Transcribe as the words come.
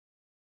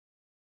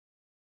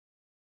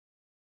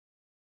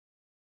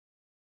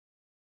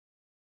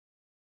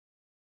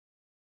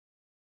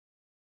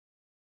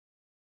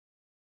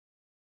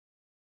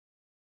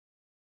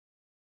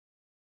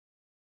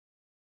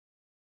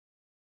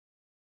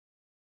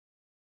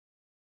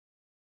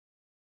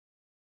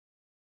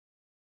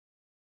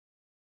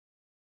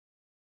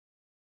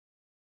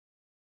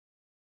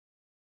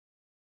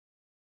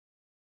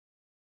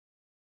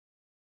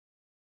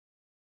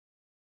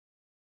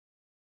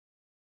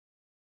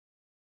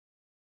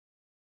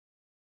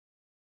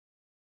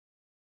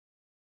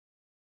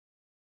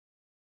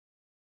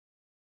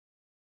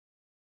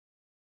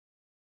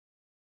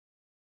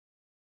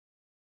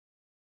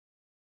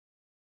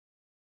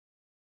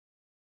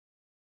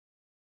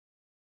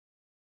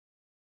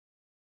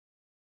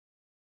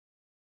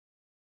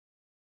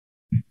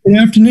Good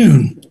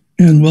afternoon,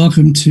 and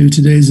welcome to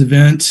today's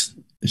event,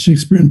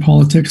 Shakespeare in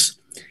Politics,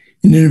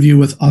 an interview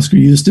with Oskar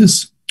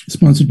Eustis,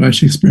 sponsored by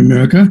Shakespeare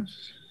America.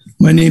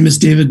 My name is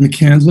David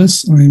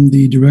McCandless. I'm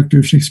the Director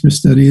of Shakespeare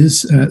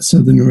Studies at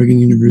Southern Oregon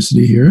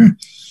University here.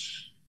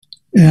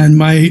 And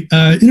my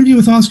interview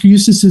with Oskar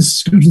Eustis is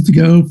scheduled to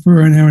go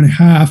for an hour and a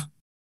half.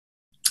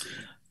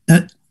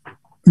 At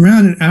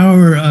around an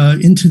hour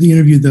into the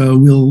interview, though,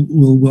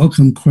 we'll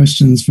welcome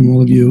questions from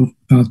all of you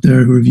out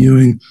there who are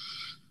viewing.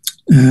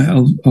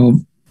 I'll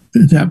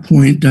at that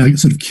point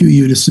sort of cue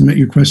you to submit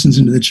your questions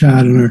into the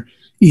chat, and our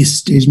East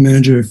Stage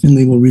Manager,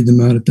 Finley, will read them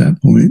out at that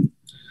point.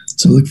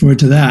 So look forward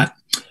to that.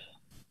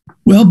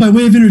 Well, by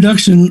way of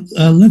introduction,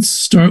 let's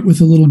start with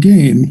a little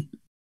game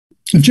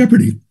of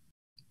Jeopardy!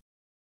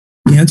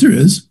 The answer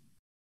is,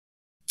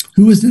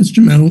 who was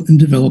instrumental in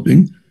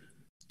developing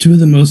two of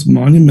the most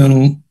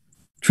monumental,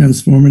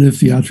 transformative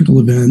theatrical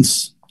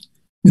events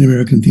in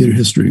American theater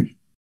history,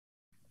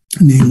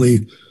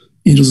 namely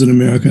Angels in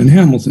America and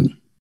Hamilton?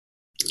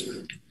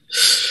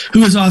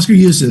 Who is Oskar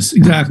Eustis?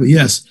 Exactly,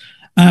 yes.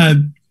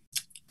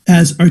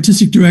 As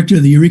artistic director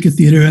of the Eureka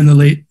Theater in the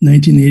late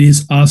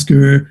 1980s,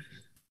 Oskar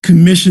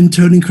commissioned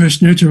Tony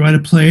Kushner to write a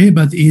play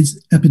about the AIDS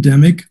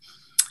epidemic,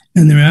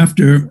 and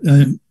thereafter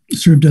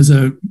served as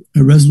a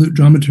resolute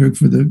dramaturg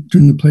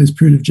during the play's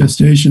period of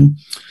gestation.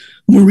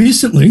 More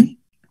recently,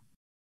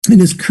 in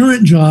his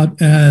current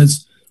job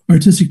as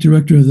artistic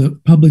director of the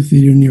Public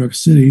Theater in New York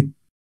City,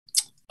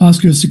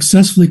 Oskar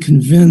successfully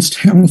convinced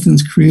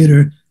Hamilton's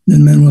creator,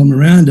 Lin-Manuel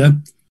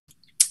Miranda,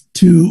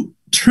 to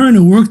turn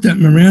a work that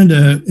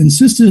Miranda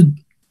insisted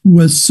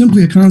was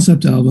simply a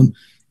concept album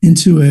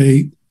into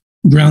a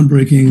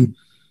groundbreaking,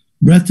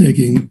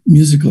 breathtaking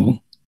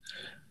musical.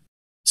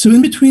 So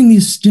in between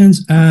these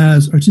stints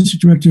as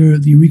artistic director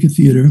of the Eureka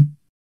Theater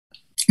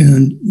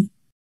and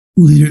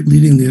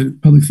leading the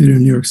Public Theater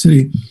in New York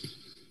City,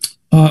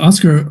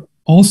 Oskar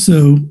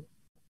also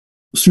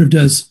served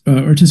as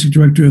artistic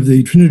director of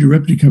the Trinity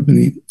Repertory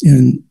Company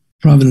in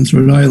Providence,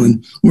 Rhode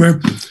Island,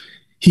 where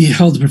he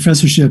held a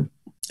professorship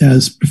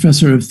as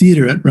professor of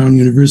theater at Brown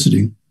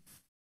University.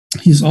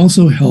 He's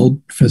also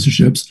held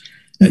professorships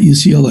at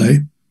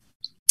UCLA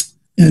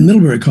and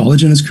Middlebury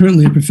College, and is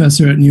currently a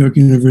professor at New York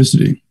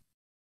University.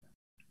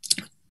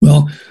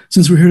 Well,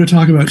 since we're here to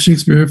talk about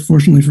Shakespeare,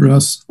 fortunately for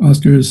us,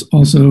 Oskar is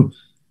also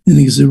an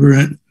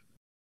exuberant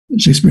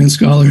Shakespearean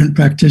scholar and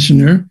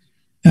practitioner.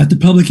 At the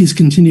Public, he's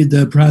continued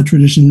the proud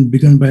tradition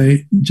begun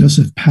by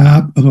Joseph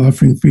Papp of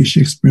offering free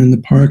Shakespeare in the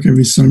Park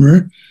every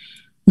summer,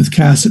 with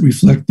casts that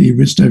reflect the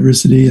rich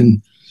diversity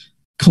and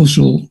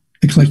cultural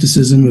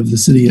eclecticism of the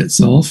city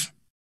itself.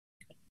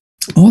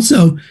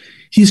 Also,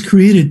 he's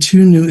created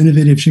two new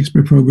innovative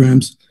Shakespeare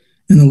programs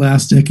in the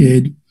last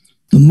decade: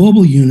 the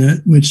Mobile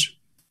Unit, which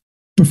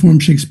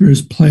performed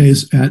Shakespeare's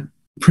plays at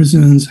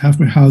prisons,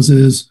 halfway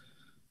houses,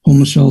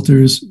 homeless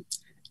shelters,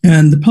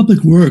 and the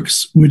Public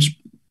Works, which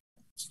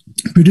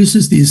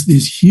produces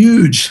these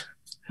huge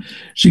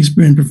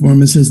Shakespearean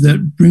performances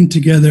that bring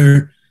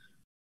together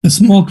a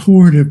small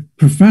cohort of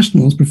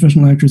professional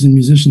actors and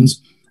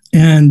musicians,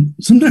 and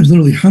sometimes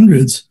literally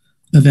hundreds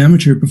of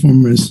amateur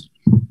performers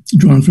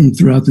drawn from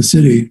throughout the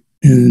city.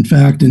 And in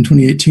fact, in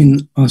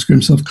 2018, Oskar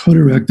himself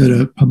co-directed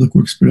a Public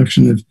Works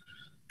production of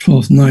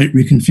Twelfth Night,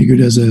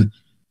 reconfigured as a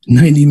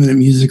 90-minute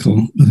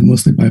musical with a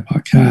mostly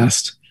BIPOC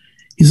cast.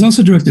 He's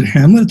also directed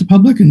Hamlet at the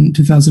Public in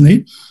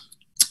 2008,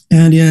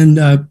 and in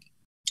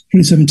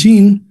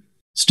 2017,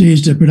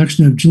 staged a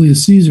production of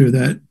Julius Caesar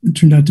that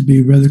turned out to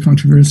be rather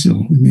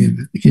controversial. We may have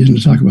occasion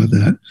to talk about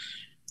that.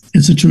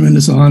 It's a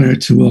tremendous honor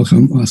to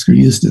welcome Oskar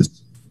Eustis.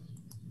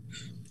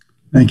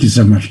 Thank you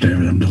so much,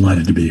 David. I'm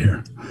delighted to be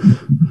here.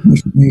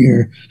 Thanks for being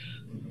here.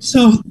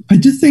 So I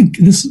do think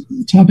this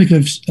topic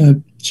of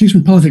Shakespeare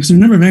and politics, there are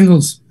a number of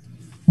angles,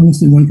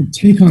 honestly, one could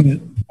take on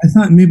it. I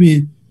thought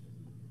maybe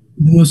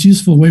the most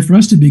useful way for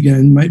us to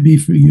begin might be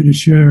for you to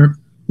share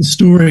the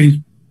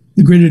story,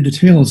 the greater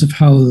details of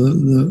how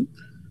the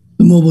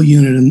Mobile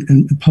Unit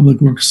and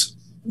Public Works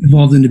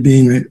evolved into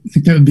being. I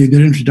think that would be a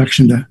good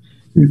introduction to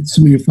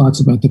some of your thoughts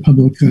about the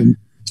public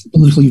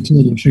political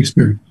utility of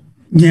Shakespeare.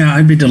 Yeah,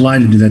 I'd be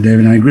delighted to do that,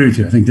 David. And I agree with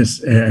you. I think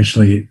this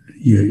actually,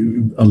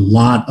 a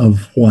lot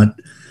of what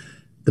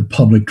the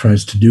Public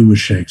tries to do with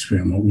Shakespeare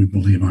and what we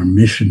believe our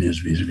mission is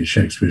vis-a-vis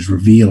Shakespeare is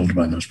revealed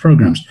by those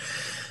programs.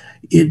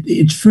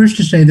 It's first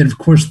to say that, of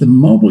course, the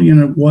Mobile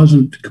Unit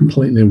wasn't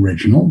completely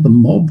original. The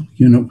Mobile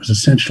Unit was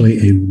essentially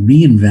a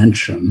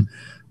reinvention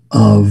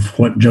of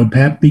what Joe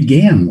Papp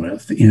began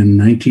with in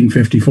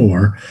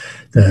 1954.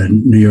 The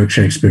New York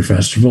Shakespeare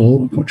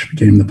Festival, which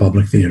became the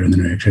Public Theater and the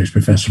New York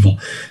Shakespeare Festival,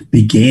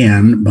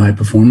 began by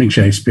performing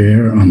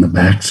Shakespeare on the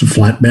backs of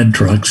flatbed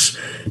trucks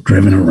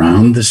driven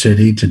around the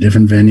city to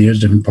different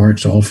venues, different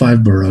parks, all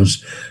 5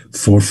 boroughs,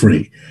 for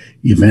free.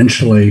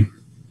 Eventually,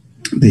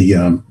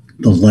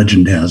 the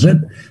legend has it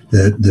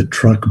that the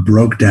truck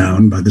broke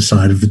down by the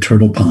side of the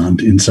Turtle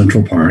Pond in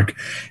Central Park,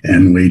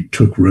 and we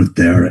took root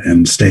there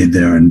and stayed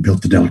there and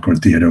built the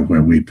Delacorte Theater,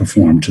 where we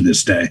perform to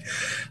this day.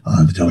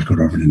 The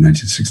Delacorte opened in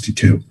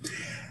 1962.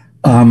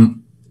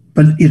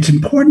 But it's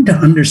important to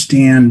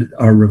understand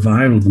our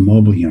revival of the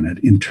mobile unit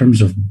in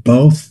terms of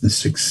both the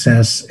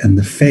success and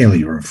the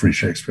failure of Free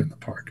Shakespeare in the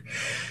Park.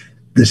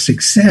 The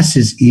success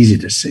is easy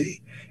to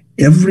see.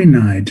 Every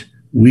night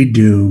we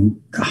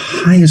do the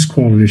highest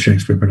quality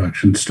Shakespeare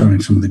productions starring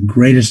some of the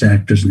greatest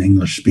actors in the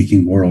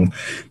English-speaking world: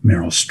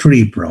 Meryl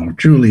Streep, Raul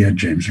Julia,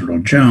 James Earl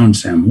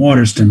Jones, Sam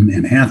Waterston,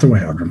 Anne Hathaway,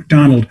 Audra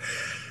McDonald,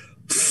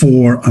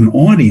 for an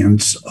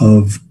audience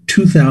of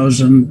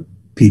 2,000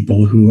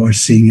 people who are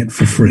seeing it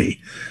for free,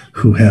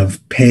 who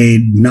have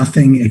paid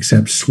nothing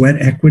except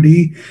sweat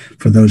equity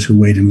for those who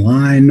wait in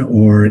line,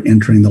 or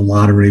entering the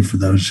lottery for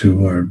those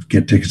who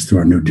get tickets through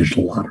our new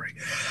digital lottery.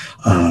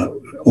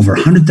 Over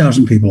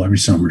 100,000 people every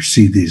summer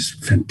see these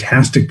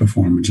fantastic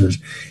performances.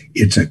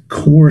 It's a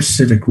core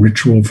civic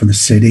ritual for the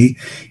city,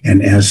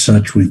 and as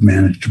such, we've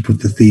managed to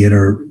put the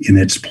theater in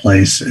its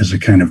place as a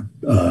kind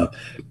of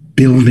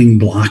building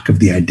block of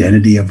the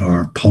identity of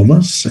our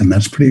polis, and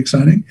that's pretty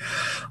exciting.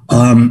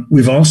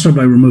 We've also,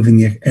 by removing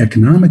the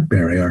economic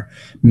barrier,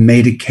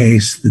 made a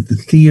case that the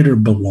theater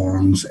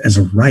belongs as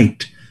a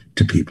right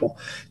to people,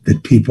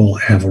 that people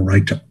have a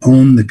right to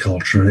own the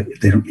culture.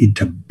 They don't need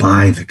to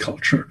buy the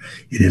culture.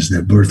 It is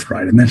their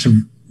birthright. And that's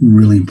a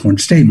really important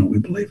statement, we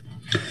believe.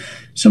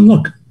 So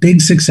look, big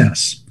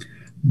success.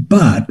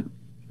 But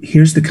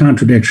here's the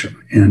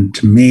contradiction. And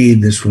to me,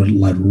 this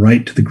led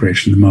right to the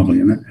creation of the mobile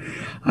unit.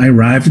 I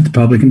arrived at the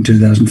Public in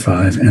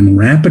 2005 and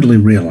rapidly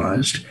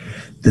realized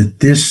that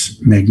this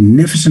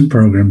magnificent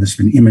program that's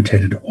been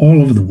imitated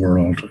all over the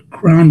world, a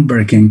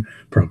groundbreaking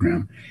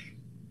program,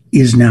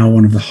 is now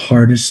one of the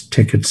hardest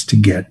tickets to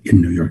get in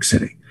New York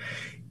City.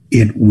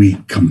 We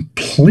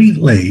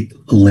completely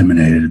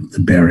eliminated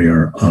the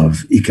barrier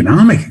of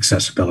economic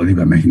accessibility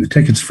by making the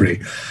tickets free,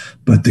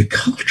 but the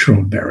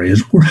cultural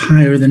barriers were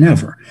higher than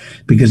ever.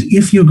 Because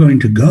if you're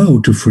going to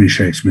go to Free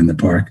Shakespeare in the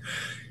Park,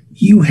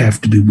 you have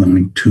to be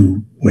willing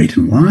to wait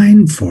in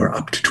line for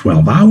up to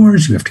 12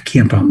 hours. You have to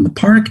camp out in the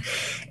park.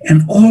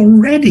 And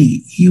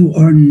already you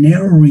are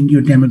narrowing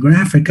your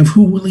demographic of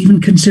who will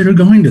even consider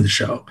going to the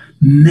show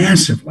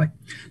massively.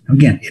 Now,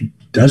 again, it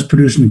does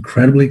produce an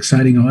incredibly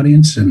exciting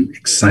audience and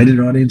excited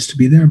audience to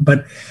be there,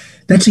 but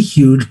that's a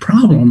huge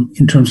problem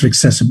in terms of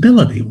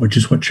accessibility, which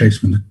is what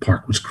Shakespeare in the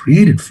Park was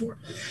created for.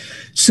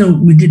 So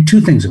we did two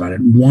things about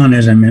it. One,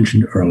 as I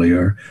mentioned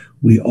earlier,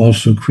 we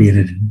also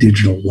created a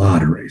digital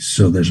lottery.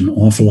 So there's an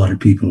awful lot of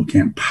people who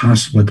can't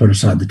possibly put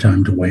aside the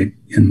time to wait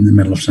in the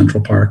middle of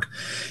Central Park.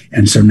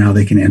 And so now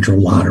they can enter a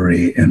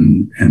lottery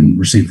and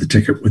receive the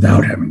ticket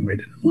without having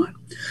waited in line.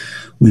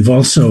 We've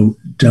also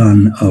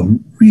done a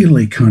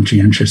really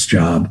conscientious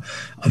job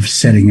of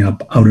setting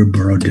up outer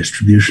borough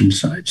distribution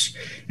sites.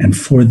 And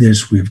for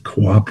this, we've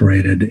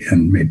cooperated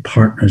and made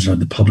partners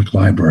of the public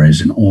libraries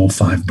in all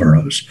 5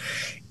 boroughs.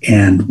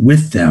 And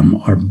with them,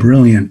 our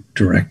brilliant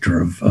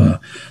director of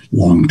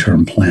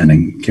long-term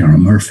planning, Kara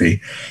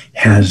Murphy,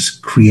 has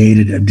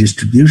created a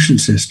distribution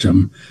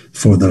system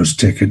for those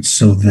tickets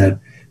so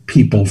that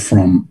people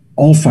from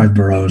all 5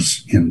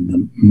 boroughs in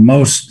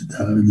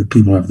the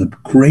people who have the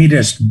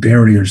greatest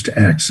barriers to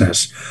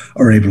access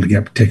are able to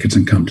get tickets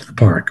and come to the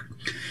park.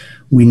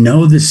 We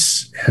know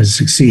this has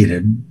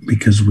succeeded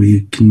because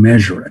we can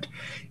measure it.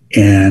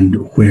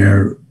 And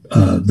where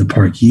the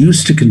park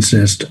used to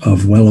consist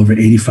of well over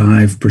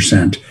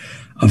 85%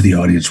 of the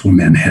audience were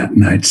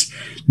Manhattanites.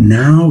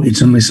 Now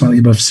it's only slightly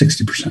above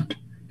 60%,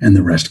 and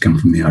the rest come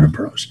from the outer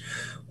boroughs.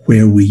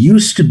 Where we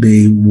used to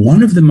be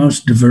one of the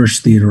most diverse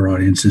theater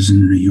audiences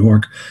in New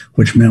York,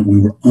 which meant we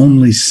were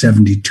only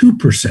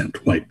 72%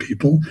 white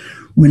people,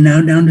 we're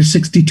now down to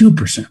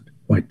 62%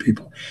 white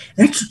people.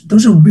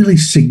 Those are really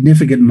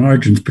significant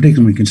margins,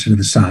 particularly when we consider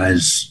the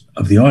size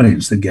of the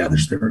audience that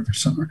gathers there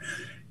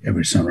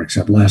every summer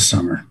except last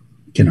summer.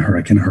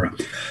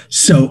 Kinahura.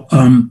 So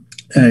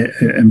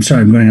I'm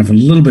sorry, I'm going off a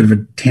little bit of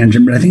a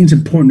tangent, but I think it's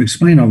important to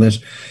explain all this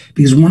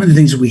because one of the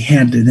things that we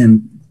had to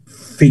then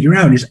figure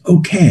out is,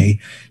 okay,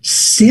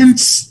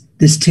 since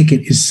this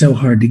ticket is so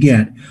hard to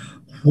get,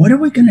 what are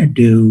we going to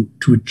do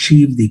to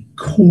achieve the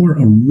core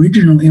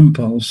original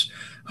impulse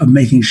of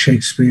making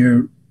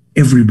Shakespeare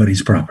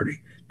everybody's property?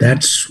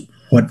 That's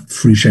what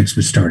Free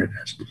Shakespeare started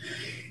as.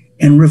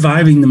 And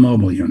reviving the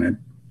mobile unit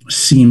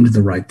seemed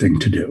the right thing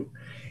to do.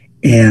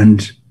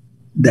 And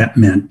that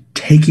meant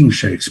taking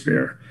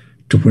Shakespeare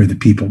to where the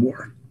people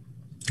were.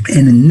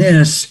 And in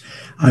this,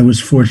 I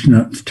was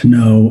fortunate to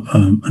know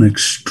an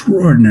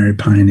extraordinary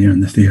pioneer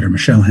in the theater,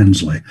 Michelle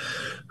Hensley,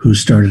 who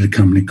started a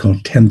company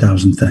called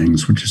 10,000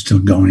 Things, which is still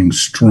going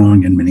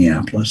strong in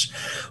Minneapolis,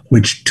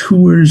 which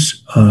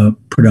tours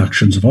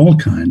productions of all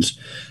kinds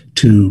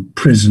to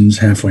prisons,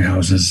 halfway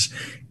houses,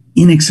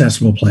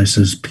 inaccessible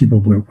places,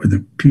 where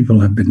the people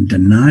have been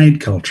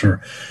denied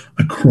culture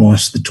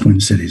across the Twin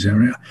Cities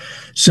area.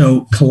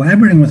 So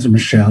collaborating with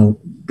Michelle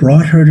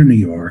brought her to New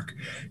York.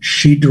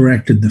 She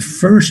directed the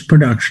first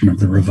production of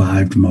the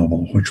revived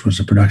Mobile, which was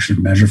a production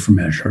of Measure for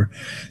Measure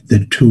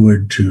that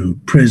toured to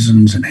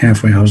prisons and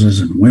halfway houses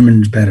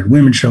and battered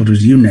women's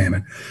shelters, you name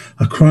it,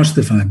 across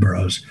the 5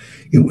 boroughs.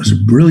 It was a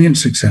brilliant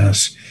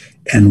success.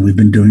 And we've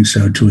been doing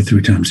so 2 or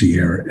 3 times a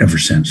year ever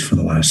since for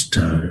the last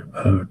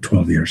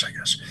 12 years, I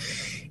guess.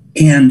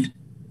 And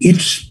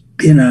it's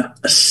been an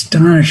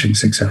astonishing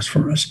success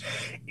for us.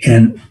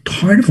 And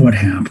part of what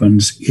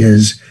happens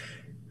is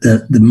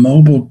that the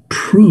mobile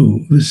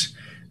proves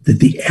that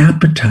the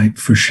appetite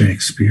for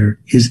Shakespeare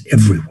is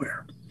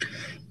everywhere.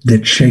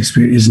 That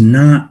Shakespeare is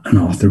not an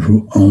author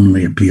who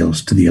only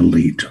appeals to the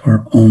elite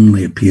or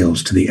only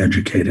appeals to the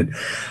educated.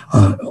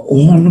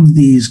 All of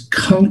these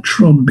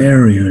cultural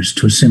barriers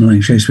to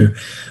assimilating Shakespeare,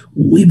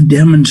 we've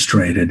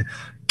demonstrated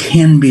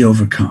can be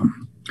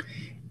overcome.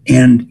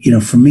 And,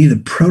 for me, the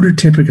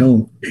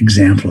prototypical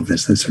example of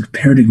this, the sort of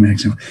paradigmatic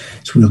example,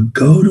 is we'll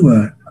go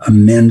to a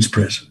men's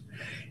prison.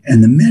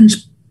 And the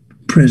men's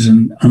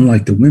prison,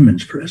 unlike the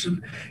women's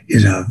prison,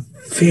 is a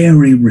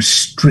very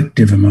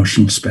restrictive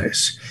emotional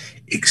space.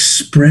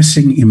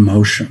 Expressing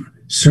emotion,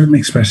 certainly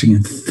expressing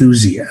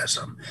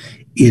enthusiasm,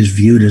 is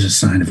viewed as a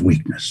sign of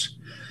weakness.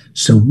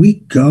 So we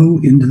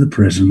go into the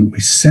prison, we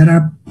set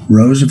up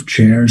rows of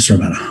chairs, so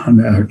about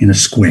 100 in a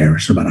square,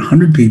 so about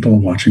 100 people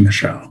watching the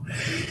show.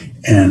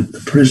 And the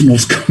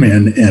prisoners come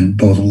in and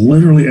both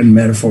literally and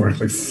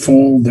metaphorically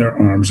fold their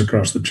arms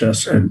across the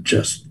chest and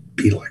just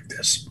be like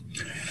this.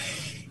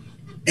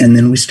 And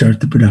then we start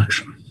the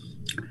production.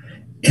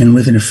 And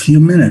within a few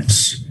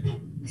minutes,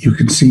 you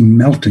can see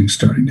melting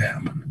starting to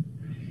happen.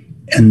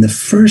 And the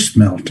first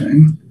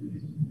melting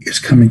is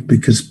coming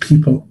because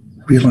people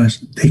realize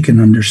they can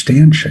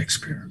understand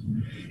Shakespeare.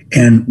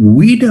 And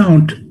we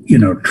don't,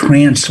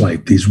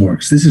 translate these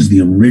works. This is the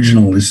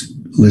original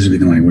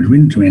Elizabethan language. We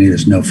didn't do any of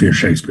this no fear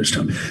Shakespeare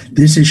stuff.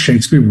 This is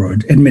Shakespeare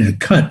wrote, admitted,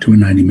 cut to a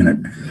 90-minute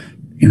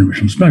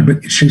intermission spot, but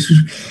it's Shakespeare.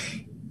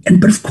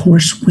 But of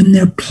course, when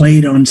they're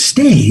played on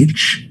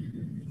stage,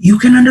 you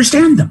can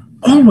understand them,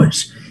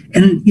 always.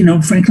 And,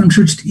 frankly, I'm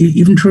sure it's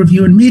even true of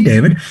you and me,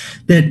 David,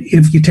 that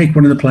if you take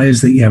one of the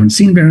plays that you haven't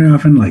seen very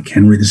often, like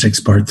Henry VI,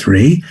 Part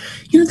 3,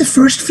 the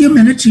first few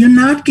minutes, you're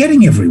not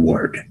getting every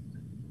word.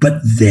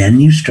 But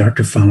then you start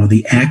to follow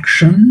the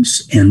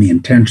actions and the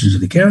intentions of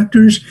the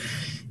characters,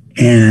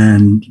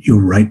 and you're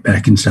right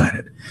back inside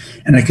it.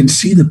 And I can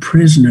see the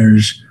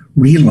prisoners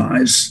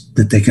realize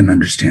that they can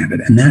understand it,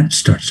 and that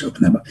starts to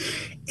open them up.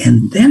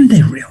 And then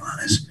they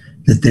realize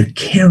that they're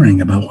caring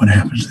about what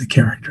happens to the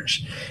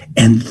characters.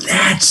 And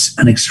that's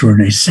an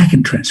extraordinary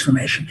second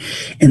transformation.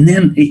 And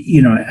then,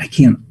 I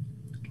can't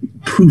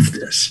prove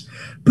this,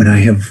 but I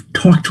have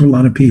talked to a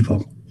lot of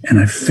people and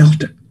I've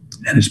felt it,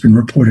 and it's been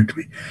reported to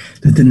me,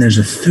 that then there's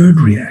a third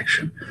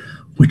reaction,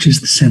 which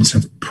is the sense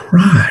of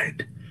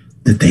pride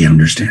that they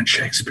understand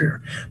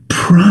Shakespeare,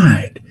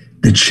 pride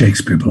that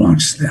Shakespeare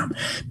belongs to them,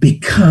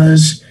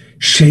 because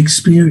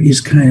Shakespeare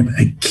is kind of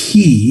a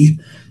key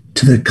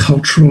to the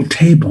cultural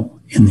table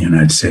in the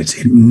United States.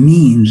 It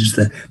means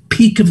the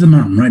peak of the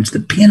mountain, right? It's the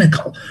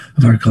pinnacle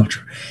of our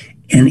culture.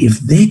 And if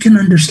they can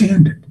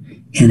understand it,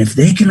 and if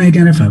they can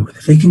identify with it,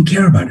 if they can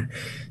care about it,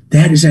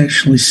 that is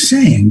actually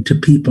saying to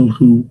people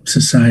who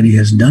society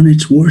has done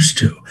its worst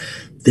to,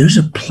 there's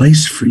a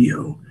place for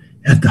you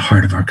at the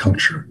heart of our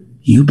culture.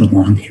 You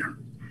belong here.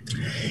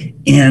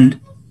 And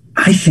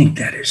I think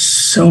that is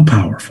so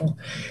powerful.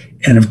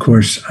 And of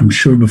course, I'm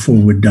sure before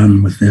we're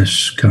done with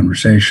this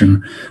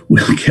conversation,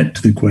 we'll get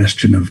to the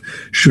question of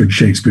should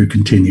Shakespeare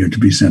continue to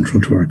be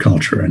central to our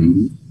culture?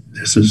 And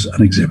this is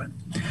an exhibit.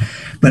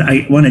 But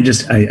I want to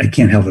just, I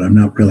can't help it. I'm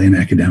not really an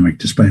academic,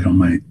 despite all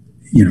my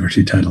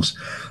university titles.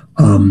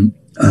 I'm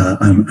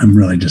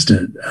really just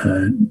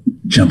a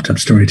jumped up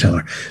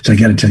storyteller. So I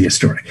got to tell you a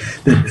story.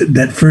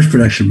 That first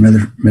production,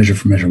 Measure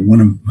for Measure,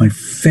 one of my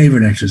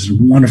favorite actors, a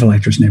wonderful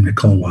actress named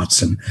Nicole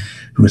Watson,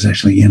 who was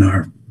actually in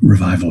our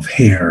revival of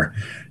Hair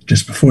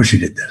just before she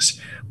did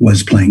this,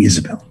 was playing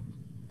Isabel.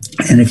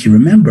 And if you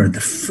remember, the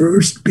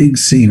first big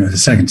scene, or the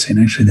second scene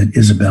actually, that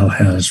Isabel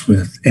has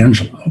with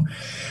Angelo,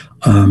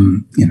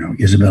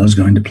 Isabel is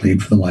going to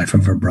plead for the life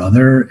of her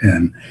brother,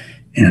 and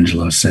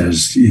Angelo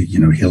says,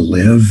 he'll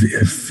live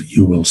if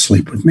you will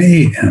sleep with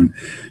me. And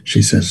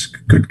she says,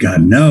 good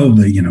God, no.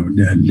 But,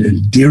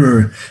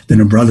 dearer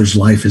than a brother's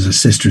life is a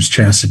sister's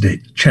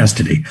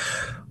chastity,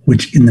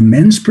 which in the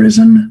men's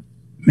prison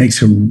makes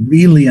her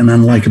really an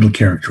unlikable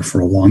character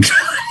for a long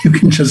time. You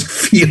can just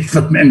feel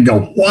the men go,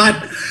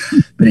 what?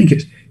 But in any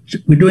case,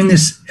 we're doing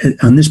this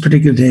on this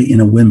particular day in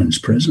a women's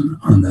prison,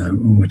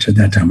 which at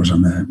that time was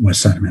on the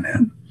west side of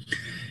Manhattan.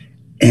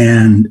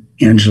 And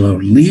Angelo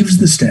leaves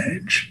the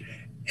stage,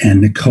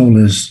 and Nicole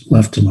is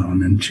left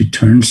alone, and she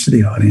turns to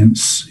the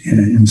audience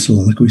in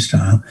soliloquy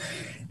style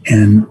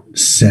and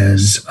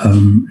says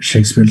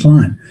Shakespeare's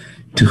line,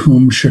 "To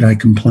whom should I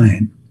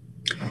complain?"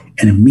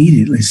 And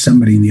immediately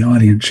somebody in the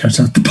audience shouts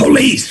out, "The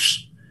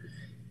police!"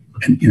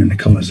 And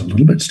Nicole is a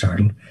little bit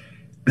startled,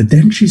 but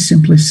then she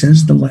simply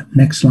says the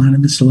next line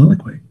of the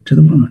soliloquy to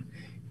the woman,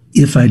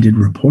 "If I did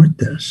report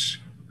this,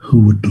 who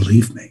would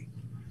believe me?"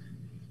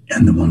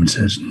 And the woman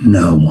says,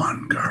 "No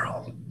one,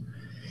 girl."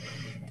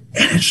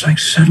 And it's like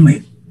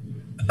suddenly,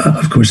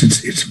 of course,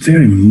 it's a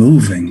very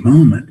moving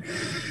moment.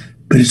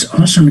 but it's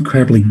also an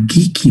incredibly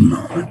geeky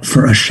moment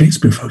for us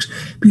Shakespeare folks,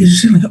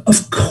 because you're like,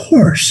 of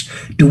course,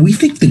 do we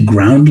think the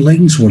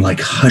groundlings were like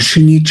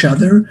hushing each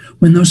other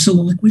when those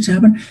soliloquies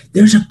happen?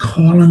 There's a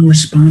call and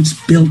response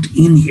built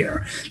in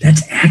here.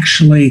 That's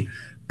actually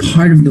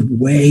part of the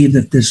way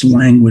that this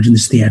language and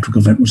this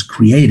theatrical event was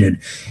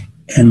created.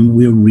 And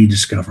we're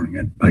rediscovering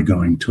it by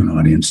going to an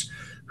audience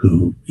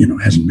who,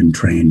 hasn't been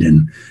trained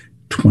in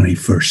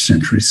 21st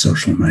century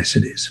social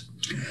niceties.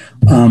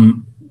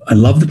 I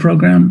love the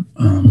program.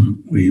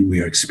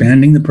 We are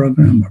expanding the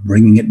program. We're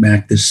bringing it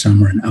back this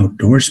summer in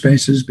outdoor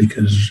spaces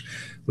because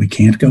we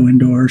can't go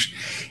indoors.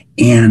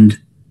 And,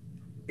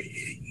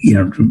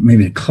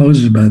 maybe to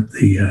close about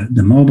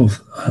the mobile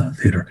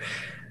theater,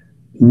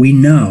 we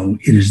know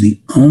it is the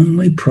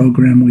only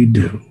program we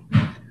do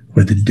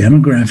where the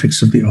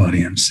demographics of the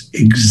audience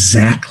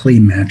exactly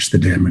match the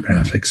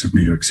demographics of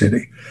New York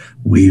City.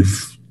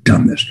 We've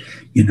done this.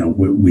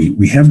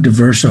 We have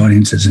diverse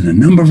audiences in a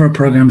number of our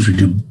programs. We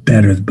do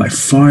better by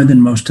far than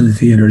most of the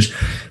theaters,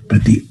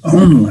 but the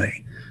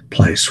only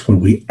place where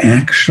we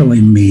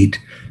actually meet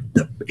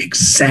the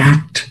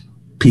exact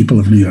people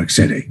of New York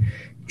City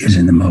is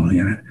in the mobile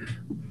unit,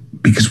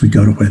 because we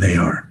go to where they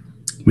are.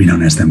 We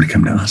don't ask them to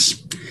come to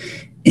us.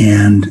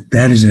 And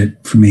that is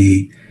it, for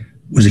me,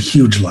 was a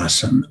huge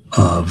lesson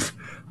of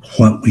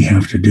what we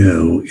have to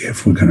do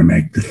if we're going to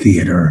make the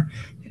theater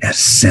as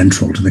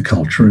central to the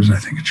culture as I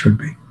think it should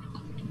be.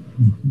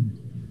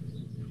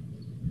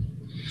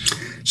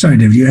 Sorry,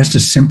 Dave, you asked a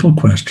simple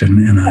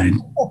question and I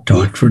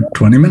talked for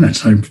 20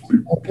 minutes. I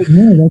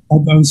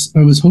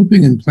was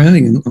hoping and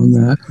planning on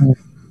that.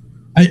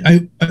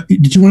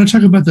 Did you want to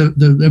talk about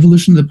the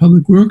evolution of the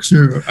public works?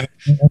 Or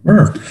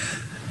Sure.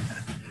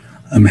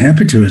 I'm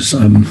happy to.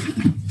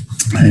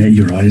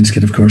 Your audience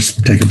can, of course,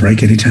 take a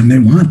break anytime they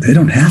want. They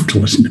don't have to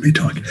listen to me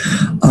talk.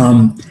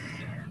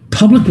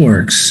 Public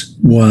Works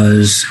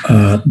was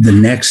the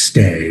next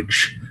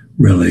stage,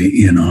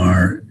 really, in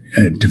our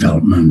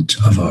development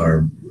of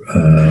our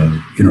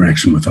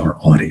interaction with our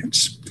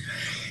audience.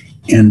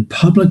 And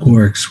Public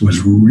Works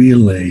was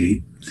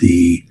really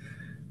the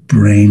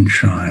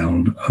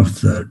brainchild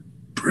of the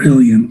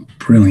brilliant,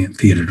 brilliant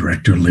theater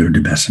director, Lear de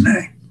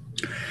Bessonet.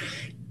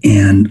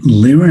 And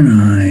Lear and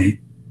I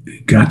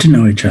got to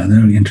know each other,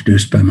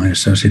 introduced by my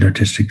associate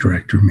artistic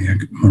director,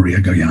 Maria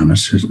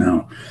Goyanis, who's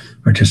now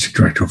artistic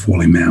director of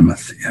Woolly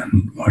Mammoth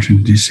in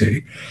Washington,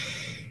 D.C.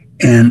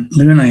 And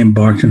Lear and I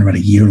embarked on about a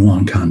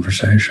year-long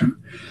conversation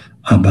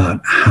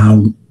about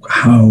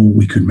how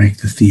we could make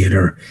the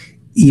theater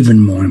even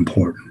more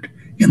important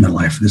in the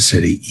life of the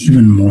city,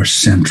 even more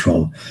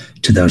central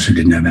to those who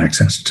didn't have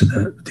access to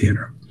the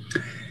theater.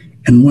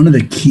 And one of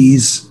the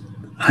keys,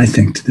 I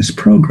think, to this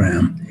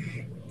program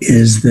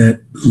is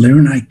that Lear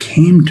and I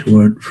came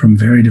to it from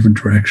very different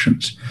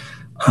directions.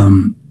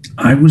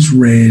 I was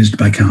raised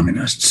by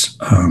communists,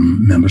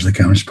 members of the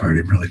Communist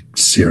Party, really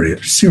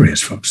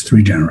serious folks,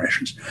 3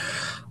 generations.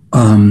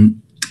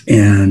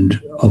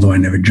 And although I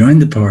never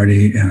joined the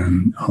party,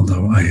 and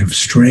although I have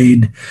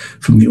strayed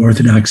from the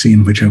orthodoxy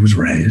in which I was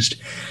raised,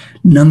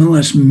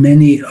 nonetheless,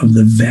 many of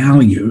the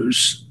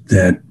values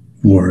that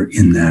were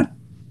in that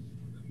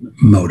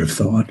mode of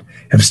thought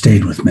have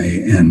stayed with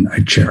me and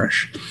I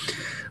cherish.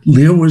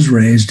 Lear was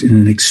raised in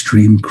an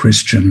extreme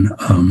Christian,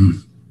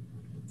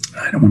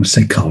 I don't want to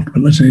say cult,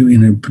 but let's say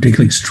in a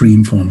particularly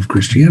extreme form of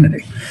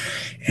Christianity.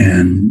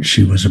 And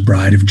she was a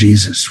bride of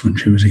Jesus when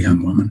she was a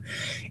young woman.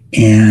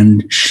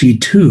 And she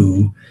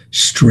too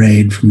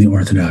strayed from the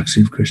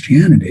orthodoxy of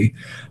Christianity,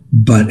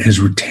 but has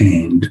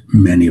retained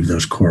many of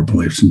those core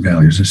beliefs and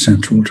values as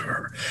central to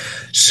her.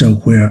 So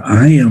where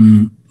I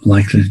am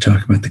likely to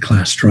talk about the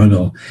class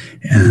struggle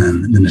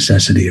and the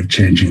necessity of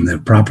changing the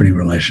property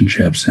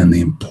relationships and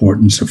the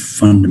importance of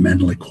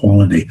fundamental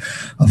equality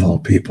of all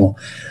people,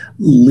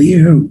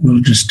 Lear will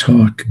just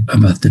talk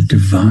about the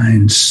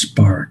divine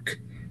spark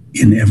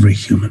in every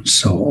human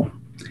soul.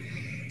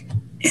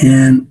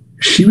 And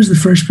she was the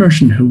first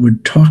person who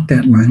would talk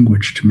that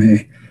language to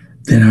me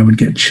that I would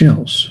get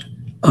chills.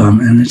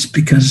 And it's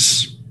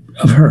because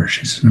of her.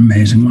 She's an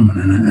amazing woman,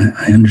 and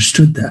I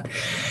understood that.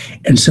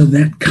 And so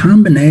that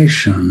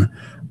combination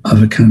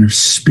of a kind of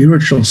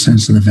spiritual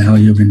sense of the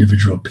value of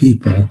individual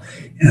people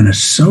and a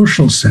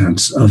social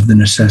sense of the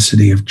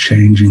necessity of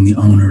changing the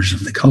owners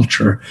of the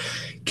culture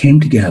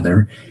came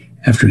together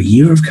after a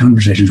year of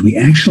conversations. We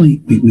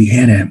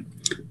had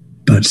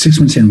about 6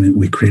 months in,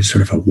 we created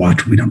sort of a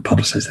watch. We don't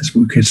publicize this,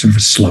 but we created sort of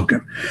a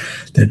slogan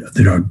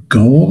that our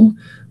goal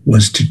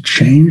was to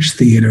change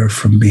theater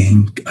from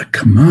being a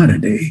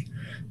commodity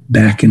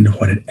back into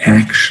what it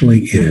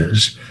actually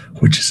is,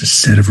 which is a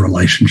set of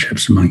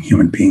relationships among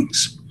human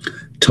beings,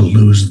 to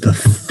lose the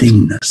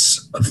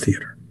thingness of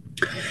theater.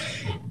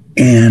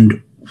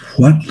 And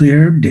what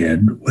Lear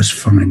did was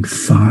find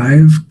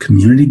 5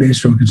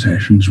 community-based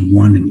organizations,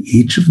 one in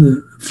each of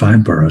the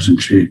 5 boroughs,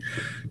 and she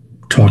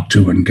talked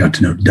to and got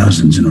to know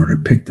dozens in order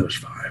to pick those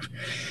 5.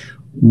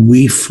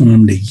 We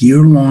formed a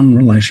year-long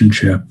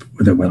relationship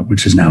with it,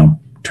 which has now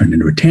turned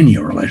into a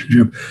 10-year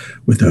relationship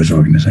with those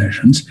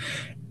organizations.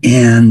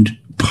 And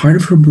part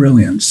of her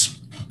brilliance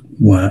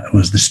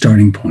was the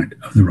starting point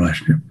of the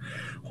relationship,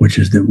 which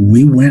is that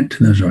we went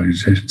to those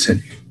organizations and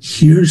said,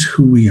 here's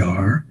who we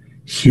are,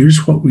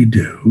 here's what we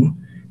do,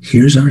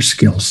 here's our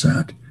skill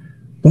set.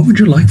 What would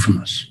you like from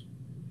us?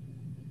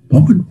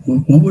 What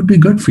would be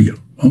good for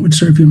you? What would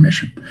serve your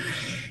mission?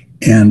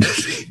 And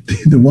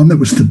the one that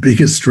was the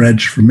biggest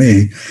stretch for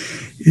me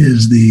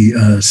is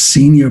the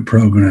senior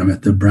program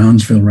at the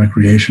Brownsville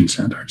Recreation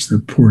Center. It's the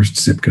poorest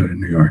zip code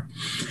in New York,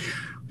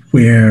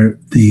 where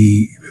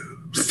the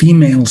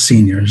female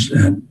seniors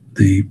at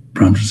the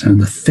Brownsville Center,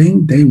 the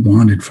thing they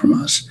wanted from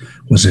us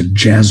was a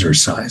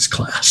jazzercise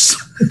class.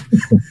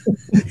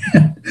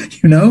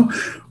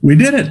 We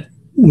did it.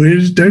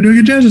 We started doing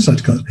a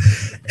jazzercise class.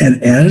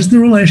 And as the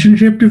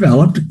relationship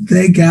developed,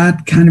 they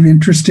got kind of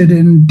interested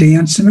in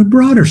dance in a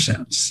broader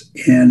sense.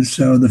 And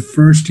so the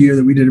first year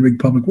that we did a big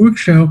public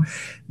works show,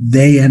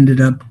 they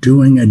ended up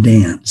doing a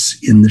dance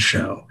in the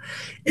show.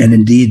 And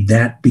indeed,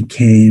 that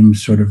became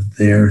sort of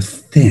their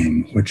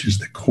thing, which is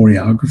the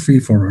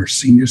choreography for our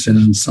senior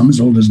citizens, some as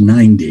old as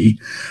 90,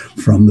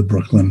 from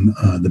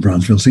the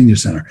Brownsville Senior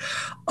Center.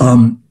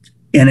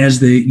 And as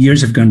the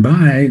years have gone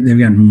by, they've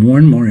gotten more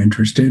and more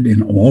interested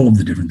in all of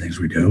the different things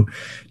we do.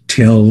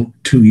 Till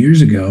 2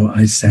 years ago,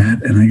 I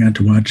sat and I got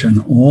to watch an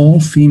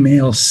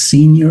all-female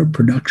senior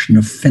production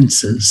of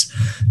Fences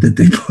that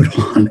they put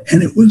on,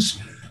 and it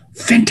was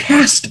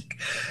fantastic.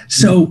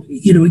 So,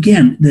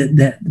 again,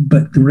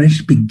 but the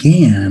relationship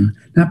began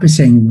not by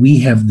saying we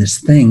have this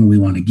thing we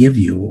want to give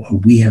you, or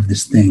we have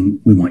this thing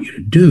we want you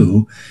to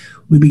do.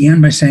 We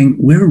began by saying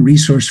we're a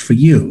resource for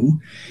you,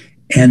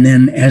 and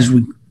then as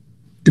we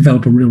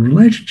develop a real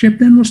relationship,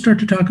 then we'll start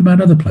to talk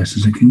about other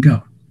places it can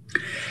go.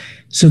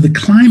 So the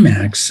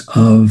climax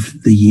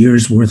of the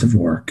year's worth of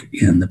work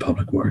in the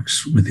public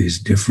works with these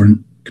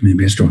different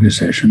community-based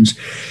organizations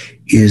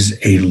is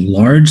a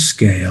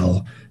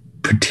large-scale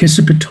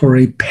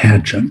participatory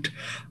pageant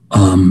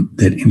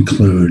that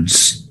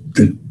includes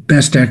the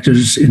best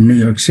actors in New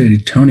York City,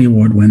 Tony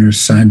Award winners,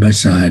 side by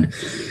side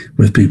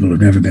with people who've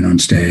never been on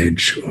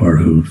stage or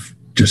who've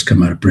just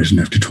come out of prison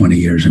after 20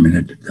 years. I mean,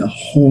 the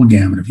whole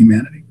gamut of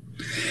humanity.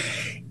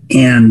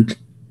 And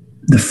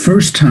the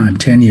first time,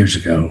 10 years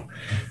ago,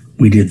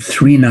 we did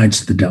 3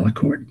 nights at the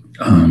Delacorte,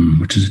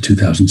 which is a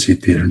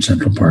 2,000-seat theater in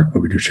Central Park,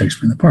 where we do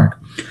Shakespeare in the Park,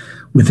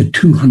 with a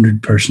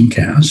 200-person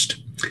cast.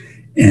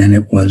 And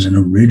it was an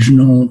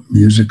original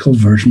musical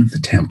version of The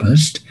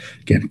Tempest,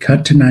 again,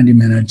 cut to 90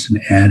 minutes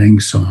and adding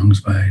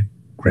songs by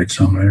great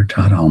songwriter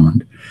Todd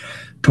Almond,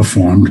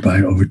 performed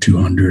by over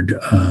 200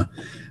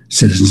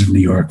 citizens of New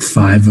York,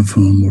 5 of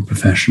whom were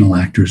professional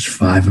actors,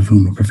 5 of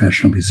whom were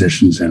professional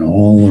musicians, and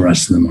all the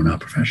rest of them were not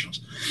professionals.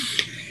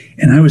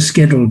 And I was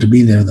scheduled to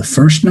be there the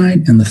first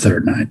night and the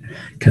third night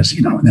because,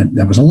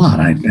 that was a lot.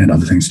 I had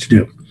other things to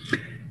do.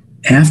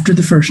 After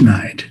the first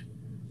night,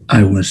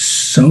 I was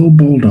so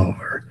bowled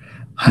over,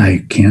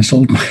 I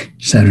canceled my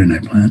Saturday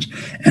night plans,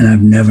 and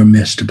I've never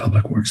missed a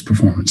public works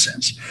performance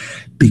since,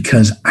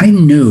 because I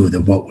knew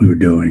that what we were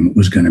doing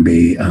was going to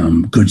be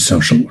good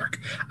social work.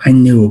 I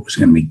knew it was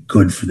going to be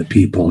good for the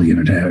people,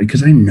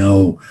 because I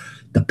know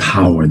the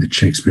power that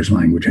Shakespeare's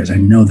language has. I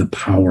know the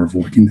power of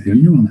working the theater.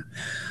 I knew all that.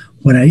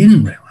 What I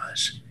didn't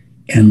realize,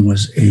 and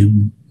was a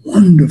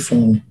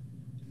wonderful,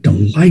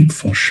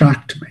 delightful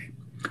shock to me,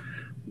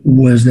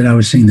 was that I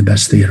was seeing the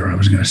best theater I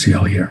was going to see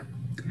all year.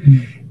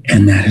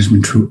 And that has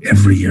been true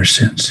every year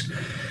since.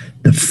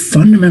 The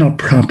fundamental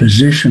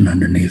proposition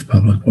underneath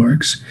public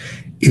works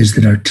is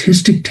that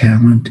artistic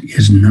talent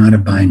is not a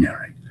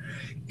binary.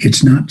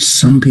 It's not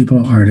some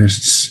people are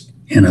artists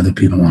and other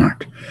people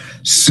aren't.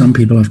 Some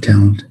people have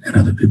talent and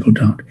other people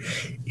don't.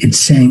 It's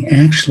saying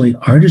actually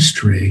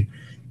artistry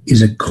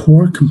is a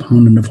core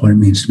component of what it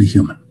means to be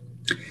human.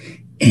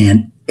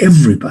 And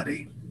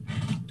everybody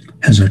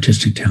has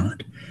artistic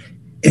talent.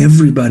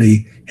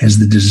 Everybody has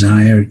the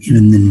desire,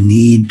 even the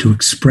need to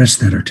express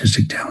that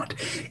artistic talent.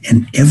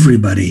 And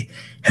everybody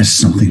has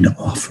something to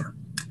offer.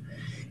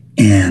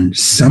 And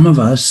some of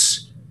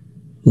us,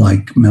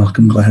 like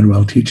Malcolm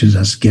Gladwell teaches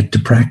us, get to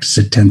practice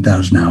at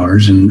 10,000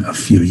 hours in a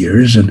few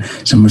years, and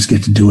some of us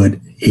get to do it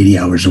 80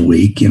 hours a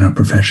week in our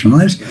professional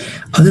lives.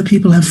 Other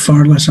people have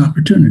far less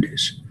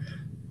opportunities.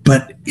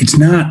 But it's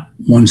not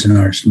one's an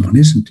artist and one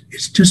isn't.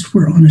 It's just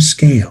we're on a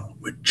scale.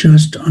 We're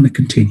just on a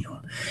continuum.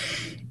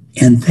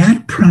 And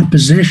that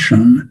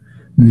proposition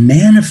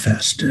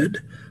manifested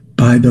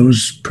by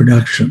those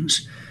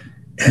productions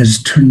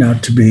has turned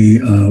out to be,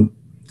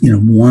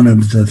 one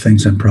of the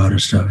things I'm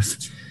proudest of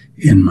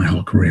in my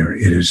whole career.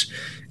 It has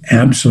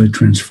absolutely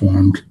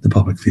transformed the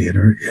public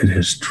theater. It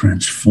has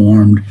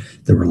transformed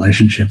the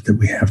relationship that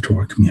we have to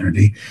our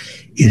community.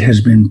 It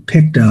has been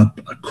picked up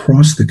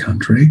across the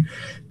country.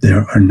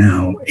 There are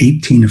now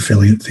 18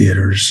 affiliate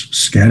theaters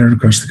scattered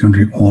across the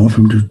country, all of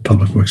them do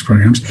public works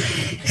programs.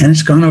 And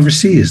it's gone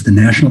overseas. The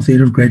National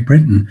Theatre of Great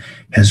Britain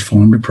has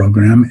formed a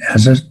program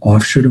as an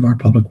offshoot of our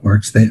public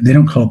works. They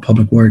don't call it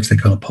public works, they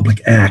call it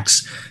public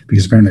acts,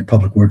 because apparently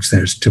public works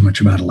there's too much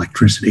about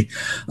electricity.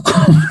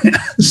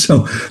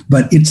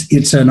 But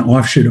it's an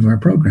offshoot of our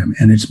program,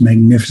 and it's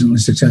magnificently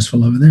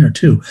successful over there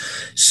too.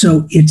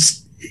 So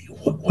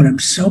what I'm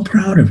so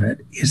proud of it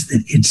is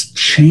that it's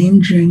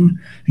changing,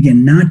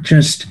 again, not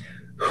just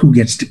who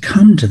gets to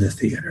come to the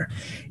theater,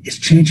 it's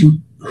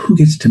changing who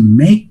gets to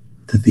make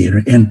the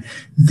theater, and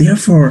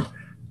therefore,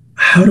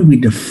 how do we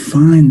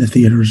define the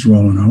theater's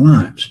role in our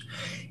lives?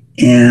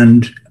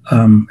 And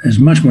there's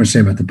much more to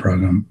say about the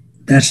program.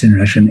 That's the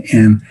introduction.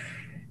 And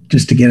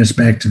just to get us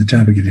back to the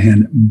topic at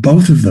hand,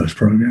 both of those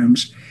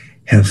programs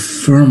have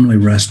firmly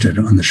rested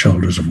on the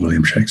shoulders of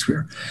William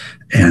Shakespeare.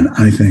 And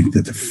I think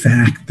that the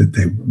fact that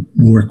they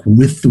work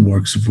with the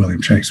works of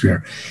William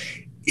Shakespeare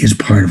is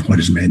part of what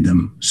has made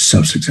them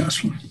so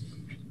successful.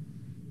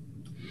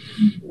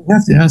 I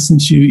have to ask,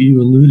 since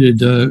you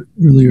alluded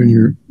earlier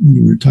when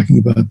you were talking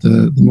about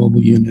the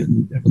mobile unit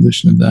and the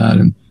evolution of that,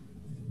 and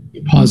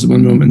you paused at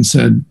one moment and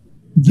said,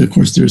 of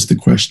course, there's the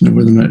question of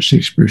whether or not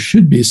Shakespeare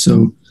should be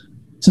so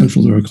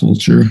central to our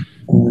culture.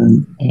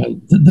 And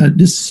that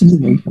this is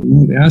something I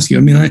wanted to ask you.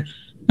 I mean,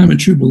 I'm a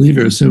true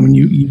believer. So when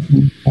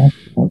you talk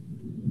about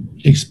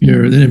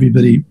Shakespeare, that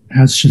everybody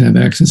should have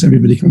access,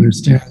 everybody can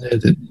understand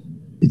it, that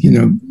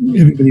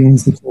everybody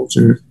owns the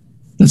culture.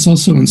 That's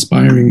also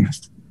inspiring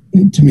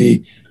to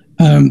me.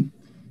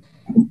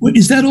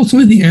 Is that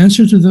ultimately the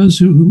answer to those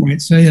who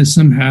might say, as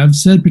some have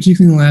said,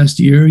 particularly in the last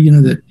year,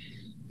 that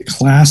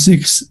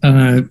classics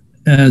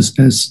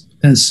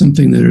as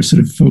something that are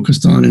sort of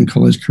focused on in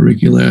college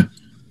curricula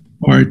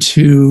are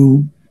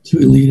too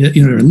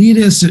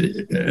elitist,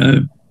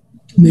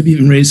 maybe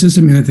even racist?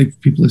 I mean, I think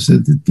people have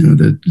said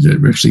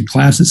that actually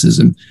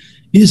classicism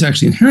is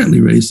actually inherently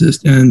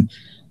racist, and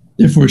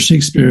therefore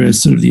Shakespeare,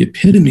 as sort of the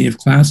epitome of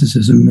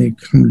classicism, may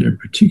come under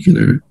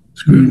particular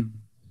scrutiny.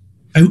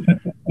 I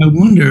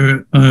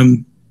wonder,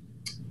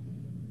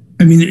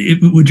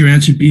 would your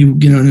answer be,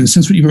 in a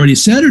sense, what you've already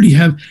said, or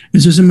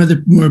is there some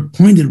other more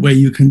pointed way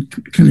you can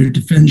kind of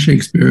defend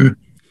Shakespeare?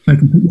 If I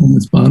can put you on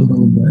the spot a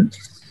little bit.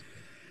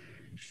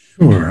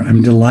 Sure.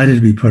 I'm delighted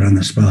to be put on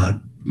the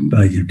spot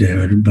by you,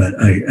 David, but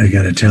I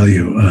got to tell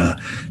you,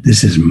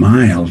 this is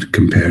mild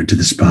compared to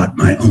the spot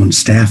my own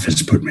staff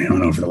has put me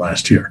on over the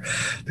last year,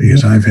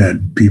 because I've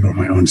had people on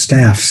my own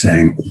staff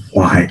saying,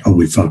 why are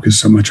we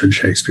focused so much on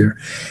Shakespeare?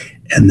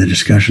 And the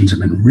discussions have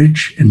been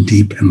rich and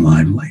deep and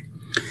lively.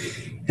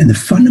 And the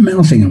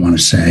fundamental thing I want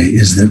to say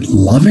is that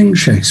loving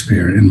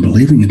Shakespeare and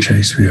believing in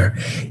Shakespeare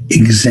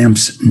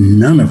exempts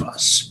none of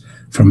us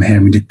from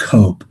having to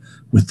cope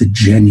with the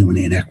genuine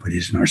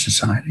inequities in our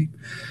society.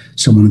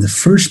 So one of the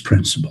first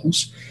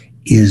principles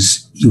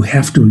is you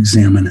have to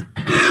examine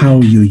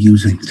how you're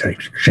using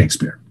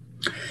Shakespeare.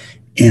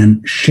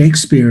 And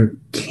Shakespeare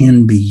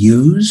can be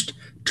used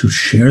to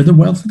share the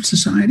wealth of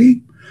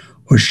society,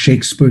 or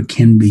Shakespeare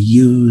can be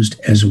used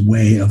as a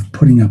way of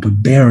putting up a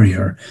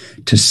barrier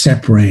to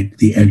separate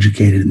the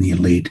educated and the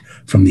elite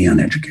from the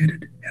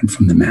uneducated and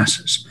from the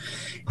masses.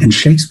 And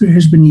Shakespeare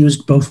has been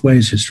used both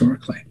ways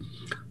historically.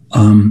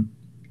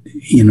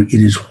 It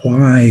is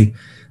why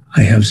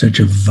I have such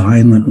a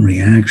violent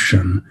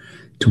reaction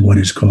to what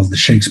is called the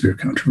Shakespeare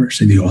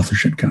controversy, the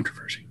authorship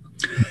controversy.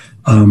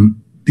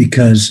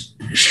 Because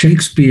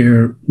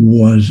Shakespeare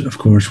was, of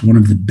course, one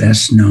of the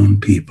best known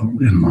people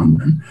in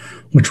London,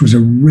 which was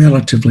a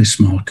relatively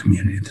small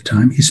community at the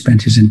time. He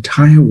spent his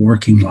entire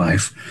working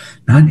life,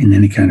 not in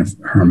any kind of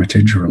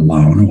hermitage or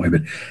alone away,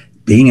 but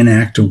being an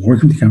actor,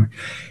 working with the company,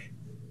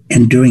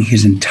 and during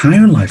his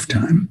entire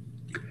lifetime,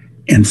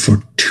 and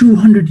for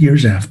 200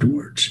 years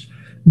afterwards,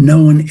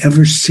 no one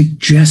ever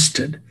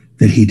suggested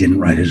that he didn't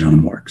write his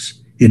own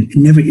works.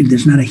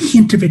 There's not a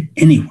hint of it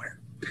anywhere.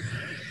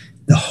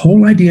 The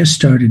whole idea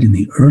started in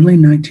the early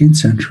 19th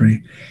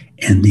century,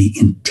 and the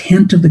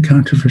intent of the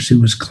controversy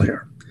was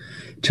clear,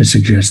 to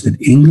suggest that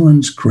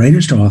England's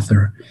greatest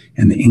author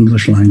and the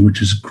English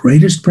language's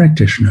greatest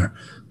practitioner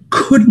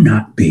could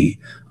not be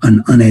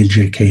an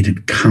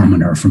uneducated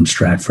commoner from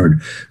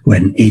Stratford who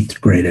had an 8th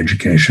grade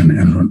education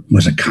and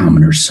was a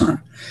commoner's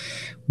son.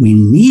 We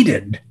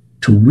needed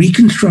to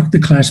reconstruct the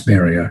class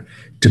barrier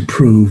to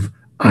prove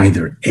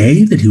either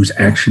A, that he was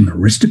actually an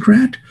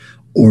aristocrat,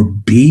 or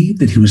B,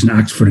 that he was an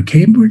Oxford or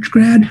Cambridge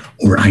grad,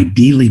 or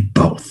ideally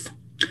both.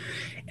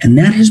 And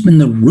that has been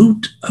the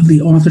root of the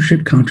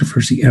authorship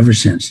controversy ever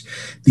since.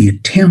 The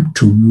attempt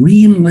to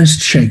re-enlist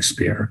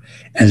Shakespeare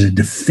as a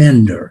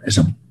defender, as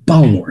a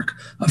bulwark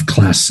of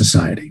class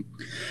society.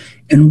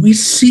 And we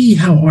see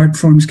how art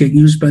forms get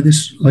used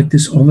like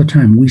this all the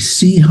time. We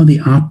see how the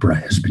opera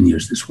has been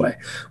used this way.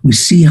 We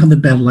see how the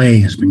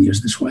ballet has been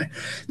used this way.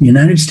 The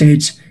United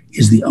States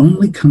is the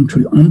only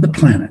country on the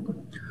planet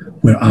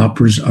where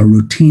operas are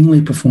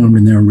routinely performed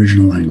in their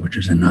original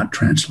languages and not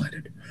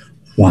translated.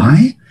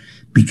 Why?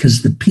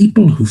 Because the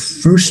people who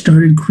first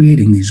started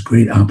creating these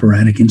great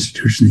operatic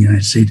institutions in the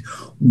United States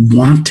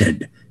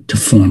wanted to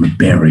form a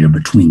barrier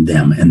between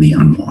them and the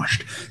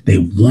unwashed. They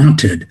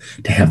wanted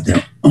to have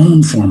their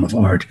own form of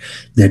art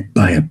that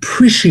by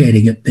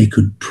appreciating it, they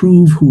could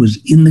prove who was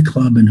in the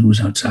club and who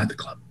was outside the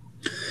club.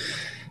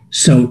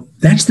 So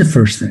that's the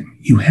first thing.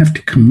 You have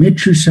to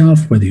commit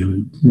yourself, whether you're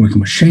working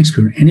with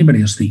Shakespeare or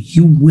anybody else, that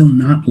you will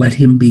not let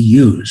him be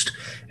used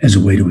as a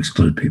way to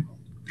exclude people.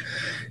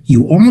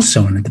 You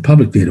also, and at the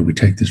public theater, we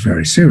take this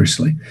very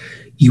seriously,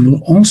 you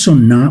will also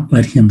not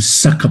let him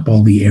suck up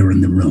all the air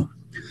in the room.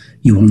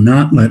 You will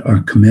not let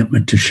our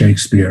commitment to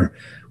Shakespeare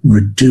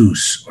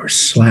reduce or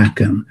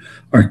slacken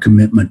our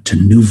commitment to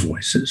new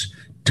voices,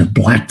 to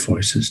Black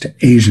voices, to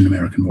Asian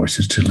American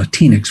voices, to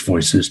Latinx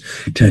voices,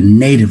 to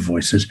Native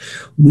voices.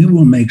 We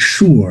will make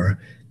sure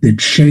that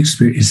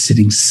Shakespeare is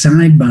sitting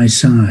side by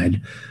side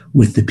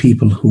with the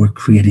people who are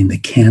creating the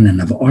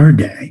canon of our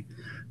day,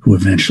 who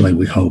eventually,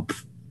 we hope,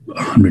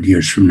 100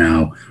 years from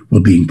now,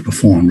 will be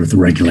performed with the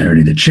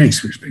regularity that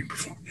Shakespeare is being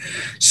performed.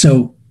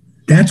 So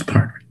that's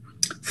part of it.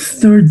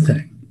 Third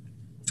thing,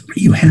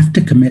 you have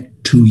to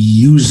commit to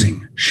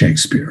using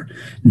Shakespeare,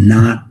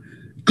 not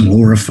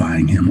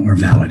glorifying him or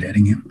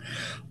validating him.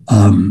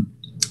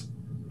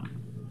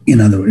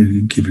 In other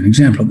words, give an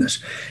example of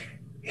this.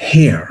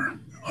 Hair,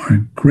 our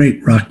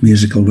great rock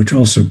musical, which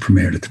also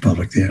premiered at the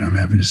Public Theater, I'm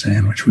happy to say,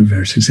 and which we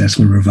very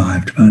successfully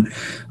revived about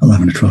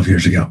 11 to 12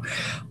 years ago,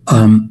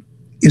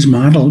 is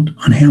modeled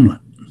on Hamlet.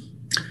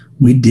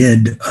 We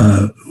did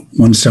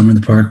One Summer in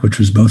the Park, which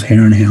was both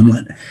Hair and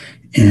Hamlet,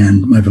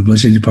 and my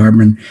publicity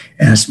department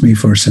asked me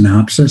for a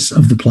synopsis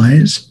of the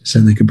plays so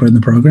they could put in the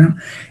program.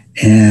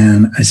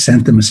 And I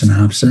sent them a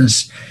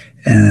synopsis,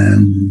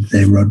 and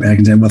they wrote back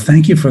and said, well,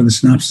 thank you for the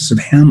synopsis of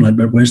Hamlet,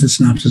 but where's the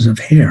synopsis of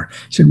Hair? I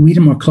said, read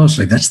it more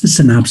closely. That's the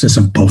synopsis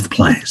of both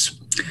plays.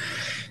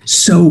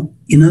 So,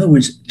 in other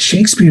words,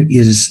 Shakespeare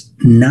is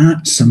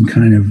not some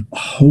kind of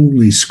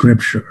holy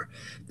scripture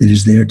that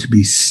is there to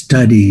be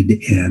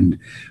studied and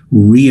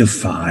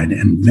reified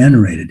and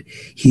venerated.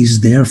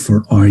 He's there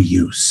for our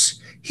use.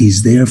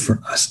 He's there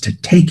for us to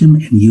take him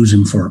and use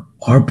him for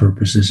our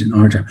purposes in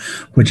our time,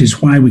 which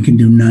is why we can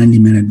do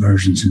 90-minute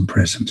versions in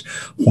prisons,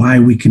 why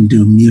we can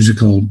do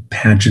musical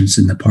pageants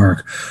in the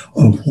park,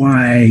 or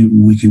why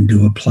we can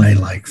do a play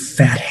like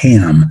Fat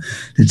Ham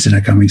that's in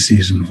a coming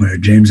season where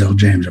James L.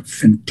 James, a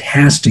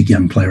fantastic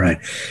young playwright,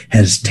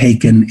 has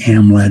taken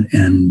Hamlet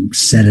and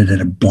set it at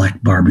a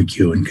black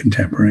barbecue in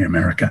contemporary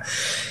America.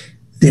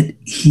 That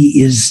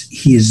he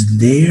is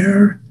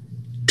there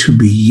to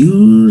be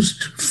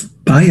used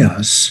by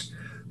us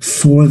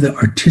for the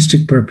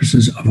artistic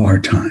purposes of our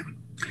time.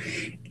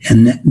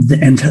 And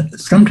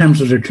sometimes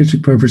those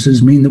artistic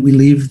purposes mean that we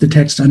leave the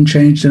text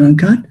unchanged and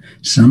uncut.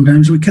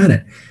 Sometimes we cut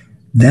it.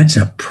 That's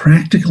a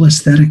practical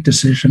aesthetic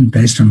decision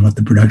based on what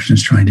the production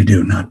is trying to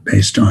do, not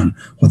based on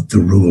what the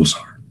rules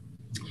are.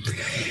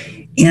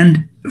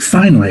 And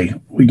finally,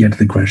 we get to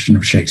the question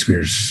of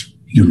Shakespeare's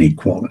unique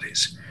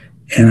qualities.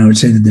 And I would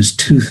say that there's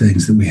two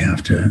things that we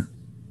have to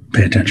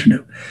pay attention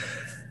to.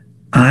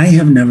 I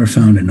have never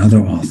found another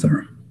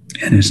author,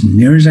 and as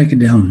near as I can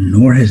tell,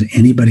 nor has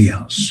anybody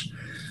else,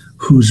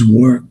 whose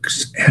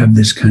works have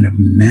this kind of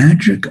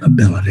magic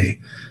ability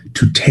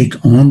to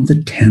take on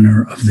the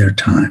tenor of their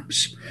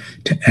times,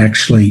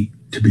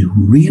 to be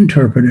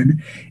reinterpreted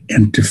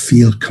and to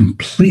feel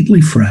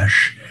completely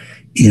fresh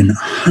in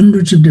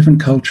hundreds of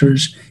different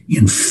cultures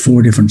in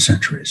 4 different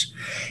centuries.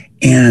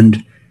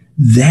 And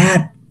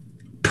that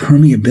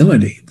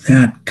permeability,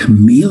 that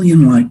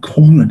chameleon-like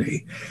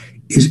quality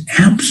is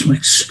absolutely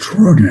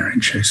extraordinary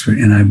in Shakespeare,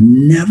 and I've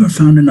never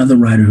found another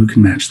writer who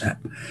can match that.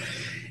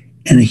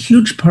 And a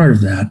huge part of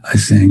that, I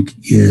think,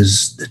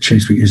 is that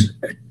Shakespeare is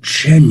a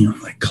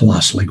genuinely,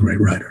 colossally great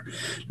writer,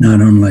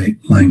 not only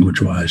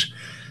language-wise,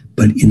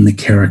 but in the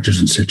characters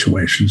and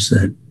situations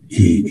that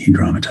he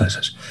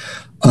dramatizes.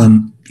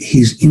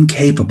 He's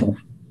incapable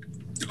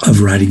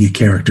of writing a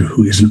character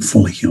who isn't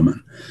fully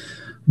human,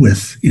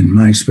 with, in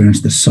my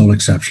experience, the sole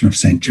exception of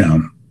St.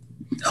 John.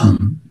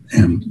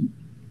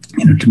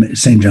 To me,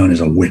 St. John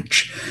is a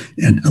witch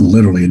and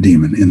literally a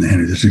demon in the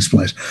Henry VI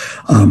plays.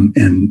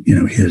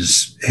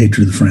 His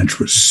hatred of the French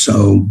was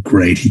so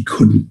great, he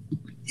couldn't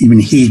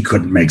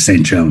make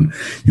St. John,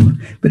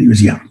 but he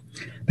was young.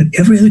 But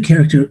every other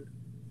character,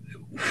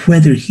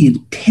 whether he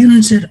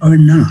intends it or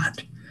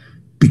not,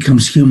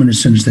 becomes human as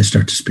soon as they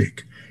start to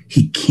speak.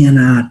 He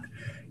cannot,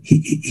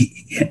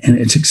 and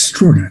it's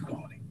extraordinary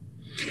quality.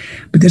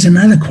 But there's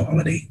another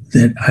quality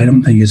that I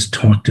don't think is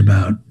talked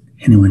about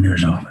anywhere near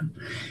as often.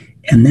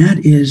 And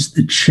that is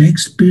that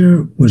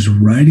Shakespeare was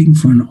writing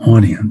for an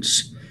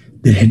audience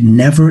that had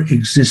never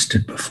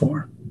existed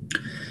before.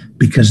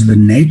 Because the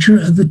nature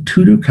of the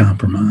Tudor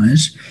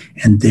Compromise,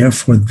 and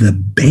therefore the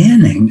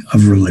banning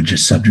of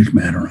religious subject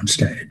matter on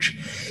stage,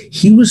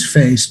 he was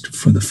faced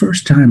for the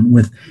first time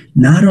with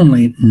not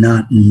only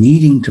not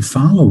needing to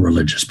follow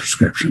religious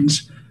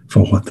prescriptions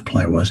for what the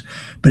play was,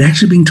 but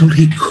actually being told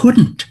he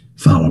couldn't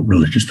follow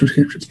religious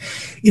prescriptions.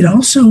 It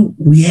also,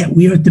 we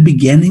are at the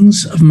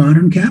beginnings of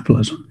modern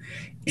capitalism.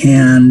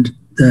 And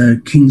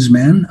the King's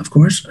Men, of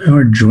course,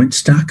 are a joint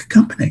stock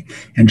company,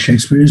 and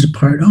Shakespeare is a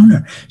part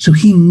owner. So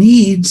he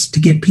needs to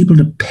get people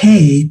to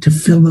pay to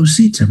fill those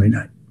seats every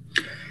night.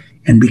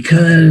 And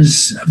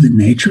because of the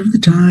nature of the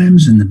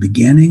times and the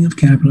beginning of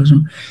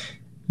capitalism,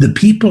 the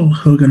people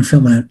who are going to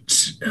fill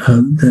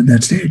that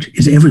stage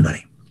is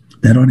everybody,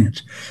 that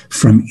audience,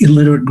 from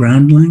illiterate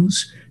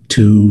groundlings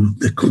to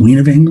the Queen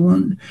of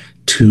England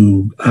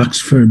to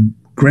Oxford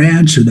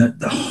grads, or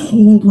the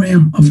whole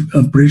realm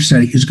of British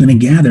society is going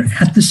to gather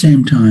at the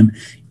same time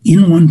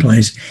in one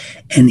place,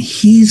 and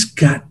he's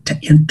got to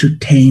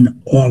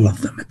entertain all of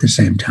them at the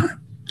same time.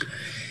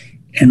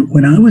 And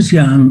when I was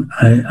young,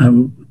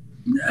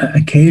 I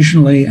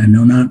occasionally, I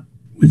know not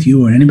with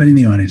you or anybody in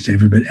the audience,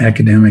 David, but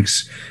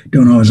academics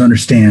don't always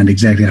understand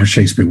exactly how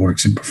Shakespeare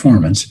works in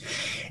performance.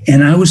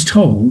 And I was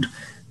told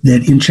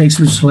that in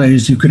Shakespeare's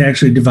plays, you could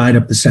actually divide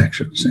up the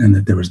sections, and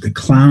that there was the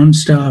clown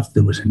stuff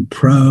that was in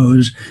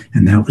prose,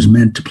 and that was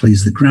meant to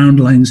please the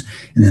groundlings.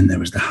 And then there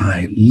was the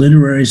high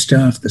literary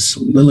stuff, the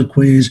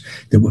soliloquies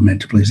that were meant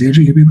to please the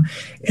educated people.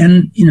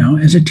 And,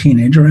 as a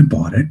teenager, I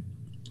bought it.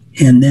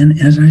 And then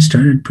as I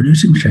started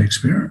producing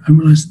Shakespeare, I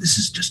realized this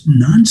is just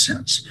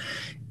nonsense.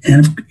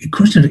 And of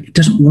course, it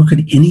doesn't work at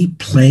any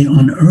play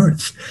on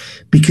earth,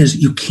 because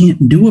you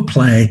can't do a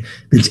play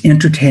that's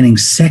entertaining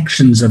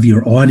sections of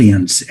your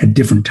audience at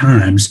different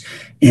times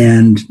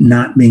and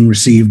not being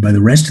received by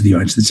the rest of the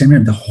audience at the same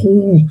time. The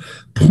whole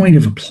point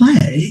of a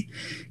play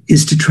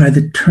is to try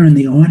to turn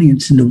the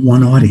audience into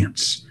one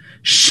audience,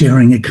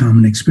 sharing a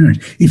common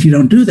experience. If you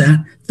don't do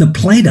that, the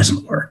play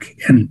doesn't work.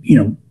 And,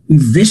 we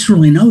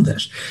viscerally know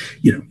this.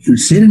 You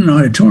sit in an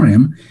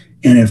auditorium,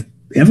 and if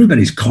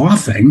everybody's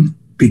coughing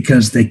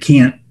because they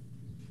can't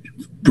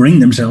bring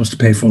themselves to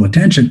pay full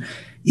attention,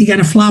 you got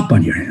a flop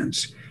on your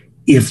hands.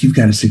 If you've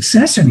got a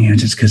success on your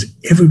hands, it's because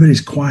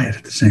everybody's quiet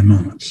at the same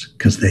moments,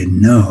 because they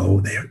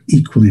know they are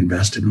equally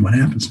invested in what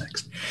happens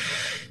next.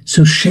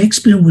 So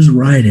Shakespeare was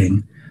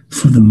writing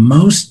for the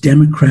most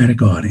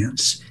democratic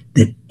audience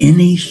that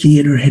any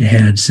theater had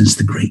had since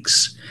the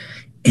Greeks.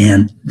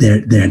 And there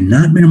had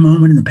not been a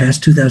moment in the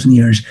past 2,000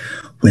 years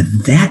where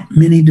that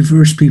many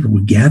diverse people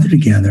would gather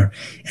together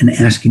and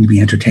asking to be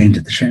entertained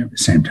at the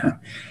same time.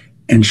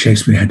 And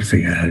Shakespeare had to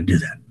figure out how to do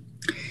that.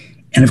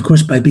 And of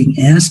course, by being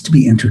asked to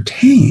be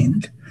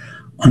entertained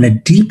on a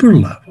deeper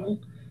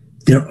level,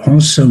 they're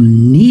also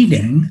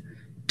needing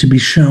to be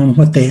shown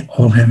what they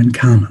all have in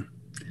common.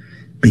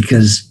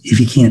 Because if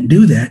he can't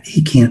do that,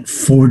 he can't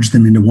forge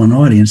them into one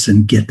audience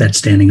and get that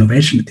standing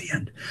ovation at the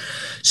end.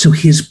 So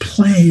his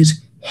plays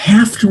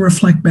have to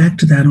reflect back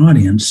to that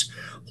audience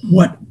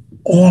what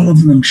all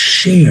of them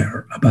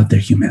share about their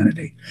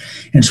humanity.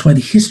 And it's why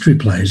the history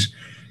plays,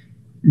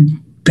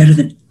 better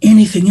than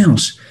anything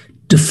else,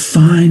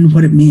 define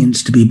what it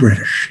means to be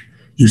British.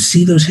 You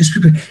see those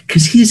history plays,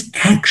 because he's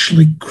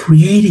actually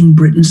creating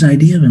Britain's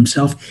idea of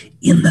himself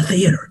in the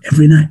theater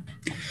every night.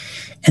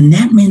 And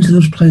that means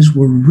those plays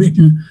were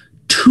written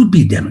to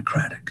be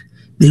democratic.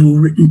 They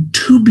were written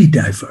to be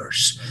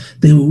diverse.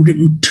 They were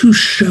written to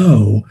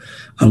show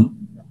a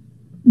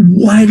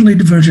widely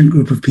divergent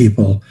group of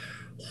people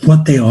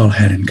what they all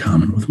had in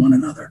common with one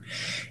another.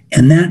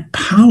 And that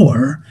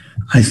power,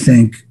 I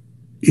think,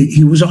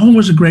 he was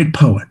always a great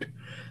poet,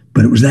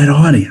 but it was that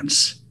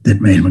audience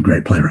that made him a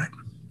great playwright.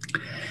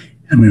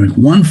 I'm going to make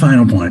one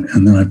final point,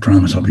 and then I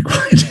promise I'll be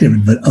quiet,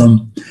 David. But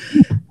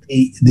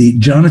the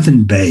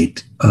Jonathan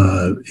Bate,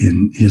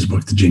 in his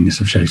book, The Genius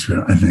of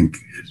Shakespeare, I think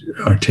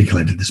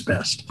articulated this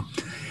best.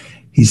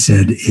 He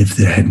said, if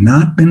there had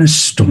not been a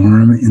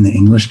storm in the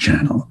English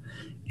Channel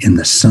in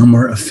the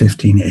summer of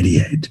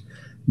 1588,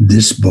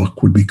 this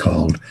book would be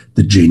called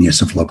The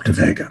Genius of Lope de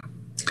Vega.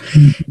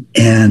 Mm-hmm.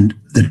 And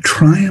the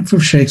triumph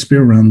of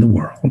Shakespeare around the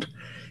world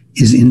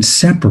is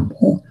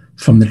inseparable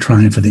from the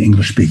triumph of the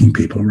English-speaking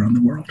people around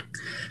the world.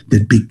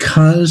 That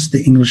because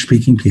the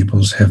English-speaking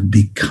peoples have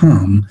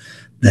become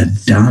the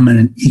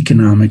dominant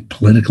economic,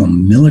 political,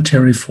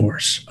 military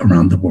force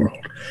around the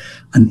world,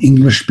 an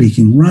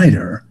English-speaking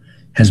writer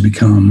has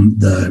become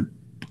the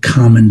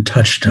common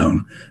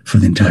touchstone for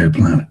the entire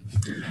planet.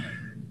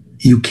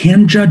 You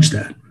can judge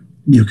that.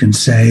 You can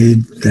say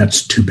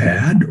that's too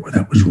bad or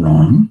that was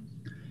wrong,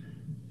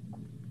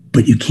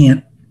 but you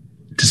can't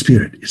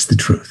dispute it. It's the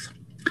truth.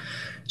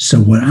 So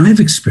what I've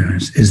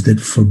experienced is that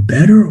for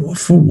better or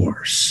for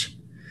worse,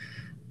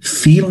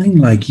 feeling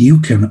like you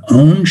can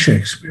own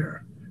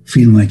Shakespeare,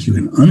 feeling like you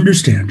can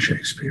understand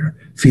Shakespeare,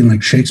 feeling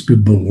like Shakespeare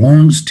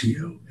belongs to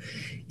you,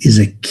 is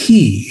a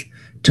key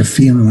to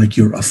feeling like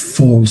you're a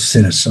full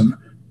citizen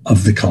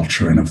of the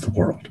culture and of the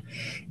world.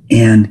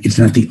 And it's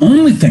not the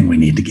only thing we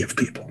need to give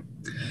people,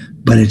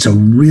 but it's a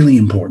really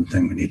important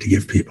thing we need to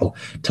give people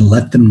to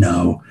let them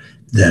know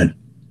that,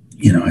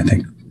 I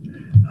think,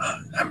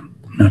 I'm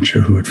not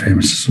sure who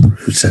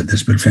said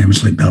this, but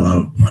famously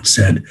Bellow once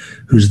said,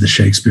 who's the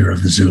Shakespeare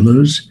of the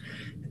Zulus?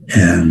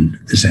 And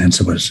this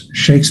answer was,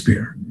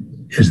 Shakespeare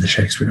is the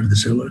Shakespeare of the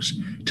Zulus.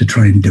 To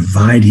try and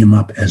divide him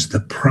up as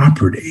the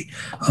property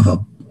of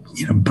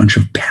a bunch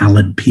of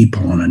pallid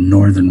people on a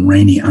northern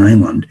rainy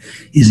island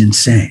is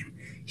insane.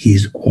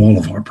 He's all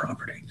of our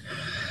property.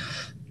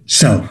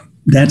 So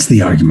that's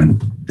the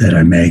argument that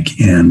I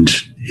make. And,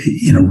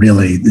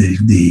 really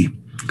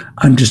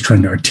I'm just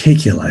trying to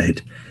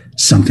articulate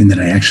something that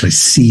I actually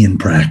see in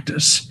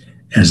practice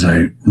as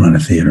I run a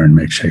theater and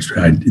make Shakespeare.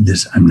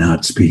 I'm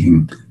not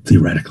speaking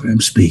theoretically.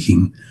 I'm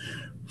speaking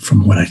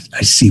from what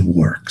I see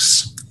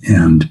works.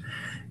 And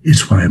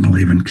it's why I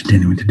believe in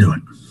continuing to do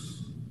it.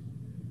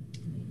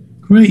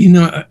 Great.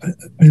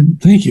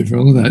 Thank you for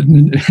all of that.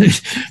 And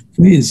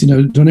please,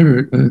 don't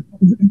ever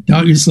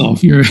doubt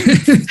yourself. You're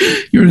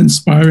you're an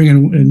inspiring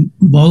and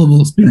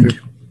volatile speaker.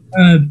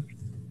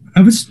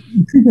 I was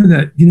thinking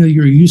that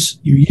your use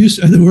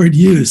of the word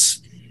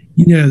use.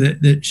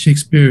 That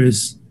Shakespeare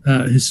is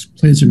his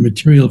plays are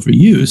material for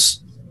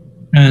use,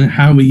 and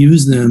how we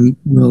use them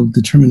will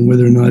determine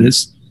whether or not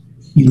it's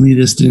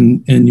elitist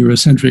and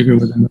Eurocentric, or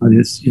whether or not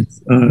it's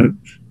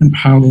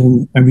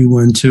empowering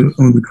everyone to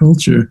own the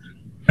culture.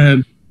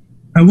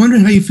 I wonder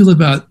how you feel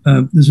about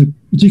there's a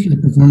particular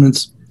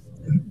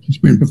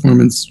Shakespearean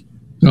performance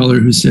scholar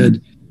who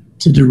said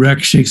to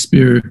direct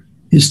Shakespeare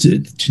is to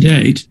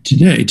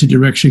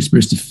direct Shakespeare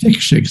is to fix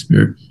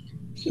Shakespeare,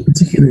 in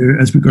particular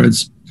as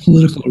regards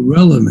political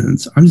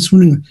relevance. I'm just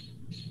wondering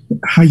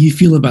how you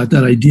feel about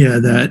that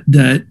idea that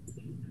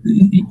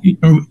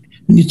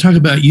when you talk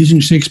about using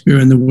Shakespeare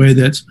in the way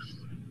that's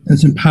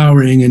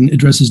empowering and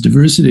addresses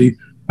diversity,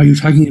 are you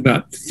talking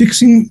about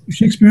fixing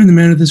Shakespeare in the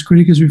manner this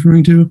critic is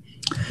referring to?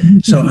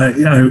 So I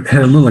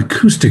had a little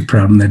acoustic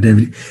problem there,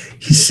 David.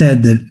 He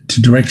said that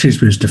to direct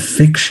Shakespeare is to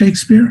fix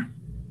Shakespeare?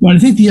 Well, I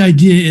think the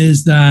idea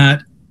is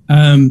that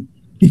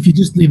if you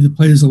just leave the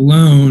plays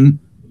alone,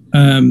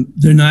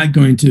 they're not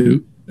going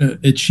to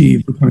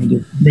achieve the kind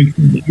of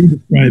breakthrough that you're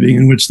describing,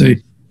 in which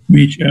they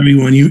reach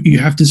everyone. You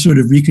have to sort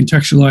of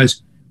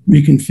recontextualize,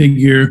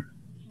 reconfigure.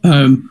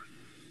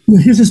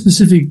 Here's a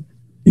specific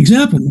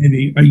example,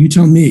 maybe. You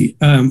tell me.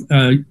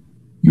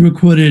 You were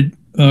quoted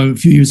a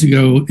few years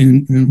ago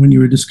when you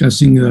were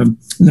discussing an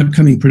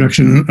upcoming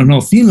production, an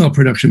all-female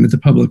production at the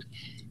public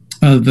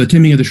of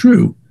Taming of the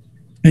Shrew.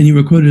 And you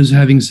were quoted as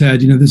having said,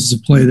 this is a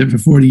play that for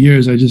 40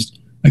 years I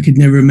could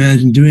never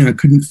imagine doing. I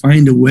couldn't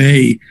find a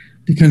way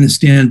to kind of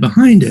stand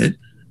behind it.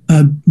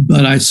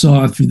 But I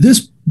saw through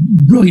this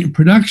brilliant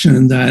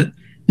production that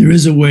there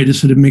is a way to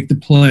sort of make the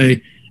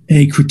play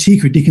a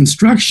critique or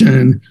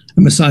deconstruction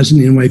of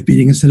misogyny and wife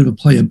beating instead of a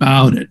play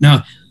about it.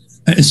 Now,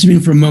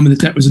 assuming for a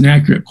moment that was an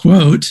accurate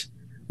quote,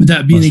 would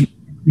that be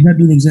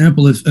an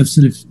example of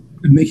sort of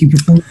making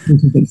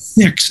performances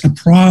that fix a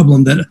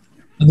problem that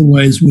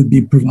otherwise would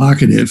be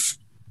provocative?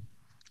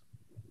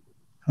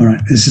 All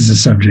right, this is a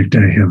subject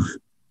I have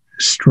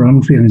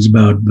strong feelings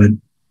about,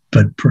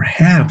 but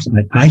perhaps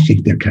I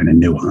think they're kind of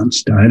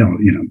nuanced. I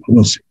don't, but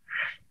we'll see.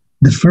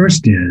 The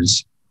first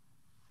is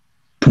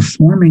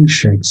performing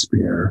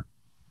Shakespeare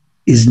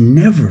is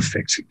never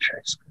fixing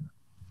Shakespeare.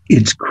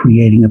 It's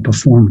creating a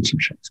performance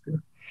of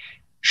Shakespeare.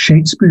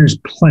 Shakespeare's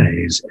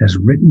plays as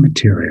written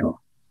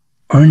material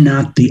are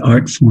not the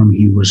art form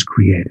he was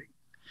creating.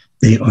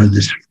 They are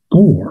the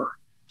score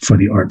for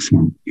the art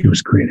form he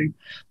was creating.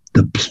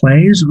 The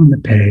plays on the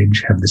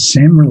page have the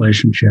same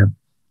relationship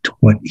to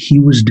what he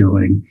was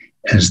doing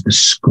as the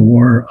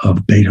score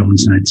of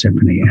Beethoven's Ninth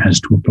Symphony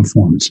has to a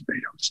performance of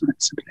Beethoven's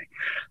Ninth Symphony.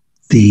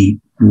 The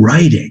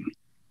writing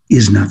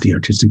is not the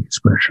artistic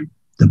expression,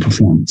 the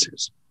performance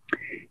is.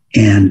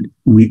 And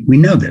we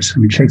know this. I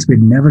mean, Shakespeare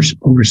never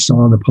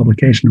oversaw the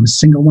publication of a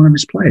single one of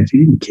his plays. He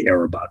didn't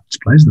care about his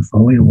plays. The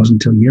folio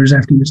wasn't until years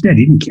after he was dead.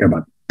 He didn't care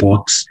about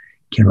books,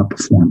 he cared about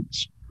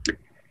performance.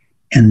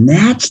 And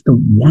that's the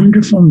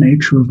wonderful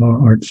nature of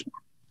our art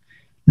form.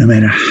 No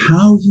matter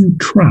how you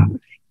try,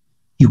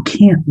 you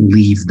can't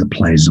leave the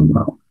plays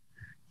alone.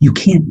 You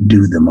can't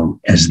do them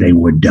as they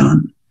were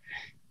done,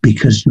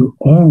 because you're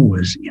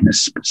always in a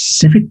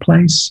specific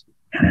place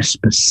and a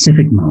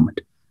specific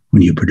moment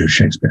when you produce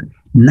Shakespeare.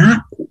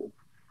 Not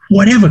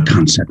whatever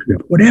concept you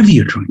have, whatever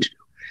you're trying to do.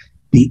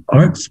 The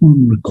art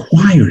form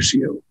requires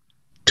you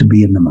to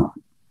be in the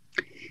moment.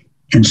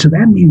 And so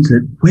that means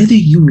that whether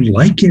you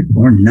like it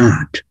or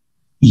not,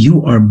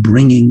 you are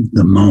bringing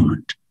the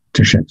moment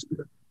to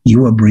Shakespeare.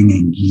 You are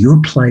bringing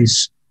your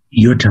place,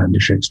 your time to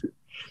Shakespeare.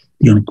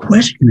 The only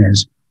question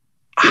is,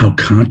 how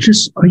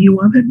conscious are you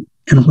of it,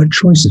 and what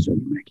choices are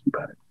you making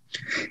about it?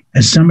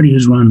 As somebody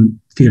who's run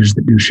theaters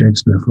that do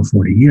Shakespeare for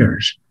 40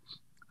 years,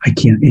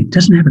 it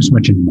doesn't happen so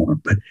much anymore,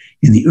 but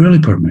in the early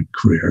part of my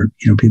career,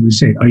 people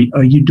say,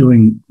 are you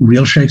doing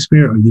real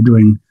Shakespeare? Are you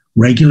doing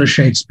regular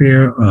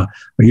Shakespeare? Are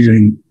you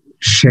doing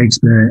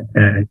Shakespeare,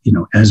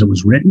 as it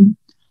was written?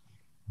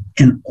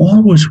 And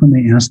always when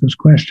they ask those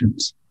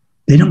questions,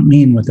 they don't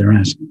mean what they're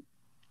asking,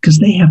 because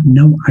they have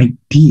no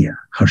idea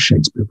how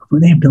Shakespeare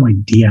performed. They have no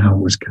idea how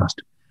it was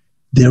cast.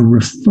 They're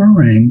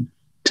referring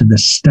to the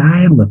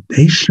style that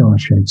they saw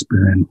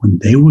Shakespeare in when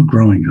they were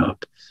growing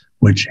up,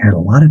 which had a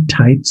lot of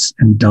tights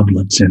and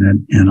doublets in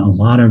it, and a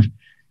lot of,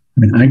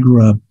 I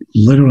grew up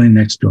literally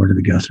next door to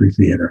the Guthrie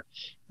Theater.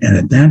 And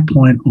at that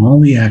point, all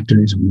the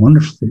actors,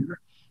 wonderful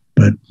theater,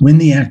 but when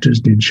the actors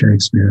did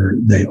Shakespeare,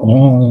 they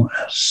all,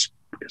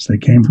 because they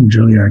came from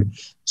Juilliard,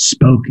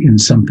 spoke in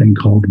something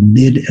called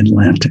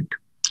Mid-Atlantic,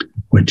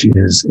 which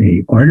is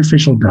a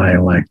artificial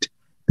dialect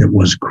that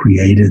was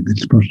created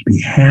that's supposed to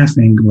be half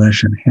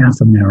English and half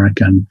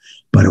American,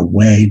 but a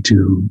way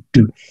to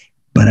do.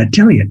 But I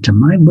tell you, to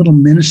my little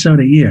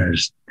Minnesota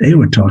ears, they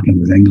were talking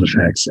with English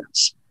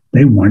accents.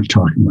 They weren't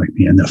talking like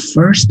me. And the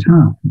first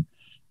time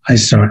I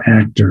saw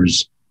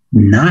actors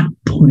not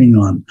putting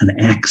on an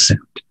accent,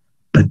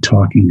 but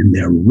talking in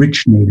their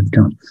rich native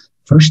tones.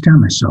 First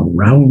time I saw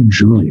Raul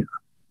Julia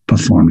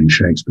performing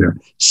Shakespeare,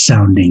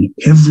 sounding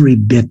every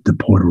bit the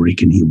Puerto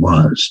Rican he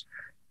was.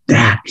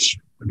 That's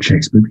when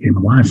Shakespeare became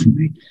alive for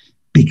me.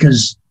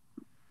 Because,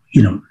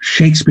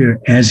 Shakespeare,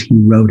 as he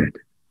wrote it,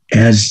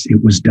 as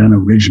it was done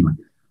originally,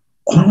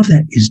 all of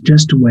that is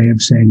just a way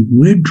of saying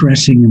we're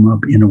dressing him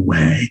up in a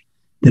way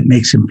that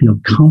makes him feel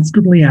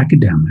comfortably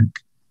academic,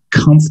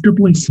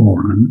 comfortably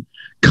foreign,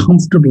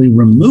 comfortably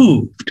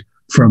removed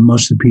from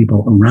most of the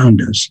people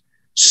around us,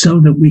 so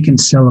that we can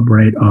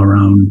celebrate our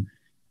own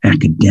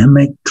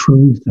academic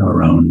truth,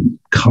 our own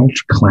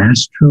culture,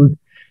 class truth.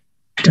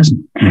 It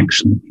doesn't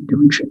actually mean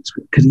doing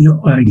Shakespeare. Because,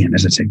 again,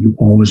 as I said, you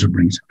always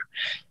bring something.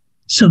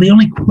 So the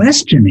only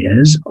question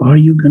is, are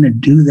you going to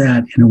do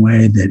that in a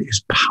way that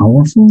is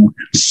powerful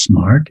and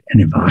smart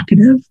and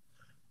evocative?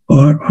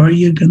 Or are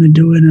you going to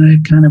do it in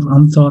a kind of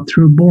unthought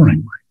through, boring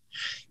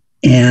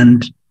way?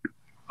 And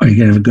are you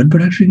going to have a good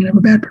production? Or are you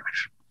going to have a bad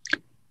production?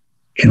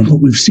 And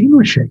what we've seen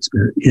with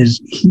Shakespeare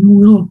is he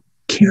will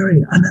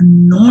carry an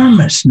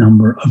enormous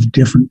number of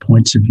different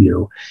points of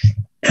view,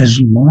 as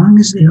long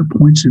as they are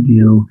points of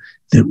view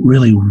that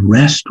really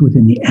rest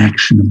within the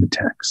action of the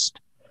text,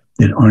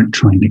 that aren't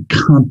trying to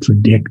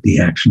contradict the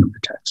action of the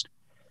text.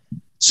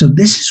 So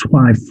this is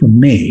why, for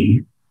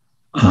me,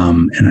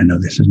 and I know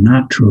this is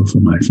not true for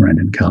my friend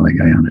and colleague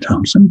Ayanna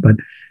Thompson, but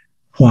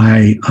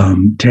why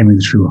Taming of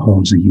the Shrew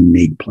holds a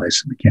unique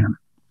place in the canon.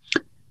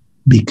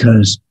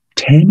 Because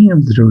Taming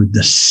of the Shrew,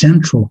 the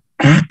central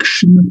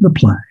action of the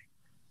play,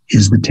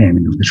 is the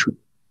taming of the shrew.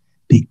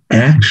 The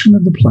action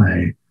of the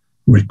play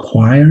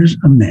requires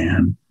a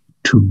man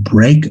to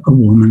break a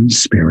woman's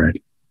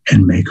spirit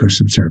and make her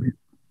subservient.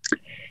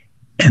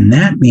 And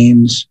that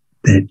means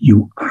that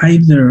you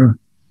either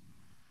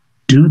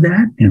do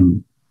that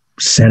and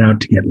set out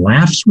to get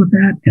laughs with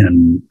that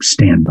and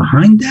stand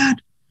behind that,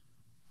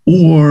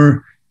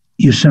 or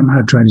you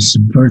somehow try to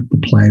subvert the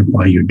play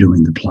while you're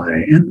doing the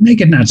play and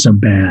make it not so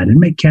bad and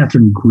make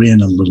Catherine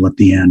grin a little at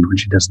the end when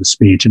she does the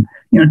speech and,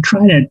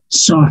 try to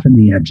soften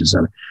the edges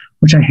of it,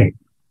 which I hate.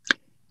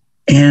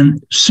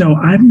 And so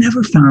I've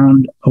never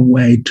found a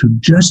way to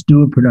just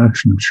do a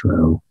production of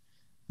Shrew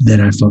that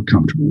I felt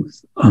comfortable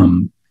with.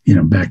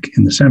 Back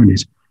in the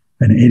 70s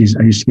and 80s,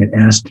 I used to get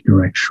asked to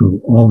direct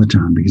Shrew all the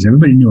time because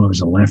everybody knew I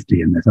was a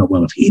lefty and they thought,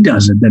 well, if he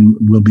does it, then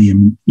we'll be,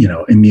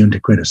 immune to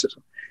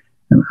criticism.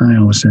 And I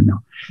always said no.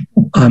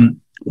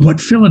 What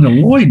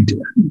Philida Lloyd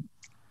did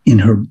in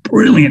her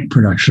brilliant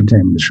production of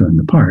Taming of the Shrew in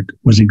the Park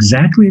was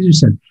exactly as you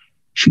said.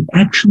 She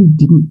actually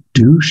didn't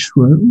do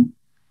Shrew.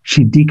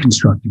 She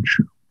deconstructed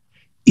Shrew.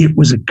 It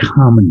was a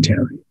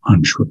commentary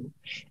on Shrew.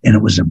 And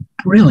it was a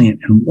brilliant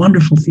and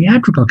wonderful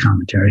theatrical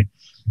commentary.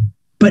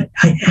 But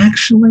I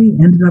actually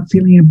ended up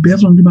feeling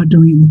ambivalent about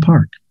doing it in the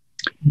Park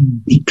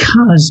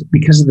because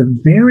of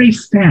the very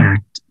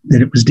fact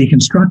that it was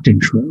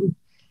deconstructing Shrew.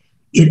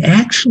 It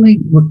actually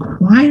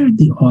required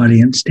the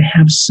audience to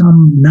have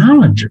some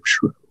knowledge of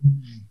Shrew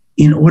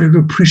in order to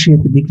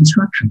appreciate the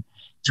deconstruction.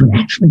 So it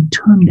actually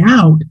turned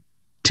out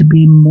to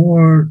be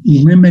more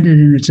limited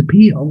in its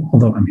appeal,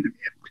 although,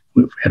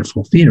 we've had a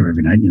full theater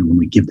every night. When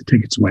we give the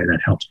tickets away, that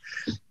helps.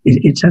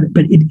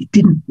 But it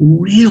didn't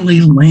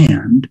really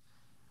land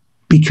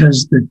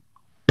because the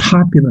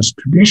populist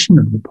tradition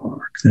of the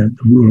Park, the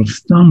rule of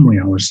thumb we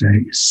always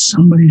say, is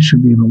somebody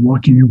should be able to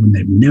walk in here when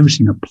they've never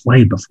seen a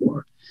play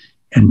before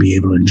and be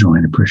able to enjoy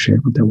and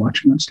appreciate what they're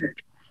watching on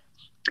stage.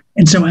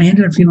 And so I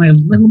ended up feeling a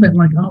little bit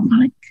like,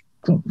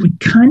 what we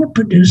kind of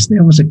produced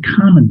there was a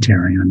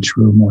commentary on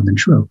Shrew more than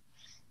Shrew.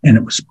 And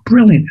it was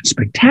brilliant and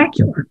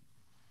spectacular.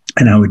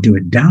 And I would do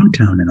it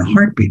downtown in a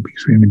heartbeat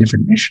because we have a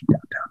different mission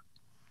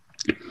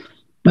downtown.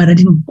 But I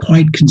didn't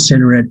quite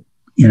consider it,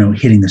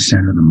 hitting the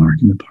center of the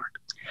mark in the Park.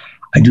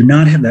 I do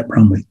not have that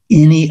problem with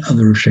any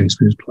other of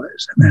Shakespeare's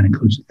plays. And that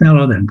includes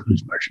Othello, that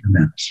includes Merchant of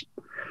Venice.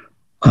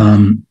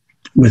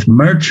 With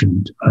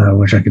Merchant,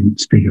 which I can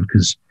speak of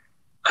because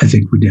I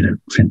think we did a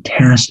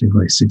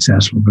fantastically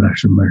successful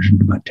production of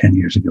Merchant about 10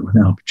 years ago with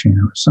Al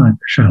Pacino as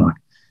Shylock.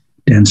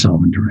 Dan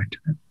Sullivan directed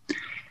it.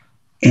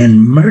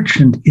 And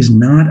Merchant is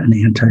not an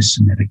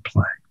anti-Semitic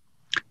play.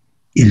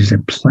 It is a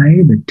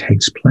play that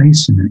takes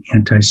place in an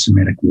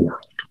anti-Semitic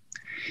world.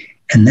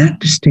 And that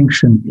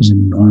distinction is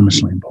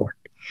enormously important.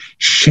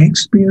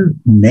 Shakespeare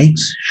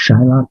makes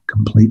Shylock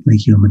completely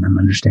human and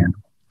understandable.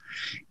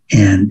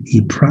 And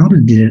he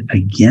probably did it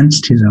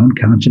against his own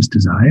conscious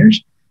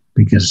desires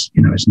because,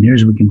 as near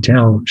as we can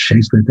tell,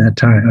 Shakespeare at that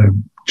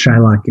time,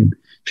 Shylock in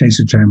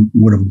Shakespeare's time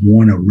would have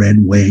worn a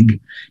red wig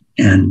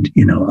and,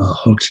 a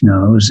hooked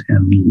nose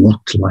and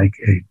looked like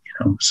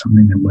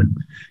something that would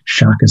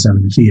shock us out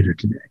of the theater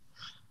today.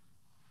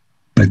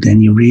 But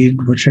then you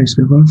read what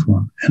Shakespeare wrote for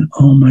him, and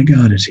oh my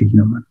God, is he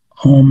human?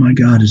 Oh my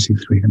God, is he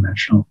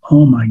three-dimensional?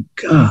 Oh my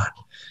God.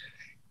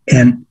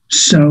 And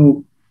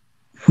so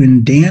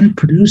when Dan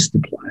produced the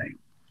play,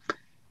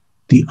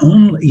 the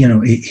only,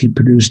 he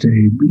produced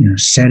a,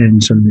 set in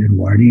sort of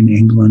Edwardian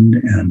England,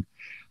 and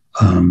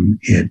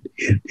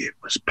it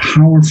was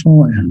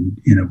powerful,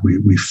 and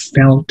we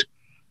felt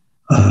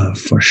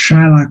for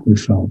Shylock, we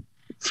felt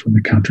for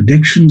the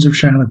contradictions of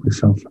Shylock. We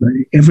felt for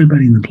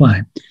everybody in the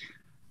play.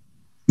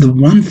 The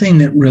one thing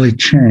that really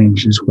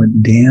changed is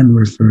what Dan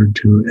referred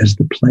to as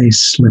the play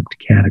slipped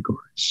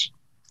categories.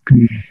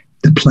 Mm-hmm.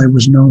 The play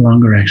was no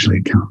longer actually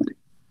a comedy.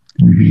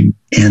 Mm-hmm.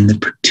 And the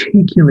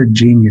particular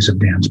genius of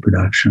Dan's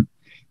production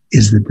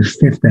is that the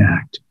fifth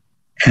act,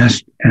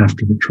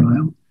 after the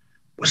trial,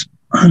 was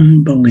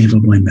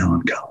unbelievably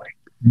melancholy.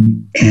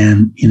 Mm-hmm.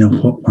 And,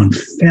 what one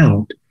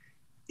felt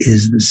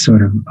is the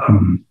sort of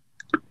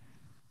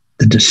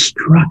the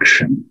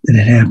destruction that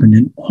had happened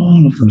in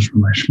all of those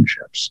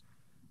relationships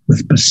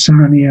with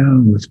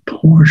Bassanio, with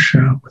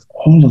Portia, with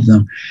all of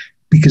them,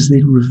 because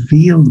they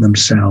revealed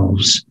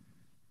themselves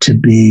to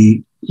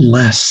be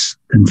less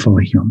than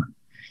fully human,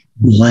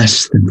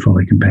 less than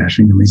fully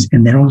compassionate,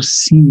 and they'd all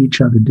seen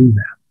each other do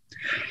that.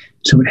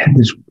 So it had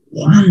this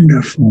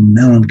wonderful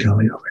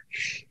melancholy over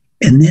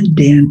it. And then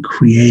Dan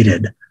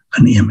created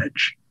an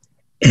image.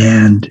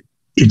 And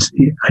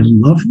I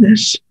love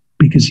this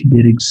because he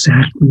did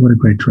exactly what a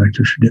great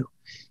director should do.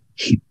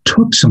 He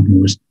took something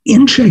that was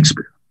in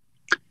Shakespeare,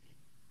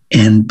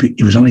 and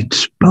it was only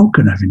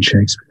spoken of in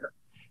Shakespeare,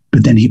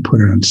 but then he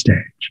put it on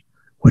stage,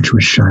 which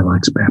was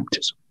Shylock's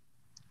baptism.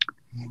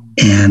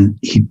 And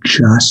he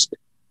just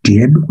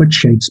did what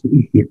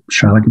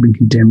Shylock had been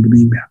condemned to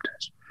being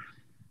baptized.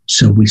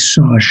 So we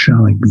saw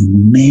Shylock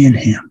being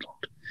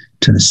manhandled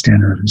to the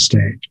center of the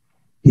stage,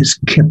 his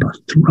kippa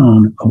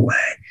thrown away,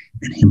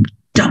 and him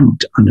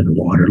dumped under the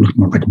water. It looked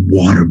more like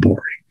waterboarding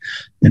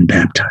than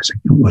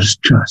baptizing. It was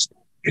just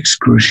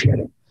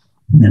excruciating.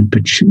 And then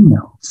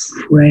Pacino,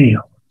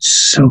 frail,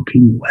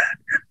 soaking wet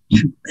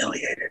and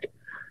humiliated,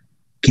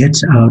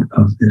 gets out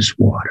of this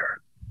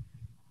water,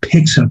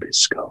 picks up his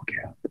skull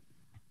cap,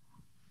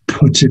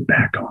 puts it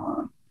back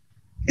on,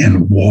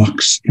 and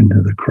walks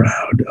into the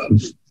crowd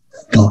of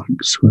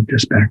thugs who have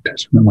just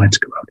baptized him. The lights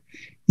go out.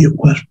 It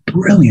was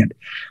brilliant,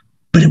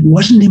 but it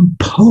wasn't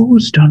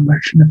imposed on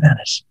Merchant of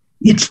Venice.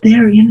 It's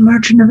there in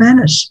Merchant of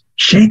Venice.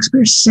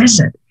 Shakespeare says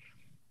it.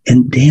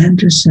 And Dan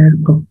just said,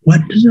 well,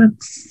 what does a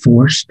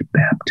forced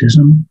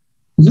baptism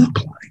look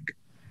like?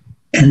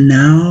 And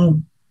now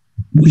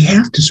we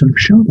have to sort of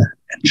show that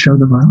and show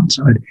the violent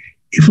side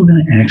if we're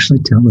going to actually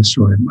tell the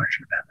story of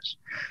Merchant of Venice.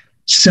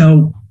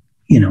 So,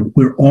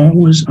 we're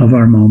always of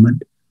our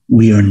moment.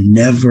 We are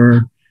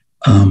never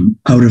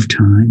out of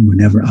time. We're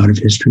never out of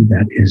history.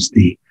 That is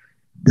the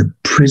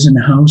prison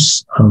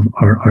house of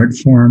our art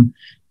form,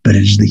 but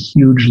it is the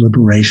huge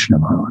liberation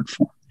of our art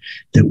form,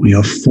 that we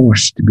are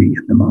forced to be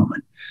in the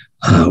moment,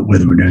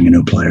 whether we're doing a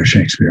new play or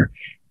Shakespeare.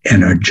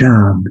 And our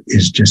job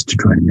is just to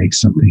try to make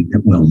something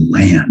that will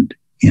land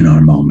in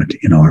our moment,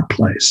 in our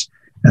place,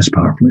 as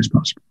powerfully as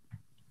possible.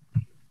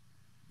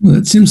 Well,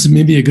 that seems to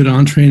me be a good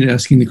entree into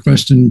asking the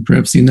question,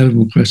 perhaps the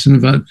inevitable question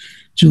about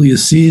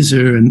Julius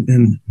Caesar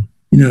and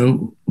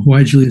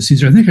why Julius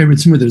Caesar. I think I read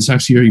somewhere that it's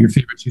actually your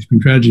favorite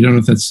Shakespearean tragedy. I don't know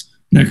if that's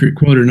an accurate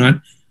quote or not.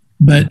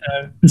 But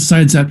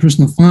besides that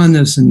personal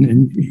fondness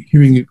and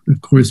hearing,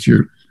 of course,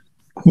 your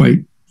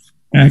quite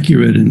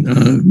accurate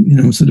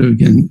and, sort of,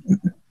 again,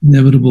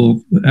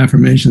 inevitable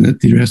affirmation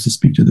that theater has to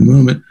speak to the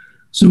moment.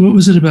 So what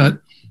was it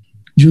about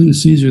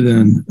Julius Caesar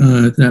then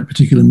at that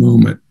particular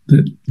moment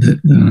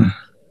that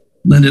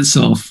lend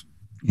itself?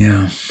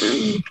 Yeah.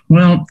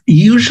 Well,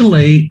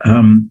 usually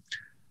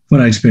what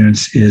I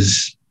experience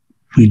is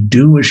we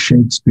do a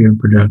Shakespeare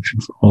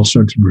production for all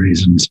sorts of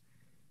reasons.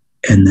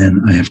 And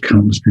then I have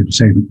countless people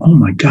saying, oh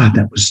my God,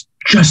 that was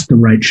just the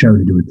right show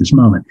to do at this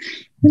moment.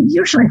 And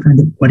usually I find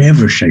that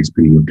whatever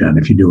Shakespeare you've done,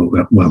 if you do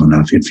it well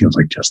enough, it feels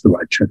like just the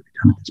right show to be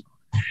done at this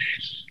moment.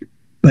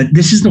 But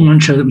this is the one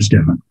show that was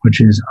different,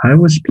 which is I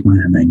was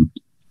planning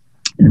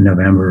in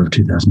November of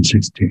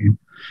 2016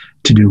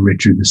 to do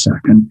Richard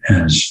II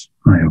as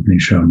my opening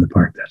show in the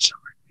park that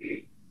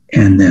summer.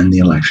 And then the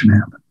election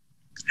happened.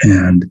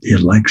 And the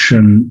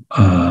election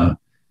of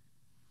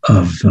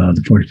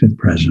the 45th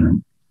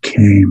president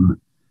came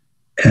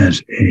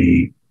as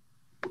a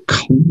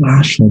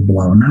colossal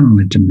blow, not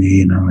only to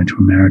me, not only to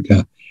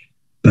America,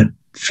 but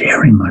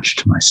very much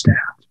to my staff.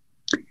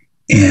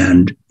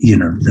 And,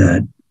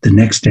 the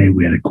next day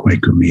we had a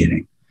Quaker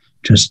meeting,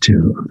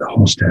 the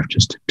whole staff,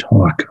 just to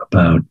talk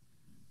about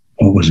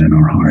what was in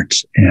our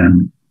hearts.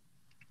 And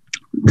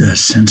the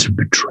sense of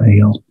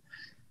betrayal,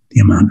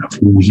 the amount of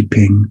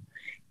weeping.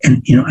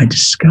 And, I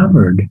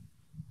discovered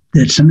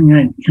that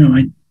something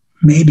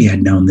maybe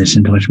I'd known this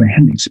intellectually, but I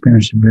hadn't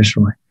experienced it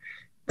viscerally,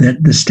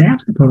 that the staff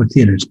of the public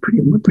theater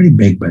we're pretty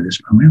big by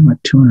this point. We have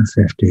about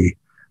 250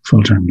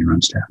 full-time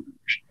year-round staff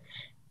members.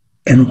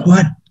 And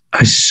what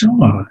I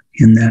saw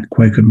in that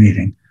Quaker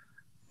meeting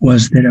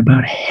was that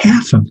about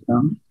half of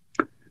them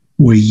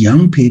were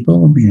young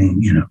people,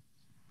 meaning,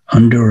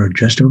 under or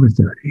just over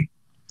 30,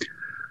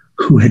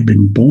 who had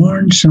been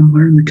born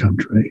somewhere in the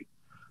country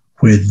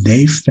where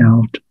they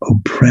felt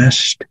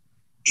oppressed,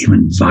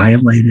 even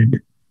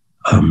violated,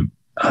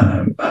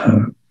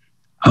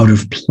 out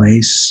of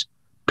place,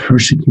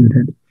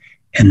 persecuted,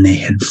 and they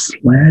had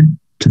fled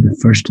to the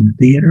first in the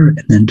theater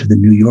and then to the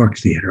New York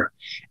theater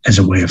as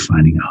a way of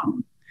finding a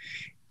home.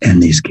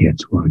 And these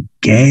kids were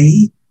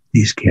gay,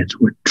 These kids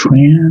were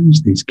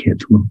trans. These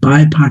kids were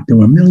BIPOC. There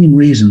were a million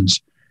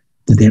reasons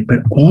that they, but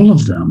all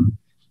of them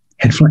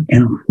had fun.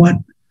 And what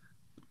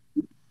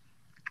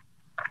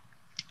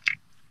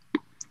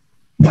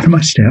one of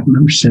my staff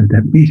members said at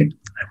that meeting,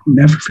 I will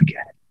never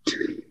forget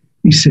it.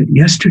 He said,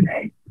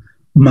 yesterday,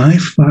 my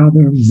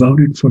father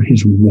voted for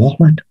his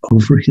wallet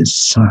over his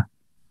son.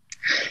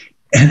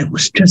 And it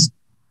was just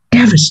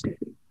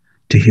devastating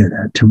to hear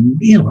that, to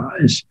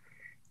realize.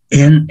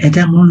 And at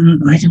that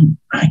moment,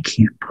 I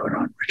can't put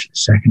on Richard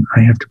II.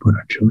 I have to put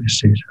on Julius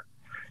Caesar.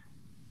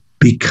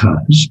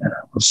 Because, and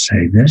I will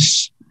say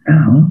this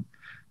now,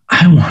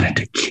 I wanted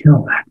to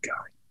kill that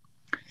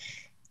guy.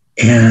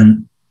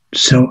 And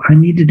so I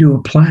need to do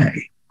a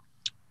play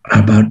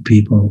about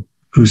people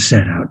who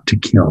set out to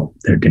kill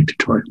their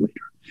dictatorial leader.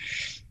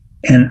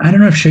 And I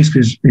don't know if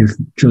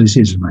Julius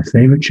Caesar is my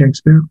favorite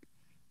Shakespeare,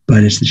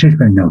 but it's the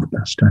Shakespeare I know the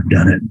best. I've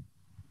done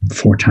it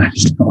 4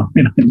 times now. I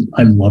mean,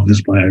 I love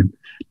this play. I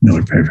know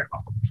it very, very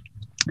well.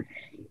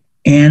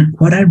 And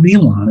what I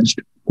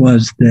realized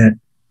was that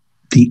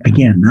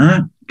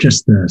not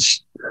just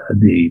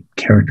the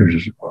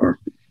characters or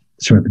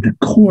sort of the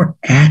core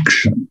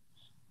action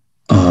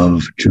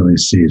of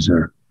Julius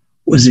Caesar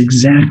was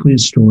exactly a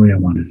story I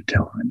wanted to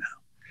tell right now.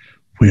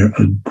 We're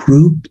a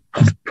group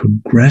of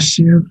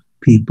progressive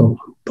people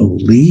who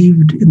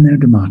believed in their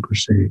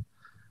democracy,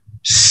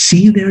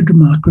 see their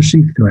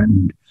democracy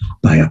threatened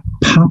by a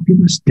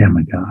populist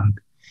demagogue,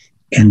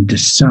 and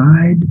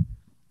decide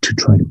to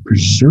try to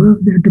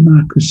preserve their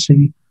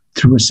democracy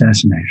through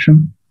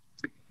assassination,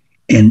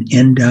 and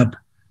end up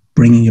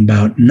bringing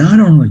about not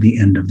only the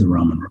end of the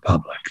Roman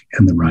Republic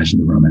and the rise of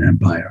the Roman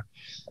Empire,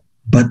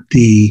 but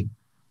the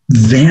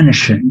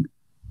vanishing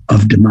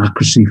of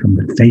democracy from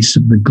the face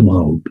of the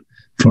globe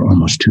for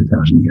almost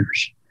 2,000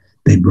 years.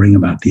 They bring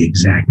about the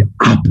exact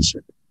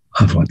opposite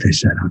of what they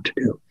set out to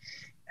do.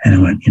 And I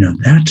went,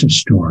 that's a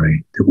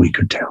story that we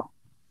could tell.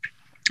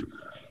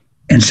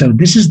 And so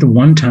this is the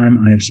one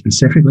time I have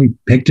specifically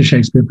picked a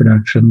Shakespeare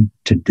production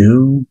to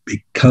do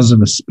because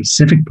of a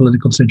specific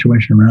political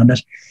situation around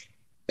us.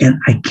 And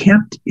I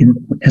kept,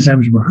 as I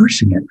was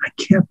rehearsing it, I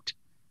kept,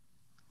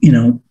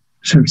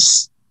 sort of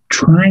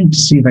trying to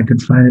see if I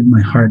could find it in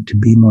my heart to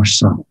be more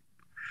subtle.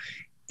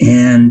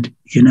 And,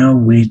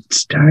 we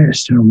started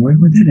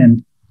working with it.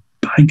 And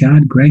by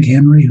God, Greg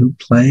Henry, who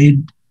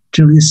played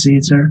Julius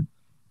Caesar,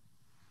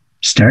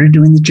 started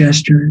doing the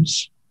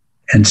gestures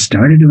and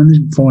started doing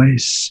the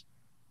voice.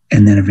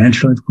 And then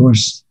eventually, of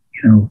course,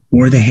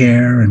 wore the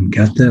hair and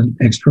got the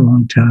extra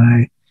long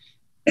tie.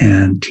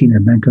 And Tina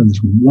Benko,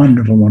 this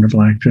wonderful,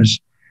 wonderful actress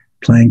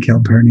playing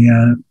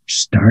Calpurnia,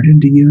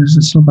 started to use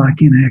the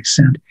Slovakian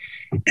accent.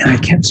 And I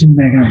kept sitting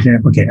back and I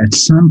said, okay, at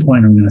some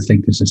point I'm going to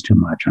think this is too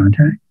much, aren't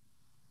I?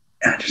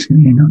 And I just go,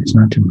 it's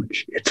not too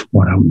much. It's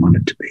what I want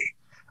it to be.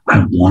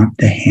 I want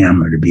the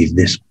hammer to be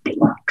this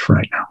blunt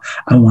right now.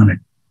 I want to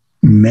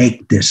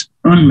make this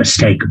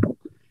unmistakable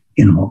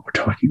in what we're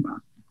talking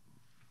about.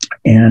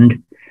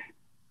 And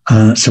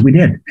so we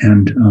did.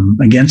 And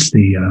against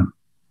the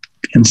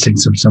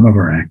instincts of some of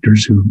our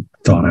actors who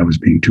thought I was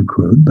being too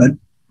crude, but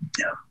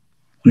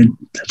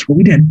that's what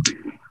we did.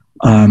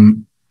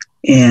 And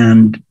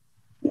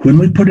when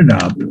we put it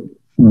up,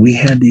 we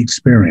had the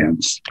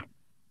experience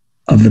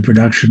of the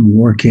production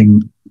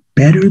working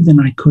better than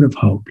I could have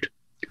hoped.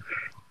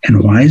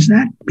 And why is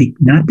that?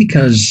 Not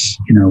because,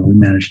 we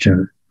managed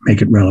to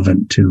make it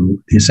relevant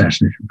to the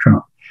assassination of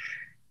Trump,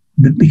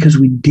 but because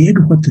we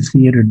did what the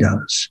theater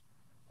does,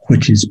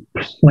 which is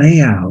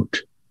play out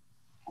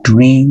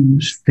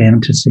dreams,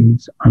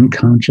 fantasies,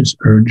 unconscious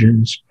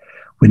urges.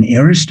 When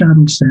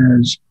Aristotle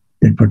says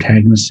that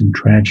protagonists in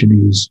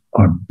tragedies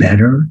are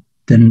better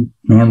than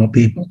normal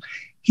people,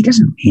 he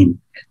doesn't mean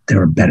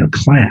they're a better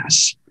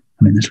class.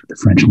 I mean, that's what the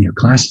French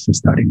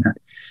neoclassicists thought he meant.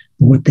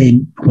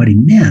 But what he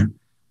meant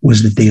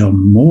was that they are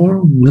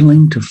more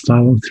willing to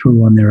follow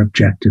through on their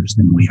objectives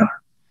than we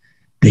are.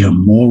 They are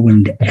more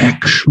willing to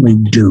actually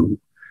do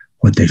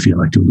what they feel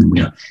like doing than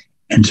we are.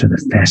 And so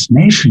the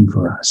fascination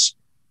for us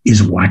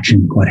is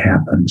watching what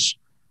happens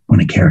when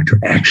a character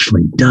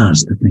actually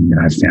does the thing that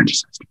I've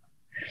fantasized about.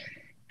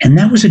 And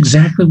that was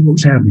exactly what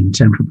was happening in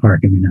Central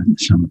Park in the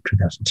summer of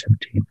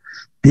 2017.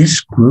 This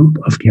group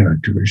of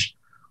characters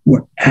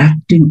were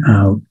acting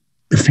out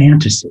the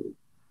fantasy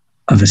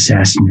of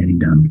assassinating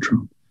Donald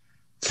Trump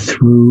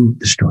through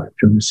the story of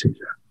Julius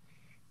Caesar.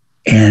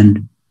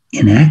 And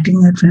in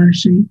acting that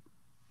fantasy,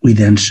 we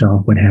then saw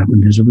what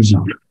happened as a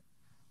result of it,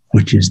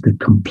 which is the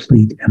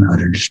complete and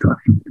utter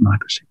destruction of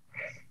democracy.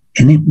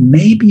 And it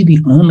may be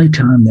the only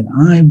time that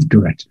I've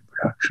directed a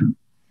production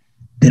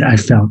that I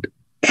felt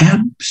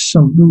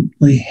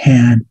absolutely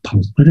had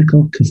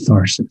political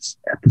catharsis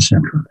at the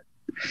center of it.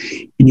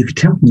 And you could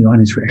tell from the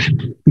audience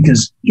reaction,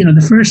 because,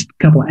 the first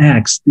couple of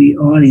acts, the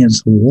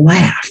audience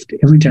laughed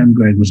every time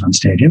Greg was on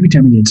stage, every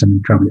time he did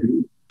something Trump,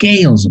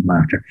 gales of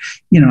laughter.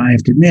 I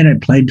have to admit, I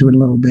played to it a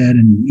little bit,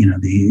 and,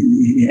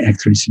 the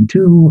Act 3, Scene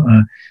 2,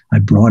 I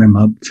brought him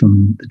up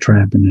from the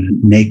trap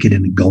naked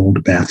in a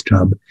gold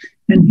bathtub.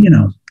 And,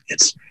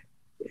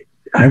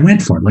 I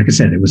went for it. Like I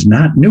said, it was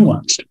not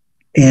nuanced.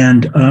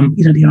 And,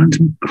 the audience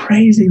went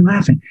crazy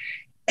laughing.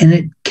 And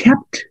it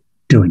kept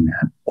doing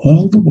that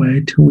all the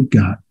way till we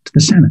got to the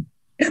Senate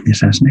and the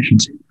assassination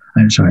scene.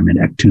 I'm sorry, I meant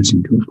Act 2,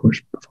 Scene 2, of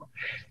course, before.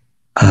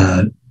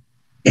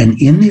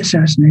 And in the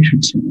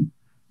assassination scene,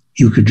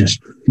 you could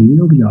just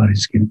feel the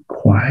audience getting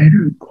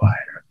quieter and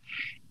quieter.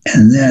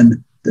 And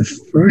then the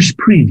first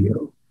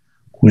preview,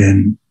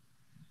 when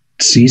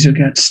Caesar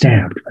got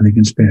stabbed by the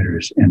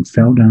conspirators and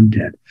fell down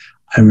dead,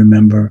 I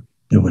remember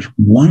there was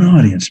one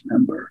audience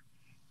member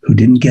who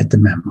didn't get the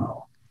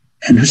memo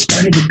and who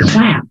started to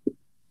clap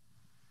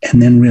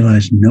and then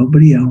realized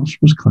nobody else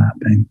was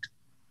clapping,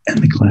 and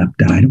the clap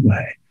died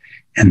away.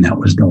 And that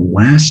was the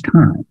last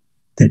time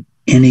that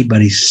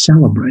anybody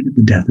celebrated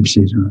the death of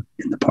Caesar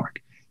in the park.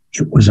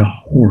 It was a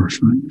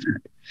horrifying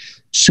event.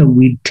 So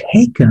we'd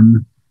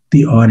taken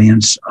the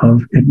audience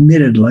of,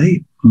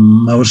 admittedly,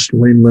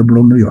 mostly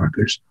liberal New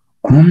Yorkers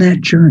on that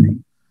journey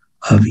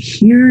of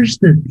here's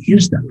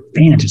the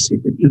fantasy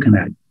that you're going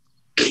to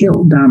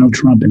kill Donald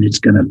Trump and it's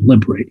going to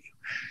liberate you.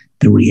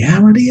 The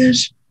reality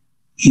is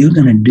you're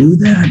going to do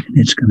that and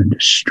it's going to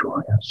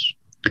destroy us.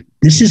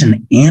 This is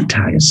an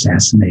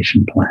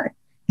anti-assassination play,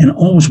 and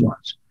always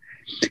was.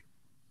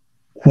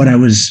 What I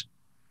was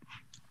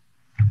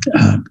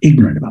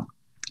ignorant about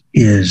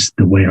is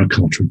the way our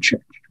culture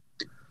changed,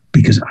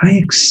 because I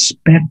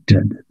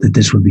expected that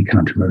this would be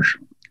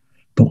controversial.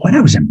 But what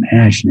I was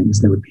imagining is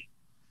there would be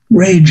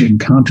raging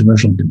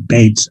controversial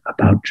debates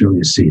about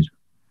Julius Caesar.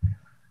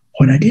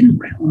 What I didn't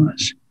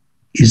realize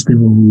is there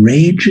were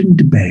raging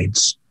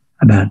debates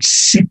about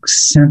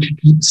 6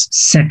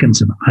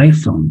 seconds of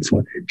iPhone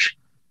footage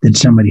that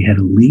somebody had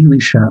illegally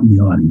shot in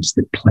the audience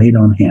that played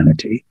on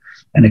Hannity,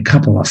 and a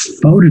couple of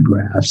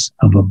photographs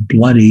of a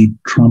bloody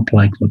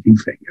Trump-like looking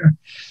figure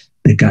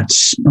that got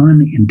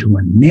spun into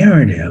a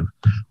narrative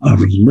of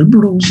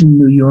liberals in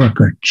New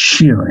York are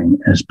cheering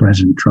as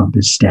President Trump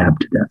is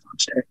stabbed to death on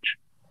stage.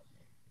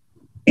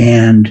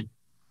 And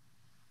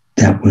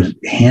that was,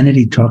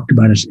 Hannity talked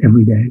about us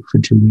every day for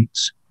 2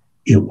 weeks.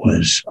 It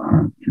was,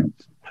 it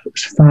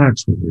was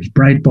Fox, it was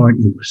Breitbart,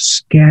 it was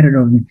scattered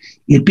over.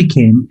 It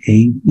became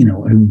a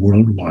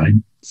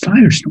worldwide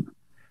firestorm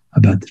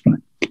about this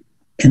fight.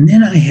 And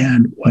then I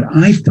had what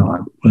I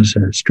thought was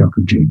a stroke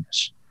of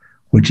genius,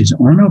 which is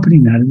on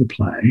opening night of the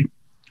play,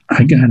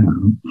 I got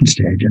on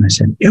stage and I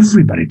said,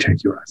 everybody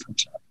take your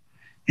iPhones out.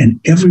 And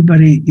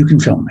everybody, you can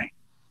film me.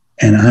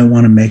 And I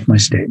want to make my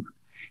statement.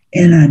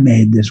 And I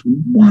made this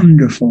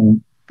wonderful,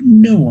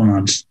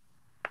 nuanced,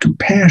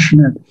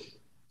 compassionate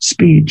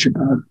speech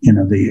about,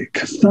 the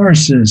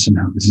catharsis and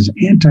how this is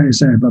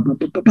anti-Israel, blah, blah,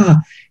 blah, blah, blah.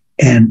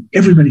 And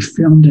everybody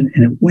filmed it,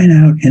 and it went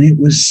out, and it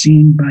was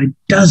seen by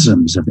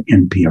dozens of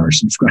NPR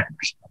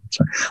subscribers.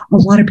 So a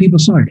lot of people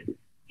saw it,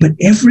 but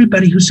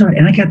everybody who saw it,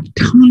 and I got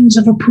tons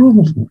of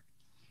approval for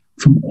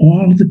it from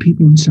all of the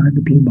people inside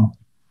the Blue Ball.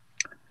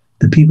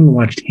 The people who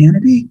watched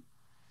Hannity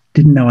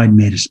didn't know I'd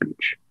made a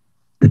speech.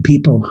 The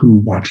people who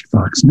watched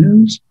Fox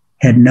News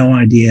had no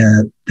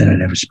idea that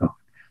I'd ever spoken.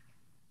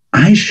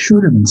 I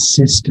should have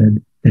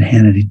insisted that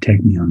Hannity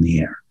take me on the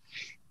air.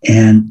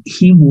 And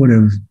he would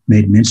have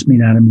made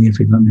mincemeat out of me if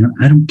he'd let me know.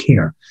 I don't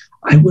care.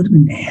 I would have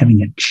been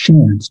having a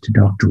chance to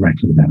talk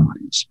directly to that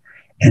audience.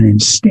 And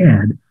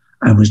instead,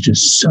 I was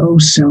just so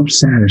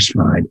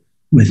self-satisfied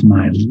with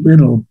my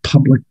little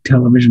public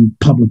television,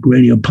 public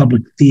radio,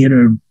 public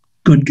theater,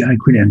 good guy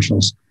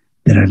credentials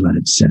that I let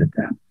it sit at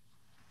that.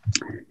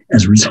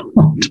 As a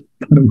result,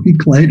 about a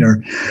week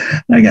later,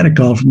 I got a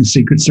call from the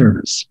Secret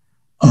Service,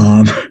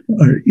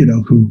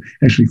 who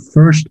actually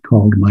first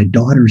called my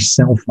daughter's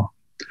cell phone.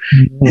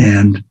 Mm-hmm.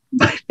 And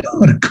my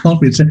daughter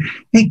called me and said,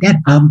 hey, Dad,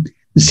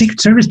 the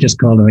Secret Service just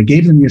called and I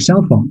gave them your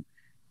cell phone.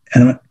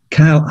 And I went,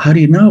 Kyle, how do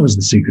you know it was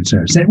the Secret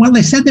Service? I said, well,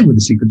 they said they were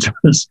the Secret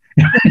Service.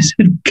 And I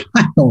said,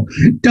 Kyle,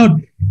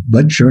 don't.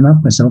 But sure enough,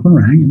 my cell phone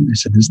rang and they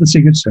said, this is the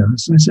Secret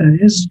Service. And I said,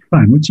 it's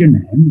fine. What's your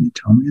name? And he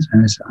told me,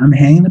 and I said, I'm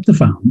hanging up the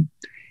phone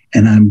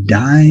and I'm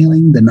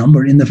dialing the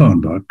number in the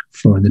phone book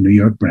for the New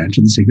York branch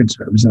of the Secret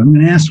Service. I'm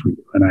going to ask for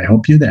you, and I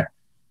hope you're there.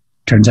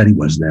 Turns out he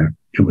was there.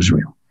 It was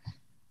real.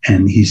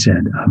 And he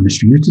said,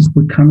 Mr. Eustis,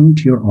 we're coming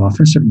to your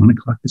office at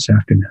 1:00 this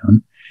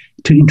afternoon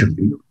to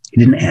interview you. He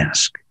didn't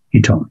ask.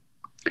 He told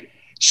me.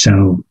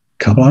 So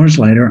a couple hours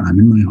later, I'm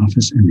in my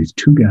office, and these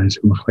two guys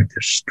who look like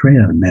they're straight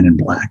out of Men in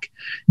Black,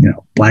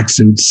 black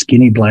suits,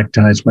 skinny black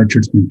ties, white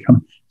shirts,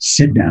 come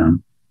sit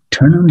down,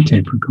 turn on the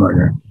tape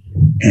recorder,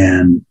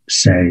 and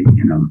say,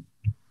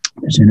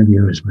 this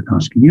interview is with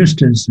Oskar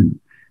Eustis in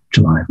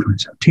July of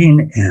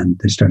 2017, and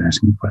they start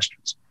asking me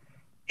questions.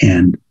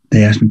 And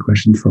they asked me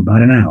questions for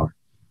about an hour.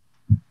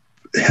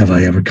 Have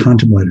I ever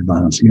contemplated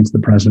violence against the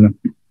president?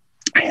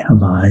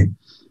 Have I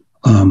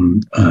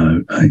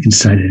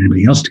incited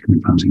anybody else to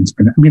commit violence against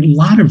the president? I mean, a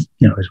lot of,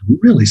 it was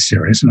really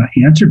serious, and I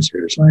answered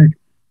seriously. I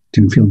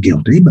didn't feel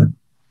guilty, but,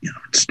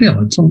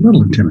 still, it's a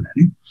little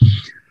intimidating.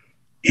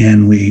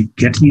 And we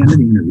get to the end of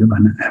the interview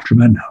after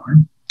about an hour,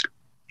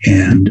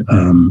 and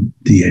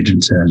the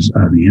agent says,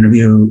 the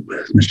interview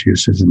with Mr.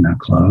 Eustis is now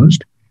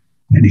closed.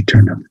 And he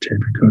turned up the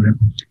tape recorder.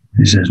 And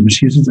he says,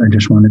 Mr. Eustis, I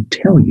just want to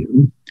tell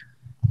you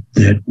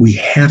that we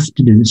have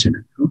to do this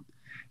interview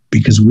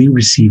because we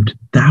received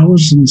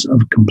thousands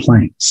of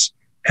complaints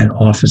at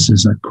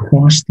offices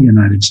across the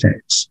United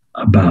States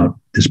about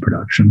this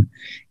production,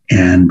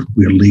 and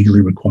we're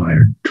legally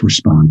required to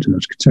respond to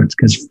those concerns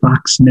because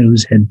Fox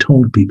News had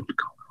told people to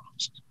call their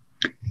offices.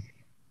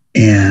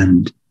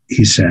 And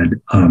he said,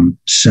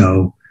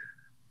 so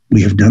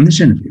we have done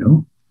this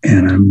interview,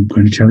 and I'm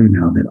going to tell you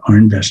now that our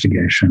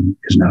investigation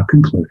is now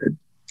concluded,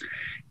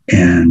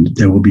 and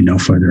there will be no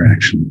further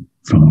action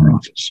from our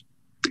office.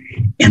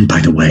 And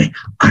by the way,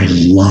 I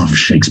love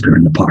Shakespeare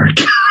in the Park.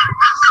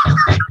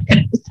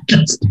 It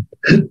just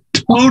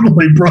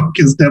totally broke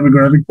his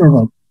demographic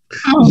profile.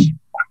 Oh,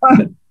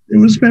 it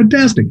was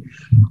fantastic.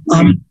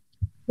 But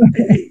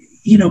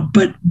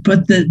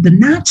the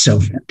not so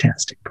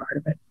fantastic part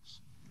of it,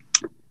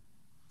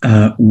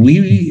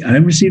 I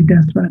received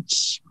death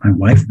threats. My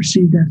wife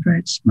received death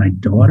threats. My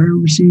daughter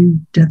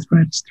received death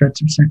threats,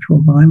 threats of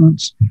sexual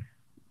violence.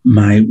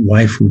 My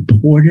wife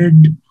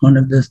reported one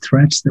of the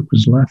threats that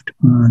was left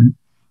on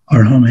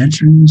our home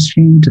answering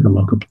machine to the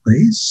local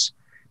police.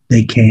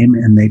 They came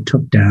and they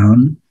took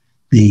down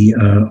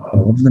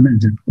all of them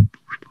and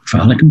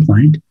filed a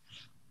complaint.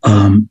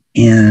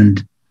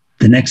 And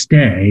the next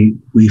day,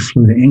 we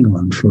flew to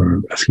England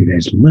for a few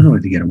days,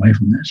 literally to get away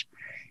from this.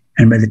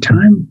 And by the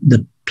time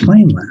the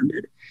plane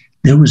landed,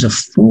 there was a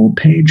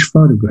full-page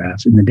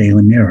photograph in the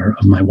Daily Mirror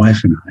of my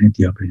wife and I at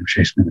the opening of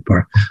Shakespeare in the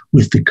Park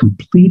with the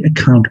complete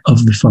account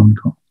of the phone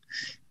call.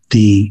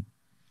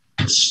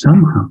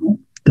 Somehow,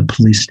 the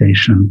police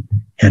station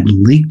had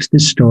leaked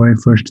this story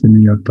first to the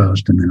New York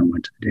Post, and then it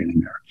went to the Daily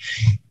Mirror.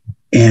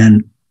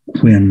 And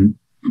when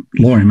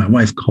Lori, my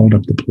wife, called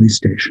up the police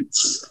station,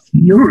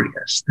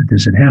 furious that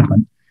this had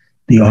happened,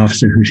 the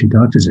officer who she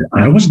talked to said,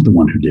 I wasn't the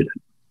one who did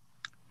it.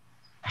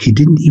 He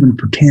didn't even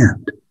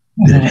pretend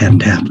that it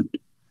hadn't happened.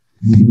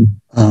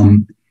 Mm-hmm.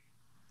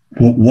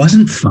 What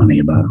wasn't funny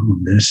about all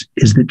of this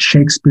is that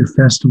Shakespeare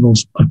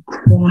festivals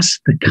across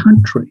the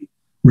country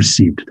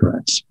received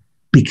threats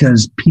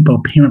because people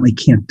apparently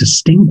can't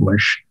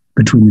distinguish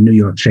between the New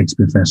York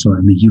Shakespeare Festival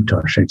and the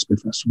Utah Shakespeare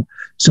Festival.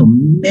 So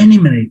many,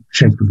 many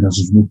Shakespeare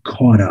festivals were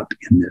caught up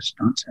in this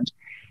nonsense.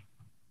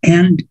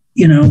 And,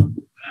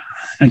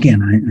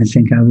 again, I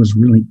think I was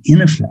really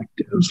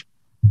ineffective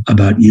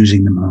about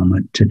using the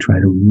moment to try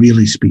to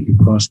really speak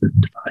across the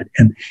divide.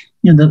 And,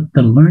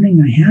 the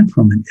learning I had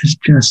from it is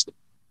just,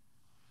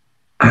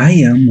 I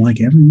am,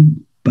 like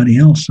everybody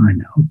else I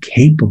know,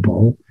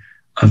 capable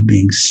of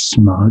being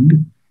smug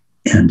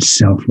and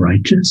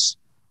self-righteous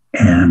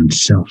and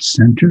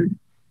self-centered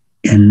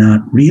and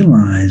not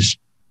realize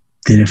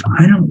that if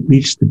I don't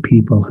reach the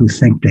people who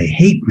think they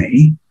hate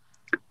me,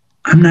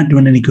 I'm not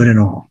doing any good at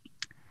all.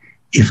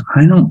 If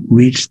I don't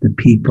reach the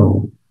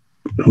people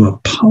who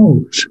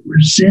oppose, who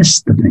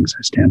resist the things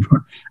I stand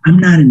for, I'm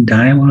not in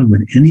dialogue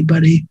with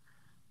anybody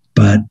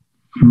but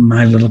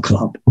my little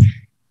club.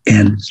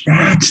 And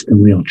that's the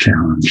real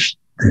challenge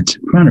that's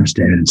in front of us,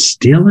 David, and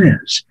still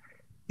is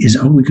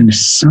are we going to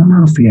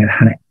somehow figure out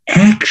how to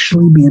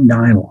actually be in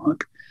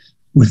dialogue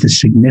with a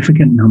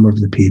significant number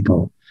of the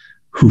people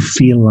who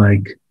feel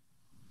like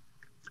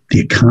the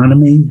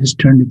economy has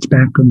turned its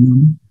back on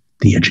them,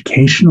 the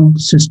educational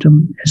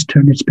system has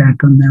turned its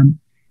back on them,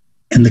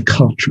 and the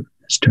culture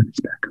has turned its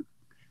back on them.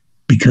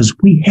 Because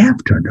we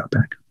have turned our back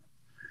on them.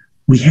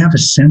 We have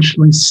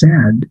essentially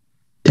said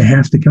to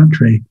half the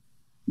country,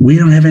 we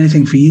don't have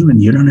anything for you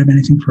and you don't have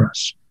anything for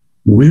us.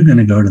 We're going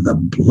to go to the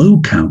blue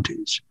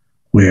counties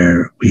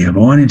where we have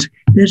audience.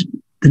 There's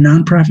the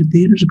nonprofit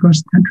theaters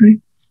across the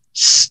country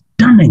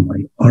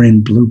stunningly are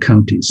in blue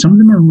counties. Some of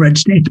them are in red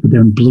states, but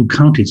they're in blue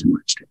counties in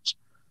red states.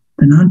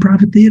 The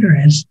nonprofit theater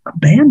has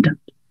abandoned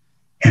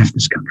half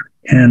this country.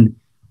 And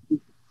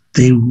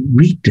they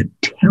wreaked a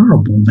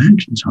terrible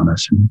vengeance on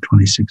us in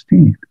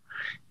 2016.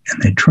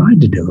 And they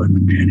tried to do it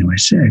on January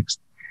 6th.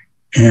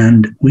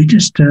 And we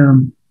just,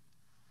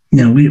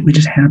 we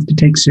just have to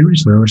take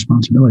seriously our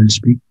responsibility to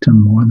speak to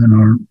more than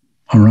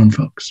our own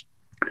folks.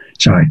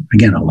 Sorry,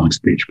 again, a long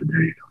speech, but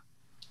there you go.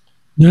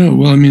 No,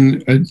 well, I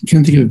mean, I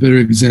can't think of a better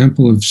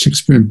example of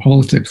Shakespearean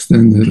politics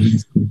than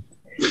the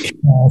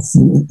chaos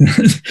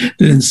that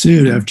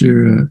ensued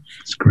after.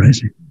 It's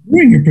crazy.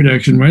 During your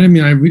production, right? I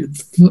mean, I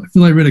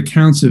feel I read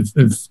accounts of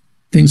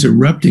things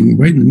erupting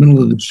right in the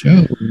middle of the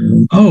show.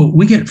 Oh,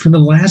 for the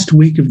last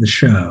week of the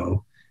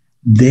show,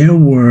 there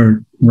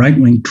were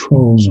right-wing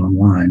trolls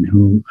online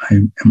who I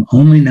am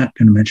only not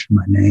going to mention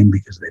my name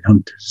because they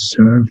don't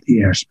deserve the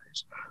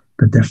airspace,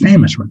 but they're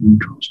famous right-wing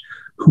trolls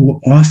who were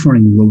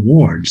offering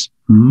rewards,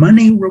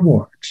 money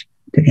rewards,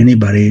 to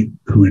anybody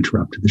who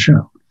interrupted the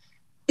show.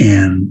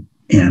 And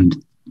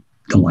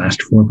the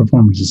last 4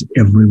 performances,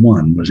 every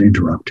one was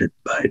interrupted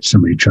by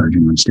somebody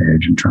charging on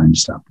stage and trying to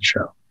stop the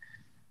show.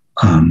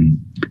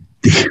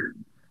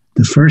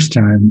 The first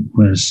time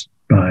was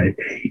by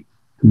a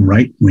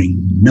right-wing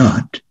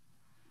nut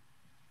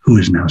who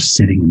is now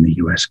sitting in the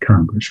U.S.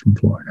 Congress from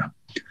Florida.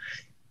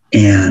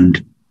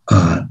 And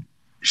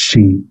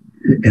she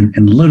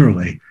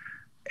literally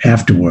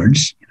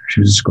afterwards, she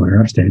was escorted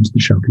off stage, the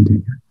show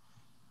continued.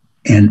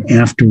 And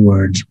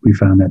afterwards, we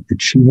found out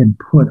that she had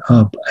put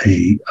up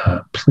a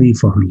plea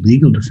for her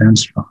legal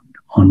defense fund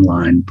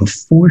online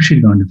before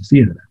she'd gone to the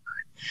theater that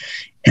night.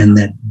 And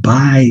that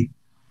by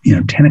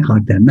 10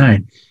 o'clock that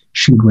night,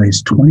 she'd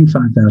raised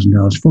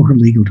 $25,000 for her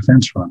legal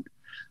defense fund,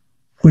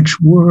 which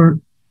were,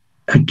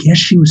 I guess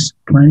she was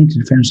planning to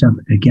defend herself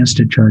against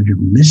a charge of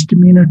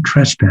misdemeanor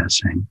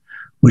trespassing,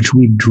 which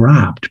we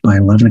dropped by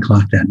 11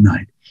 o'clock that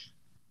night.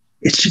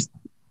 It's just,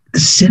 the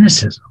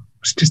cynicism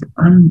was just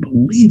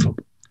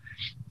unbelievable.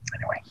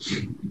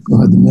 Anyway.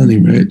 God, the money,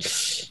 right?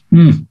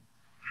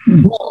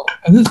 Well,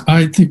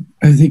 I think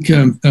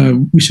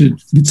we should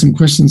get some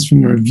questions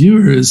from our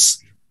viewers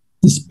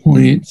at this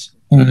point.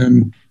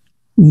 Any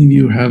of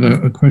you have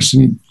a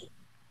question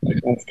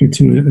I'd like Oskar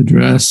to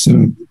address,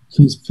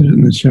 please put it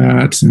in the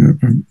chat.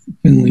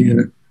 Finley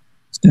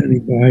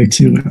standing by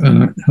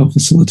to help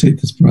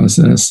facilitate this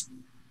process.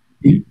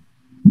 Should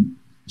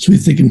we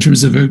think in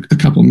terms of a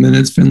couple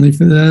minutes, Finley,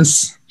 for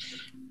this?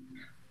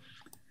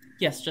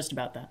 Yes, just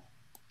about that.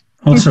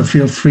 Also,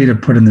 feel free to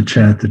put in the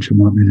chat that you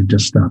want me to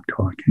just stop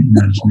talking.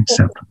 That is an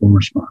acceptable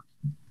response.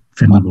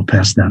 Finley will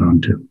pass that on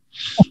too.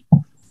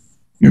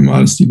 Your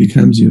modesty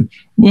becomes you.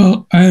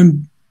 Well, I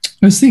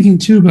was thinking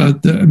too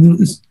about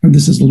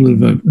this is a little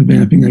bit of a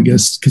vamping, I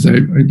guess, because I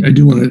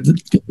do want to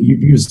give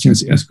you a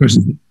chance to ask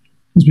questions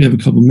because we have a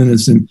couple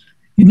minutes. And,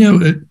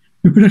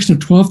 the production of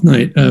Twelfth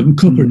Night with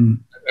Cooper,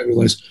 I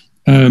realized,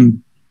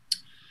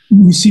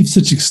 received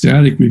such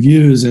ecstatic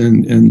reviews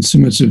and so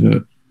much of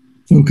a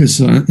focus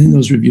in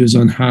those reviews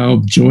on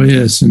how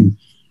joyous and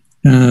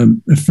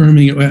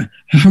affirming it,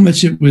 how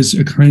much it was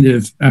a kind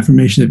of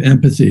affirmation of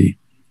empathy.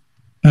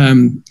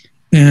 And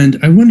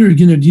I wonder,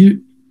 do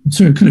you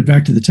sort of kind of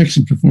back to the text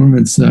and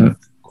performance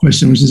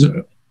question, which is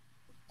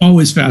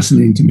always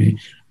fascinating to me.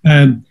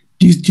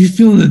 Do you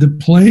feel that the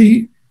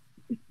play,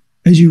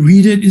 as you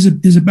read it,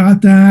 is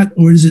about that,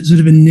 or does it sort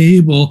of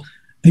enable,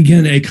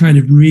 again, a kind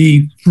of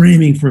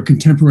reframing for a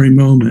contemporary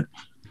moment?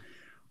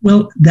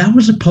 Well, that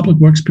was a public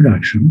works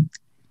production,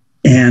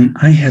 and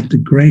I had the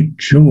great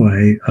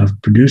joy of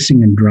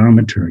producing and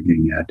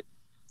dramaturging it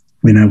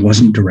when I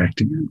wasn't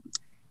directing it.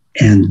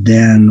 And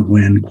then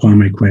when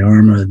Kwame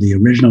Kwei-Armah, the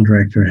original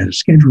director, had a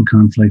schedule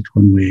conflict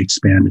when we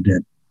expanded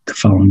it the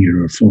following year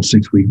to a full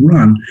 6-week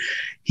run,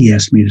 he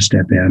asked me to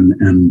step in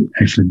and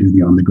actually do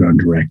the on-the-ground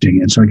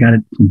directing. And so I got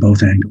it from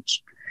both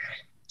angles.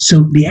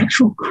 So the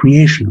actual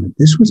creation of it,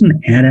 this was an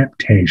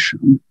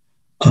adaptation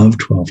of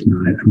Twelfth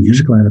Night, a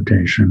musical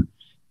adaptation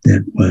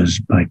that was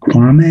by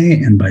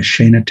Kwame and by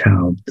Shana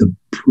Taub, the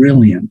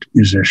brilliant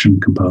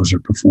musician, composer,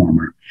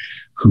 performer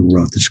who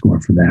wrote the score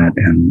for that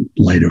and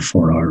later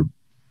for our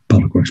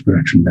public works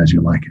production, As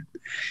You Like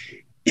It.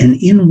 And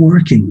in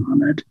working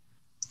on it,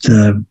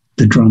 the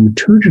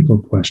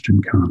dramaturgical question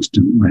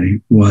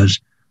constantly was,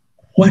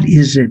 what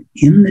is it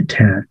in the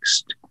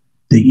text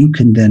that you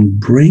can then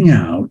bring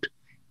out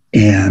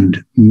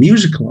and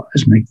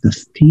musicalize, make the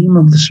theme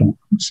of the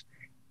songs,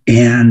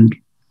 and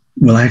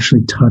will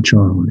actually touch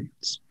our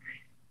audience?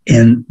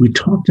 And we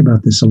talked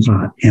about this a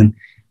lot. And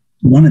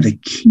one of the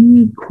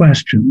key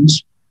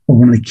questions, or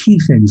one of the key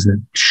things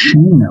that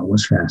Shana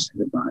was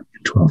fascinated by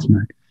in Twelfth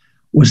Night,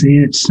 was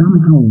that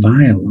somehow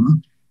Viola,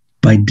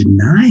 by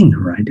denying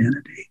her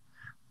identity,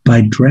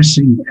 by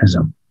dressing as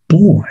a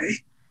boy,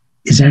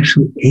 is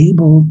actually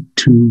able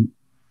to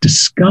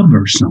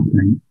discover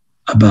something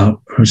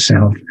about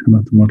herself and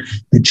about the world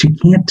that she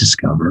can't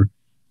discover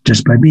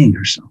just by being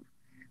herself.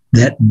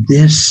 That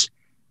this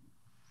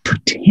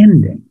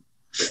pretending,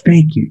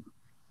 faking,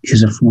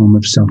 is a form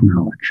of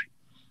self-knowledge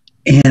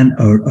and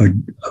a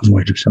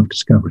voyage of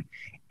self-discovery.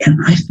 And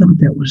I thought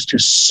that was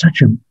just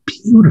such a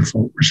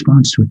beautiful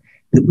response to it,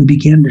 that we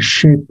began to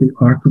shape the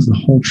arc of the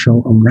whole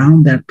show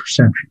around that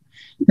perception.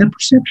 That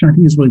perception, I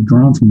think, is really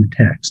drawn from the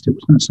text. It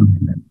was not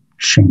something that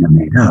Shana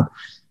made up.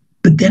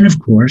 But then, of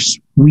course,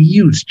 we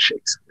used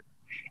Shakespeare.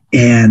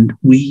 And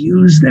we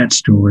used that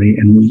story,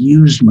 and we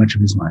used much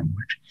of his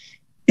language.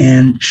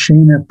 And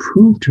Shana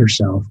proved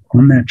herself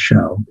on that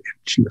show.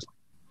 She was,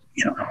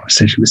 I want to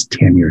say she was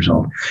 10 years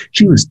old.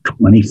 She was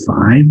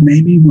 25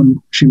 maybe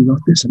when she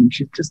wrote this. I mean,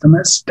 she's just an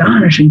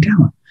astonishing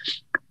talent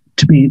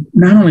to be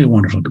not only a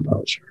wonderful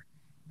composer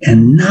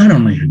and not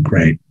only a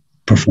great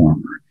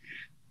performer,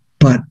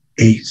 but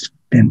a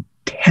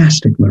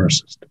fantastic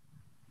lyricist.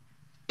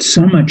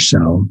 So much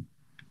so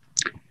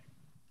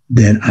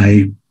that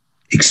I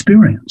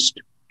experienced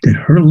that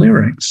her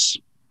lyrics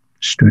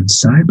stood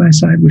side by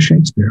side with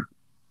Shakespeare,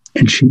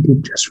 and she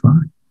did just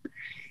fine.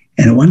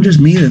 And it wasn't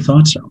just me that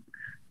thought so.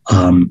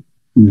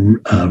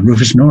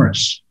 Rufus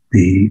Norris,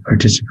 the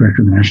artistic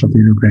director of the National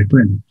Theatre of Great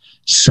Britain,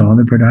 saw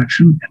the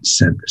production and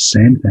said the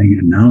same thing,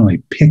 and not only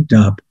picked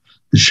up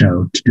the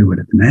show to do it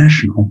at the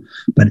National,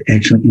 but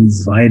actually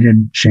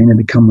invited Shana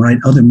to come write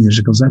other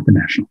musicals at the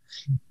National.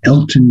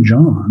 Elton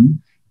John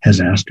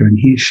has asked her,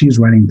 and she's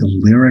writing the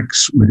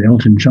lyrics with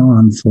Elton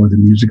John for the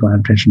musical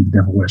adaptation of The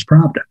Devil Wears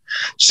Prada.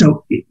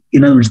 So,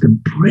 in other words, the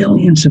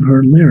brilliance of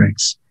her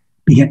lyrics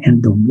began,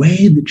 and the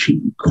way that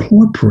she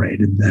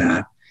incorporated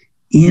that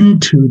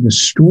into the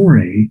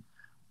story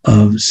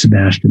of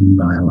Sebastian and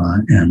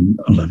Viola and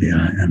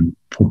Olivia and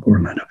poor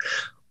Orlando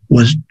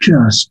was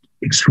just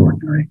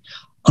extraordinary.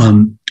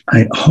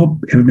 I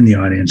hope everybody in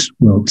the audience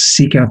will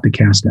seek out the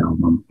cast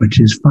album, which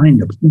is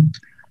findable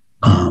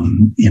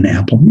in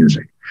Apple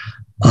Music,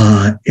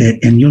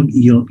 and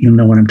you'll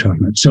know what I'm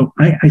talking about. So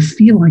I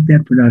feel like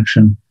that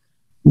production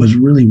was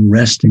really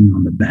resting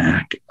on the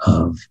back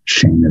of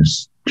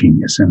Shayna's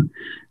genius, and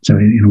so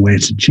in a way,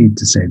 it's cheap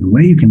to say the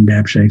way you can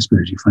adapt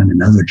Shakespeare is you find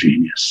another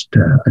genius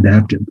to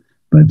adapt him,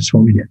 but it's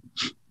what we did.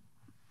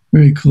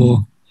 Very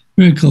cool.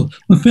 Very cool.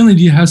 Well, Finley,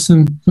 do you have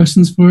some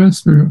questions for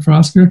us, for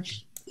Oskar?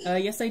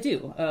 Yes, I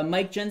do.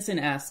 Mike Jensen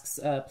asks,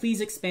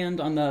 please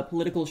expand on the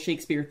political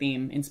Shakespeare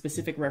theme in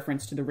specific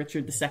reference to the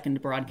Richard II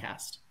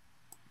broadcast.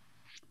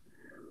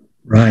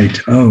 Right.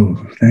 Oh,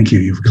 thank you.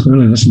 You've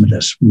clearly listened to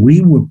this.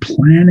 We were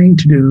planning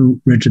to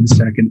do Richard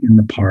II in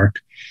the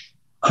park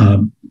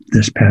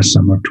this past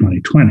summer of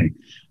 2020.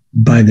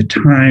 By the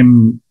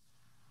time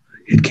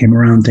it came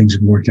around, things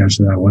had worked out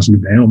so that I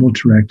wasn't available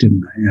to direct it,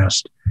 and I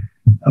asked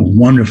a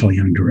wonderful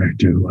young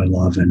director who I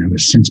love and who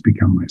has since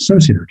become my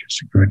associate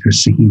artistic director,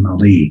 Saheem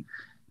Ali,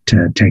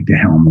 to take the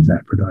helm of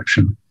that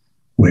production,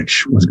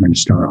 which was going to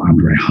star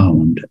Andre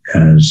Holland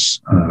as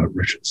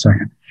Richard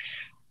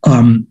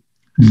II.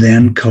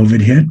 Then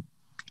COVID hit,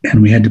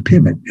 and we had to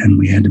pivot, and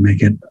we had to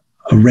make it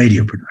a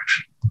radio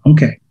production.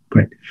 Okay,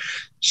 great.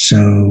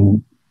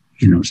 So,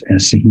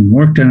 as Saheem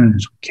worked on it,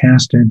 as we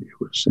cast it, it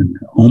was an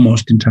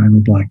almost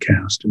entirely Black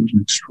cast. It was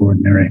an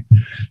extraordinary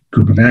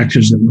group of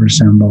actors that were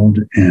assembled,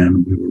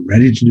 and we were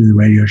ready to do the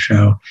radio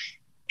show.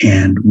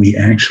 And we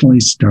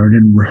actually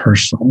started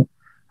rehearsal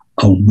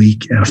a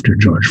week after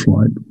George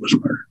Floyd was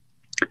murdered.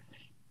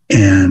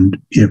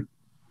 And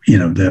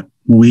that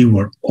we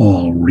were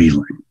all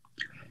reeling.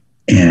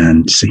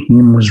 And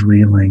Saheem was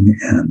reeling,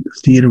 and the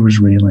theater was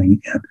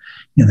reeling. And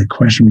the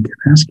question we kept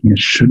asking is,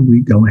 should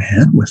we go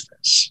ahead with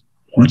this?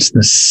 What's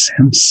the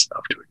sense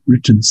of doing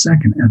Richard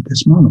II at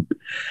this moment?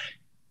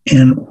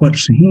 And what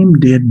Saheem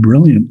did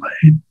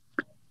brilliantly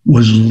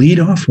was lead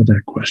off with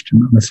that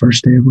question on the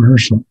first day of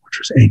rehearsal, which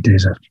was 8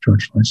 days after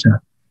George Floyd's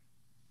death.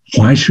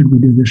 Why should we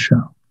do this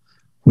show?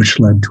 Which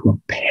led to a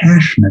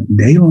passionate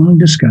day-long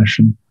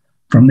discussion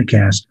from the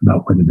cast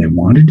about whether they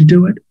wanted to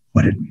do it,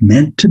 what it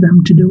meant to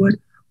them to do it,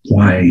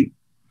 why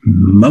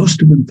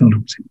most of them felt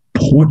it was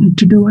important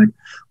to do it.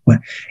 And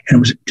it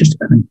was just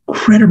an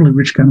incredibly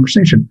rich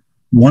conversation.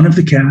 One of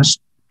the cast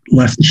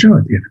left the show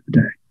at the end of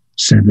the day,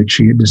 said that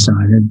she had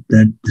decided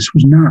that this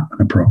was not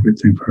an appropriate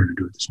thing for her to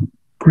do at this moment.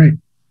 Great,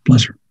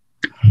 bless her.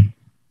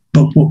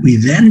 But what we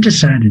then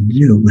decided to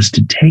do was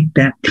to take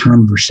that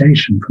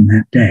conversation from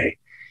that day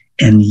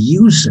and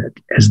use it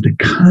as the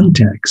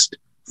context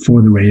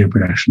for the radio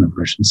production of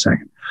Richard II,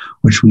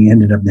 which we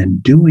ended up then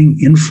doing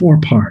in 4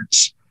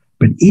 parts.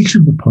 But each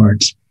of the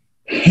parts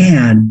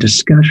had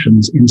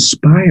discussions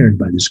inspired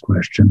by this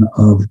question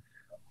of,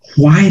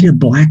 why do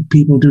Black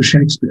people do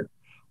Shakespeare?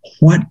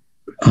 What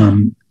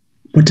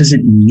does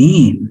it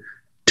mean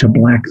to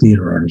Black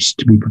theater artists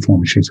to be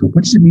performing Shakespeare?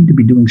 What does it mean to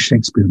be doing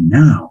Shakespeare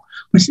now?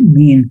 What does it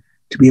mean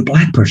to be a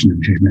Black person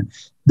doing Shakespeare?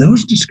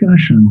 Those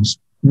discussions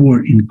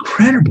were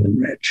incredibly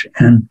rich.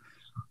 And,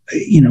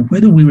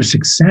 whether we were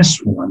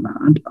successful or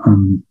not,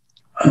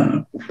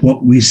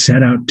 what we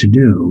set out to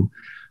do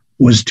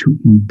was to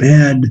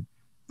embed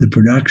the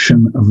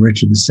production of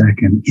Richard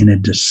II in a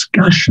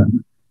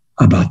discussion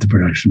about the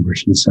production of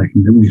Richard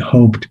II that we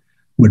hoped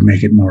would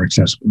make it more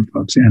accessible to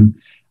folks. And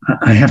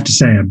I have to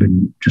say, I've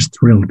been just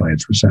thrilled by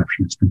its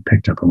reception. It's been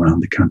picked up around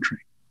the country.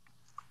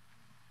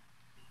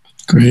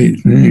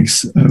 Great,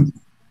 thanks.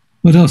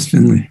 What else,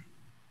 Finley?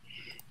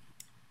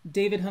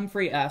 David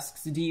Humphrey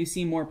asks, do you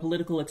see more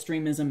political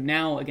extremism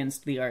now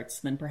against the arts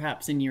than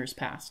perhaps in years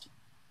past?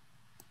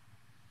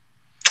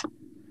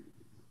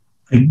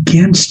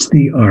 Against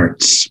the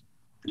arts.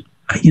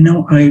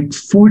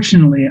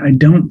 Fortunately, I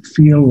don't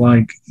feel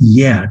like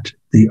yet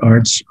the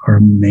arts are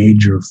a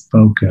major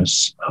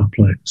focus of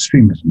political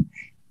extremism.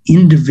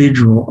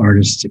 Individual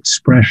artists'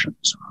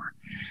 expressions are,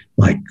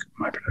 like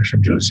my production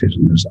of Eustis,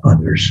 and there's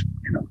others.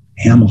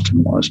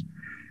 Hamilton was,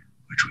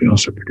 which we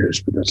also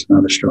produced, but that's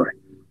another story.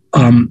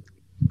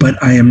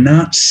 But I am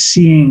not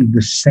seeing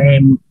the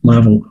same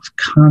level of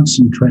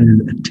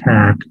concentrated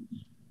attack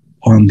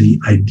on the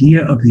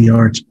idea of the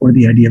arts or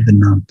the idea of the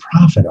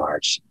nonprofit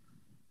arts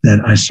that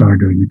I saw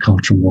during the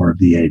culture war of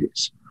the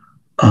 80s.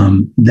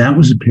 That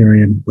was a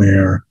period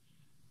where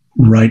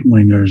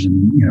right-wingers,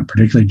 and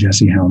particularly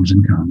Jesse Helms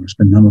in Congress,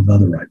 but a number of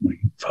other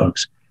right-wing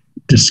folks,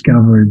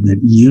 discovered that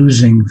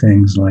using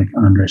things like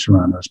Andre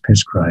Serrano's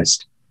Piss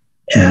Christ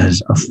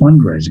as a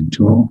fundraising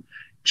tool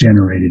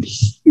generated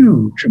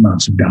huge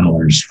amounts of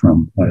dollars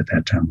from what at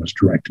that time was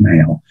direct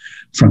mail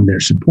from their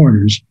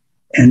supporters.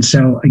 And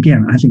so,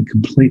 again, I think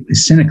completely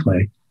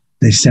cynically,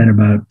 they set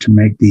about to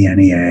make the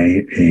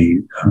NEA a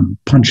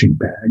punching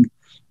bag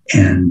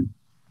and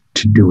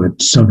to do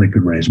it so they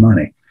could raise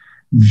money.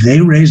 They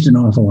raised an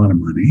awful lot of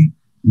money.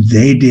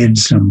 They did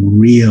some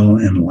real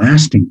and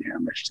lasting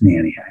damage to the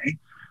NEA,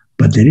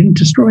 but they didn't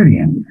destroy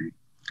the NEA.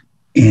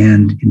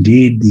 And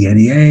indeed, the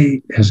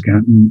NEA has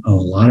gotten a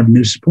lot of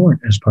new support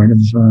as part of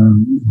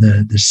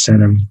the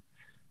set of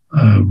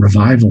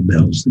revival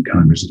bills that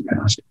Congress has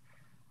passed.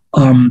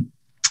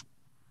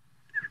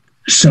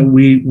 So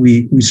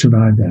we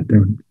survived that. There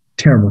were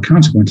terrible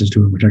consequences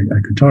to it, which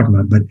I could talk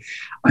about, but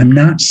I'm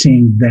not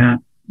seeing that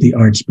the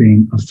arts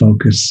being a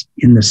focus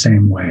in the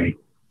same way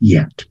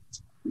yet.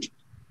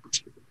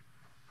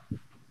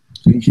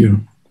 Thank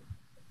you.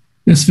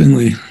 Yes,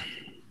 Finley.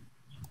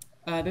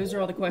 Those are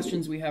all the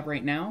questions we have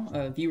right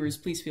now. Viewers,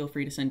 please feel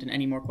free to send in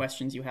any more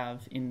questions you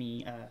have in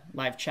the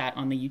live chat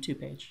on the YouTube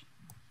page.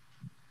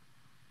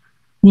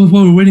 Well,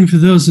 while we're waiting for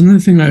those, another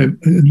thing I'd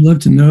love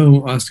to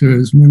know, Oskar,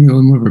 is maybe a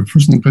little more of a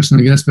personal question,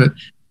 I guess, but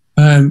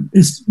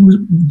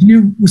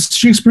was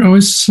Shakespeare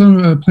always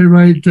a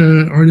playwright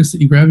artist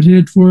that you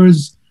gravitated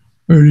towards,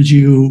 or did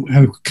you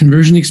have a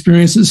conversion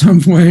experience at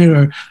some point,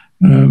 or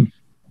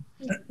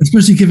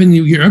especially given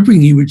your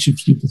upbringing, which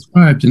you've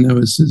described, and that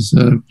was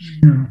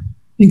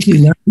distinctly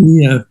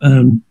lefty.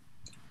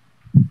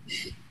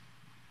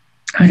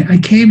 I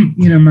came,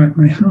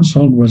 my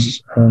household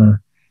was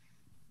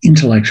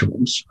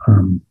intellectuals,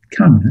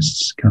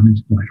 communist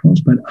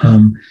intellectuals, but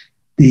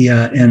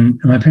and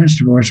my parents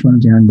divorced when I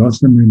was young. Both of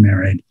them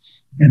remarried,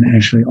 and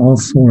actually all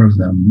four of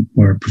them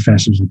were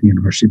professors at the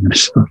University of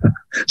Minnesota.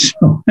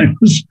 So I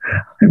was,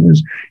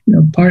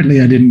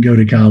 partly I didn't go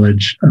to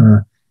college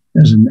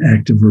as an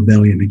act of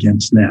rebellion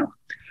against them,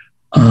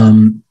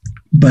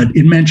 but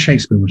it meant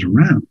Shakespeare was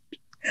around,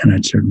 and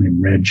I'd certainly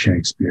read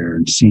Shakespeare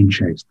and seen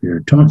Shakespeare,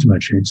 talked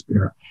about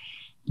Shakespeare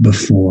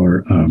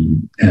before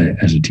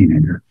as a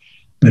teenager.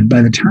 But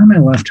by the time I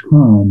left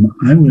home,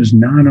 I was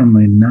not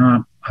only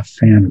not a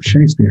fan of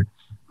Shakespeare,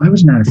 I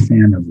was not a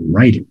fan of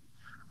writing.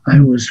 I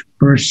was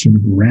first sort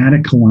of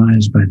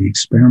radicalized by the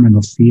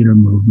experimental theater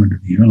movement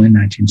of the early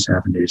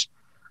 1970s,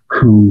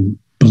 who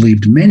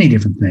believed many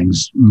different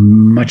things,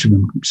 much of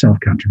them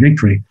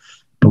self-contradictory.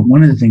 But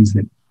one of the things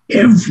that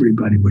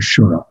everybody was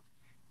sure of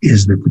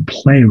is that the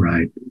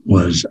playwright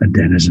was a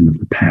denizen of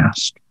the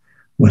past,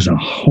 was a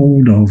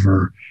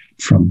holdover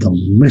from the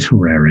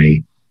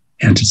literary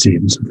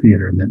antecedents of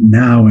theater, and that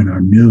now in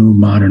our new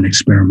modern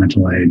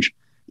experimental age,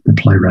 the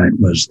playwright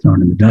was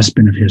thrown in the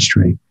dustbin of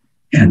history,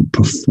 and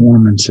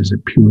performance is a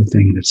pure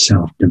thing in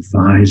itself,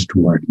 devised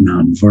work,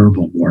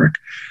 nonverbal work,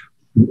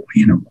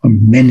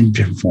 many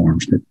different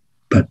forms,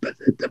 but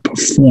the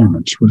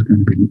performance was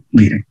going to be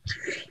leading.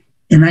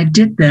 And I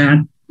did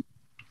that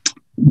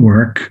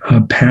work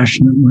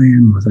passionately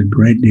and with a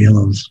great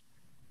deal of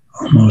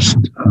almost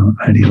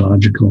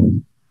ideological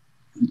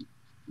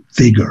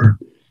vigor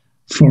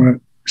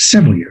for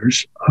several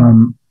years,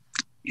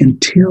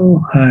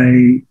 until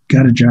I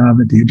got a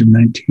job at the age of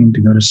 19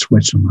 to go to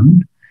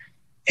Switzerland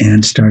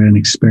and start an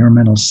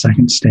experimental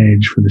second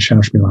stage for the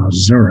Schauspielhaus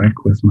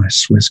Zurich with my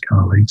Swiss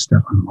colleague,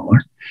 Stefan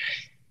Muller.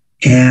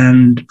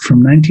 And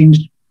from 19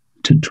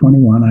 to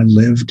 21, I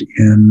lived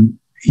in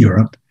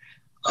Europe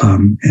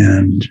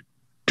and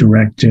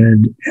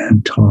directed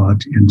and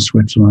taught in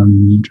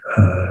Switzerland,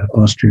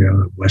 Austria,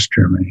 West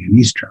Germany, and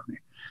East Germany.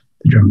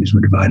 The Germanys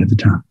were divided at the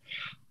time.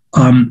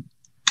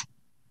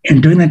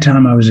 And during that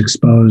time, I was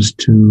exposed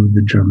to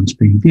the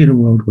German-speaking theater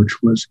world,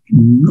 which was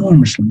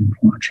enormously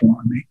influential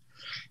on me.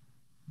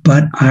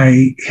 But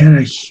I had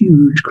a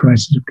huge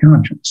crisis of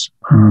conscience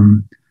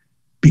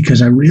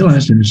because I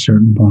realized at a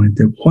certain point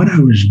that what I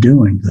was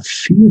doing, the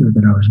theater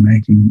that I was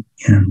making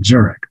in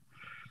Zurich,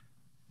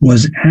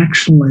 was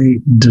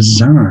actually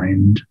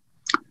designed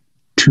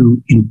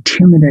to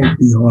intimidate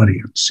the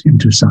audience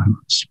into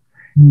silence.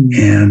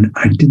 And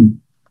I didn't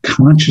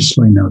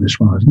consciously know this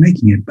while I was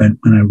making it, but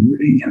when I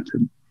really had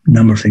to, a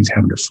number of things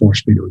happened to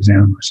force me to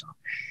examine myself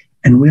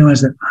and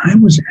realize that I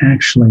was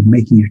actually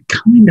making a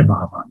kind of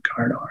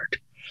avant-garde art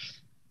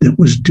that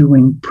was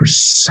doing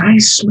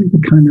precisely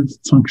the kind of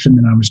function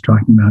that I was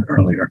talking about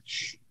earlier.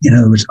 In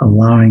other words,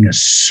 allowing a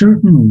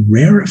certain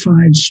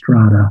rarefied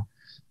strata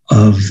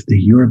of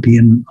the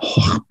European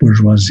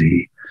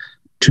bourgeoisie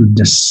to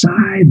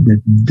decide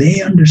that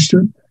they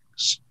understood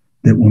things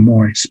that were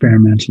more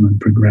experimental and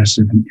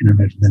progressive and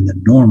innovative than the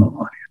normal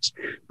audience.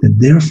 That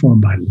therefore,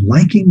 by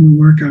liking the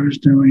work I was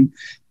doing,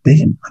 they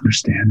didn't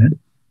understand it,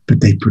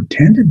 but they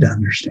pretended to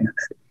understand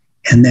it.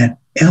 And that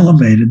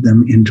elevated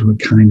them into a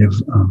kind of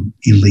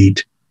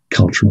elite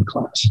cultural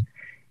class.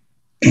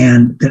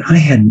 And that I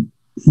had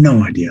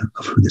no idea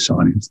of who this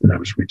audience that I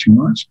was reaching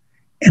was.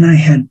 And I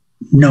had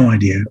no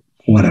idea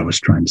what I was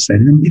trying to say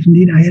to them, if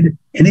indeed I had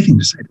anything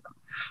to say to them.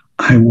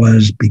 I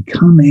was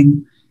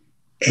becoming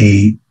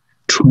a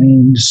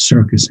trained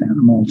circus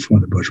animal for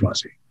the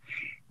bourgeoisie.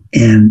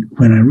 And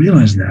when I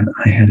realized that,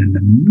 I had an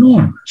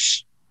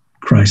enormous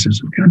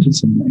crisis of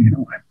conscience. And,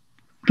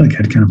 I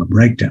had kind of a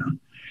breakdown.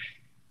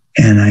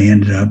 And I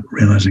ended up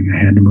realizing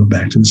I had to move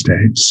back to the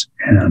States.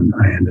 And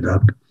I ended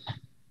up,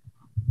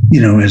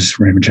 as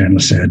Raymond Chandler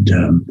said,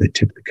 they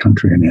tipped the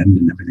country an end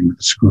and everything with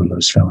the screw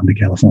loose fell into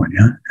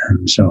California.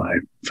 And so I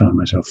found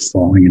myself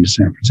falling into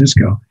San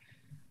Francisco,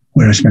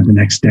 where I spent the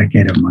next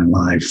decade of my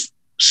life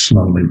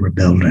slowly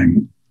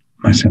rebuilding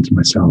my sense of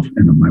myself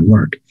and of my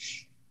work.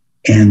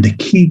 And the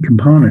key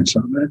components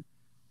of it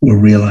were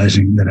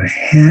realizing that I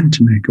had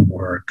to make a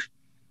work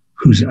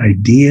whose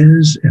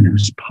ideas and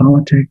whose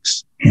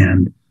politics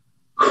and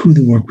who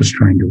the work was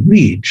trying to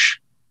reach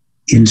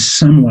in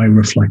some way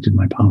reflected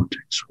my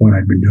politics. What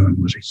I'd been doing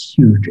was a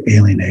huge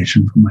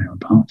alienation from my own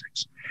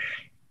politics.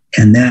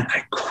 And that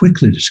I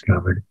quickly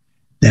discovered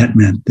that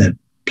meant that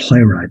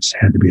playwrights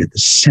had to be at the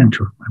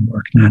center of my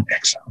work, not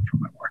exiled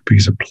from my work,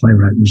 because a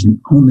playwright was the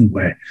only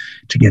way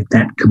to get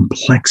that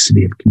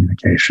complexity of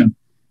communication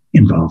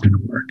involved in a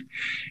work.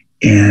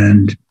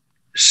 And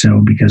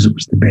so because it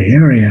was the Bay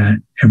Area,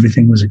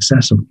 everything was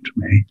accessible to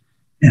me.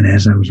 And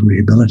as I was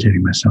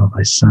rehabilitating myself,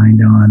 I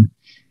signed on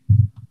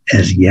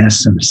as,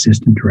 yes, an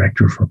assistant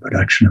director for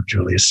production of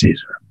Julius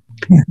Caesar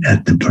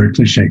at the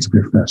Berkeley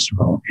Shakespeare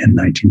Festival in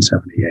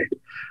 1978.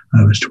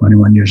 I was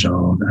 21 years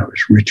old. I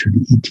was Richard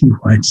E.T.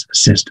 White's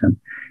assistant.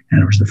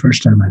 And it was the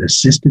first time I'd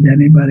assisted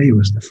anybody. It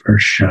was the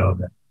first show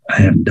that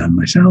I hadn't done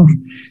myself.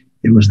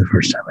 It was the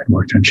first time I'd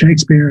worked on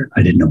Shakespeare.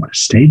 I didn't know what a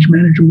stage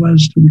manager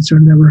was till we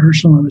started that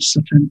rehearsal. I was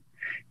such an,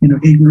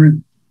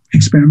 ignorant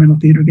experimental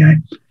theater guy.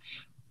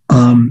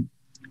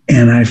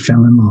 And I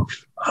fell in love.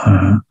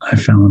 I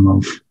fell in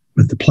love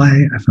with the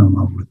play. I fell in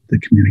love with the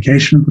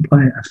communication of the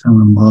play. I fell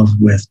in love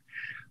with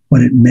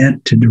what it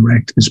meant to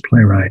direct this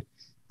playwright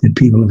that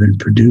people have been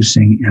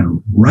producing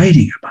and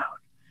writing about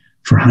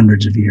for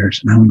hundreds of years,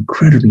 and how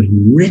incredibly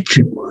rich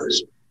it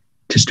was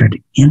to start to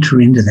enter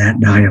into that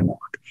dialogue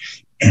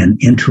and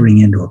entering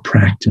into a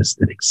practice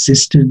that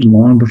existed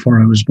long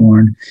before I was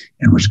born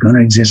and was going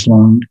to exist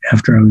long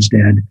after I was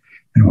dead,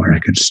 and where I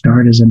could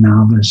start as a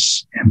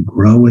novice and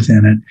grow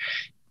within it.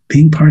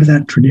 Being part of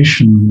that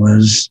tradition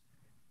was,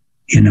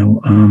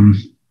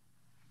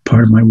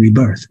 part of my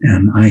rebirth.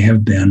 And I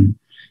have been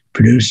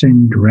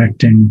producing,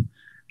 directing,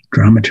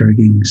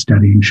 dramaturging,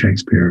 studying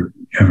Shakespeare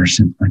ever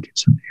since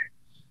 1978.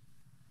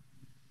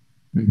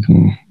 Very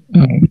cool.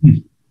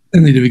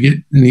 Emily, did we get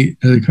any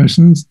other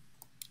questions?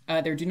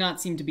 There do not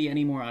seem to be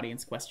any more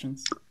audience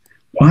questions.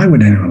 Why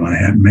would anyone want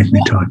to make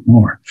me talk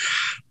more?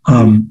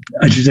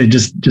 I should say,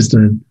 just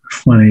a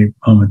funny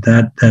moment,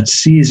 that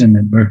season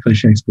at Berkeley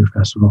Shakespeare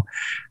Festival,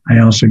 I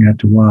also got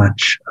to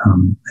watch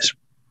this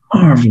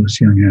marvelous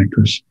young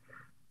actress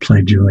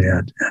play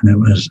Juliet, and it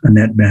was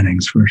Annette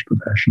Benning's first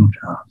professional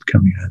job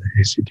coming out of the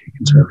ACT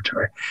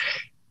Conservatory.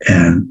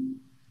 And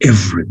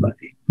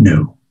everybody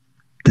knew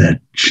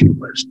that she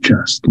was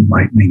just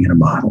lightning in a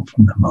bottle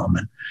from the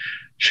moment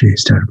she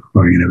started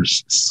performing. And it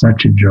was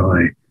such a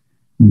joy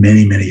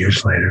many, many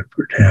years later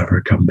to have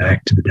her come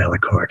back to the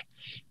Delacorte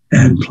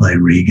and play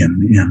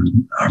Regan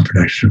in our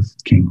production of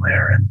King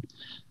Lear in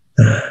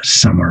the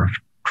summer of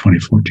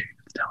 2014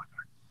 at the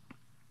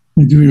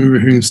Delacorte. I do remember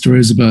hearing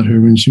stories about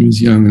her when she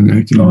was young and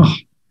acting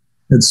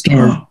at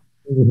Star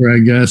over her, I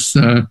guess.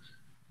 I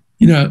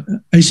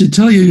should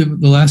tell you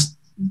the last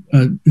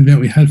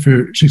event we had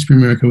for Shakespeare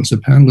America was a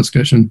panel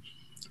discussion,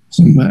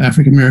 some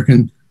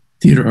African-American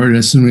theater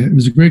artists, and it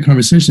was a great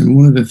conversation.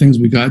 One of the things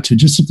we got to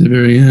just at the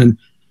very end,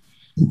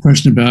 the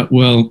question about,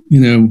 where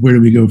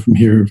do we go from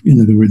here?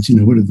 In other words,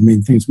 what are the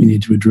main things we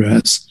need to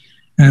address?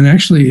 And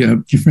actually,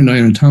 your friend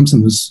Diana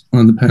Thompson was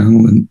on the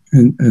panel, and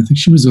I think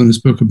she was the one who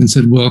spoke up and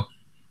said, well,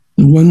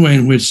 the one way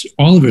in which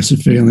all of us are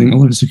failing,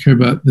 all of us who care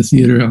about the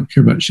theater,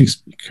 care about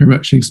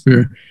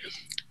Shakespeare,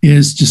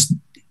 is just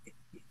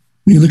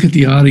when you look at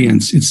the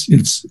audience, it's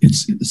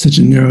such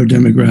a narrow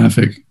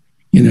demographic.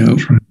 People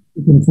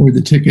can afford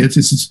the tickets.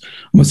 It's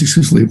almost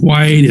exclusively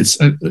white. It's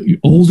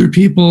older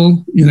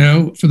people,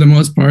 for the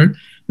most part.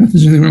 Not that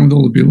there's anything wrong with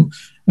older people.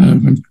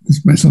 I'm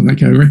myself in that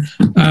category.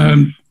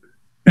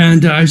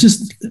 And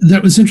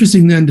that was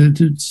interesting then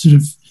to sort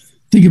of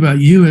think about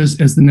you as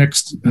the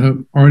next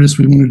artist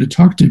we wanted to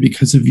talk to,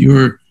 because of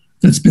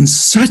that's been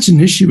such an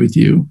issue with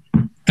you.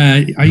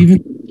 I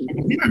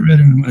read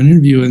in an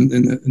interview in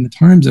the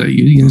Times that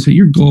you said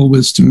your goal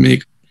was to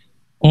make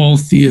all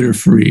theater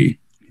free.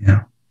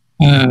 Yeah.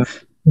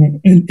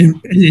 And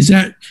is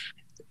that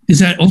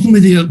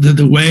ultimately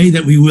the way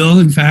that we will,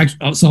 in fact,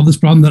 solve this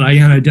problem that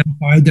Ian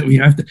identified, that we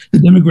have to, the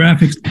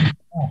demographics,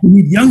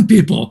 we need young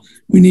people,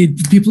 we need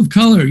people of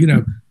color,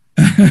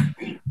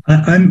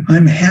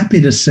 I'm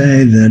happy to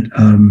say that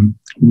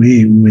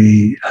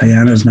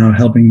Ayanna is now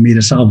helping me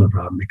to solve the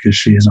problem, because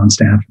she is on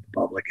staff at the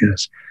Public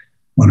as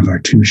one of our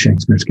 2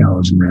 Shakespeare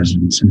scholars in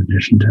residence, in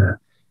addition to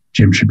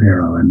Jim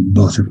Shapiro, and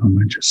both of them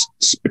are just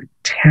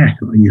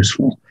spectacularly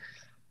useful.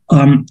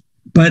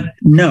 But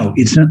no,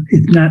 it's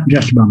not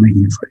just about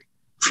making it free.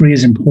 Free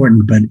is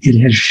important, but it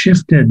has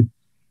shifted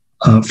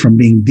from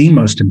being the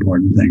most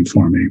important thing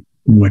for me,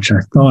 which I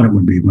thought it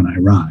would be when I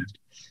arrived,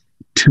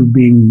 to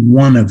being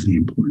one of the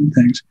important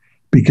things,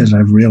 because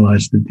I've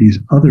realized that these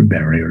other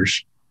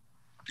barriers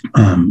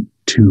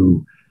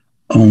to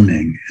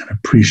owning and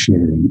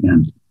appreciating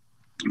and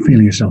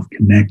feeling yourself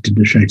connected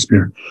to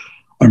Shakespeare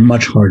are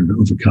much harder to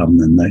overcome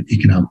than the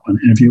economic one.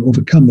 And if you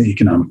overcome the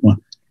economic one,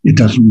 it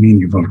doesn't mean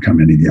you've overcome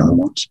any of the other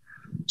ones.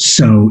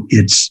 So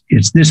it's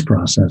this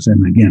process.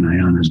 And again,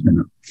 Ayanna has been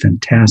a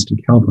fantastic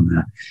help in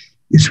that.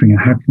 Is figuring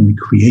out how can we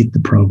create the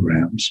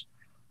programs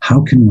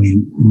how can we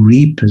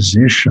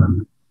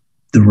reposition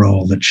the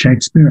role that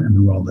Shakespeare and the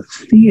role that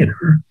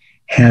theater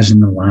has in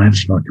the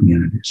lives of our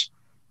communities.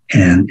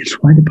 And it's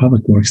why the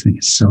public works thing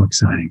is so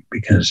exciting,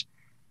 because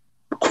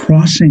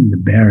crossing the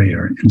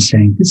barrier and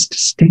saying this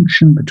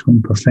distinction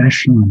between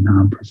professional and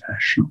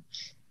non-professional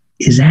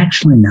is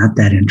actually not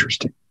that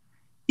interesting.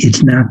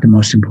 It's not the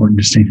most important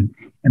distinction.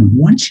 And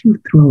once you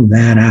throw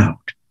that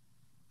out,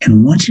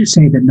 and once you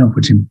say that, no,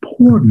 what's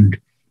important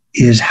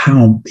is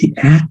how the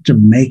act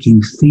of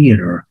making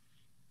theater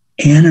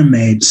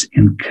animates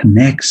and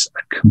connects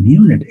a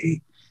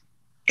community.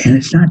 And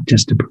it's not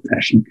just a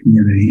professional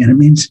community. And it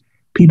means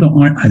people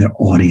aren't either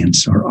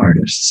audience or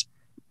artists,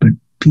 but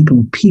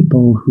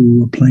people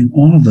who are playing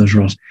all of those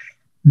roles.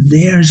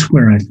 There's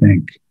where I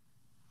think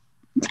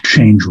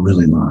change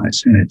really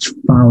lies. And it's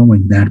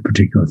following that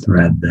particular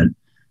thread that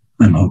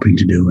I'm hoping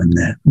to do in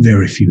the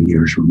very few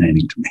years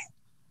remaining to me.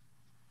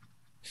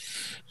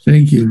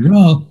 Thank you.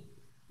 Well,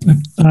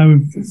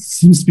 it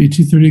seems to be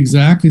 2:30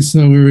 exactly,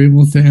 so we were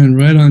able to end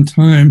right on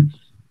time.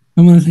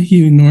 I want to thank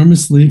you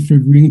enormously for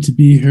agreeing to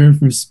be here,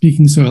 for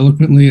speaking so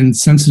eloquently and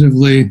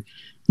sensitively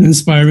and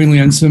inspiringly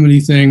on so many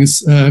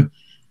things.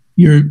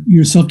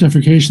 Your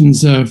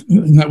self-deprecations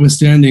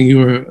notwithstanding,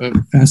 you are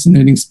a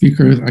fascinating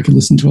speaker I could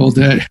listen to all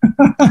day.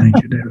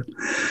 Thank you, David.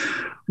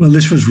 Well,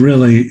 this was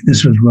really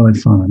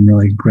fun. I'm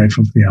really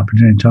grateful for the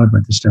opportunity to talk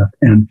about this stuff.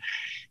 And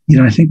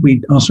I think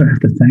we also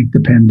have to thank the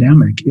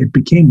pandemic. It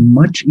became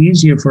much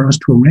easier for us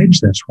to arrange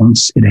this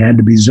once it had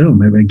to be Zoom.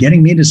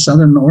 Getting me to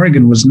Southern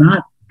Oregon was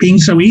not being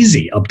so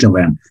easy up till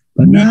then.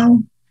 But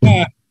now...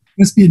 it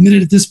must be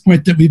admitted at this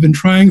point that we've been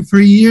trying for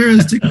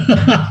years. 3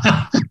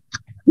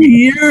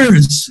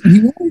 years.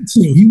 And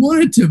he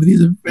wanted to, but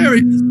he's a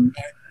very... We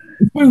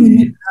finally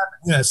made it happen,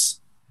 yes.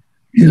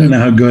 You don't know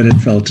how good it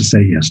felt to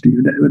say yes to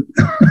you,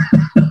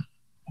 David.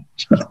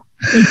 So,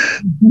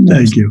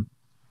 thank you.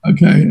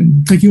 Okay,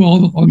 and thank you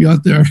all of you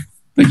out there.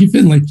 Thank you,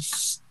 Finley.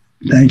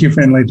 Thank you,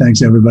 Finley.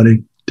 Thanks,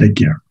 everybody. Take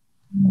care.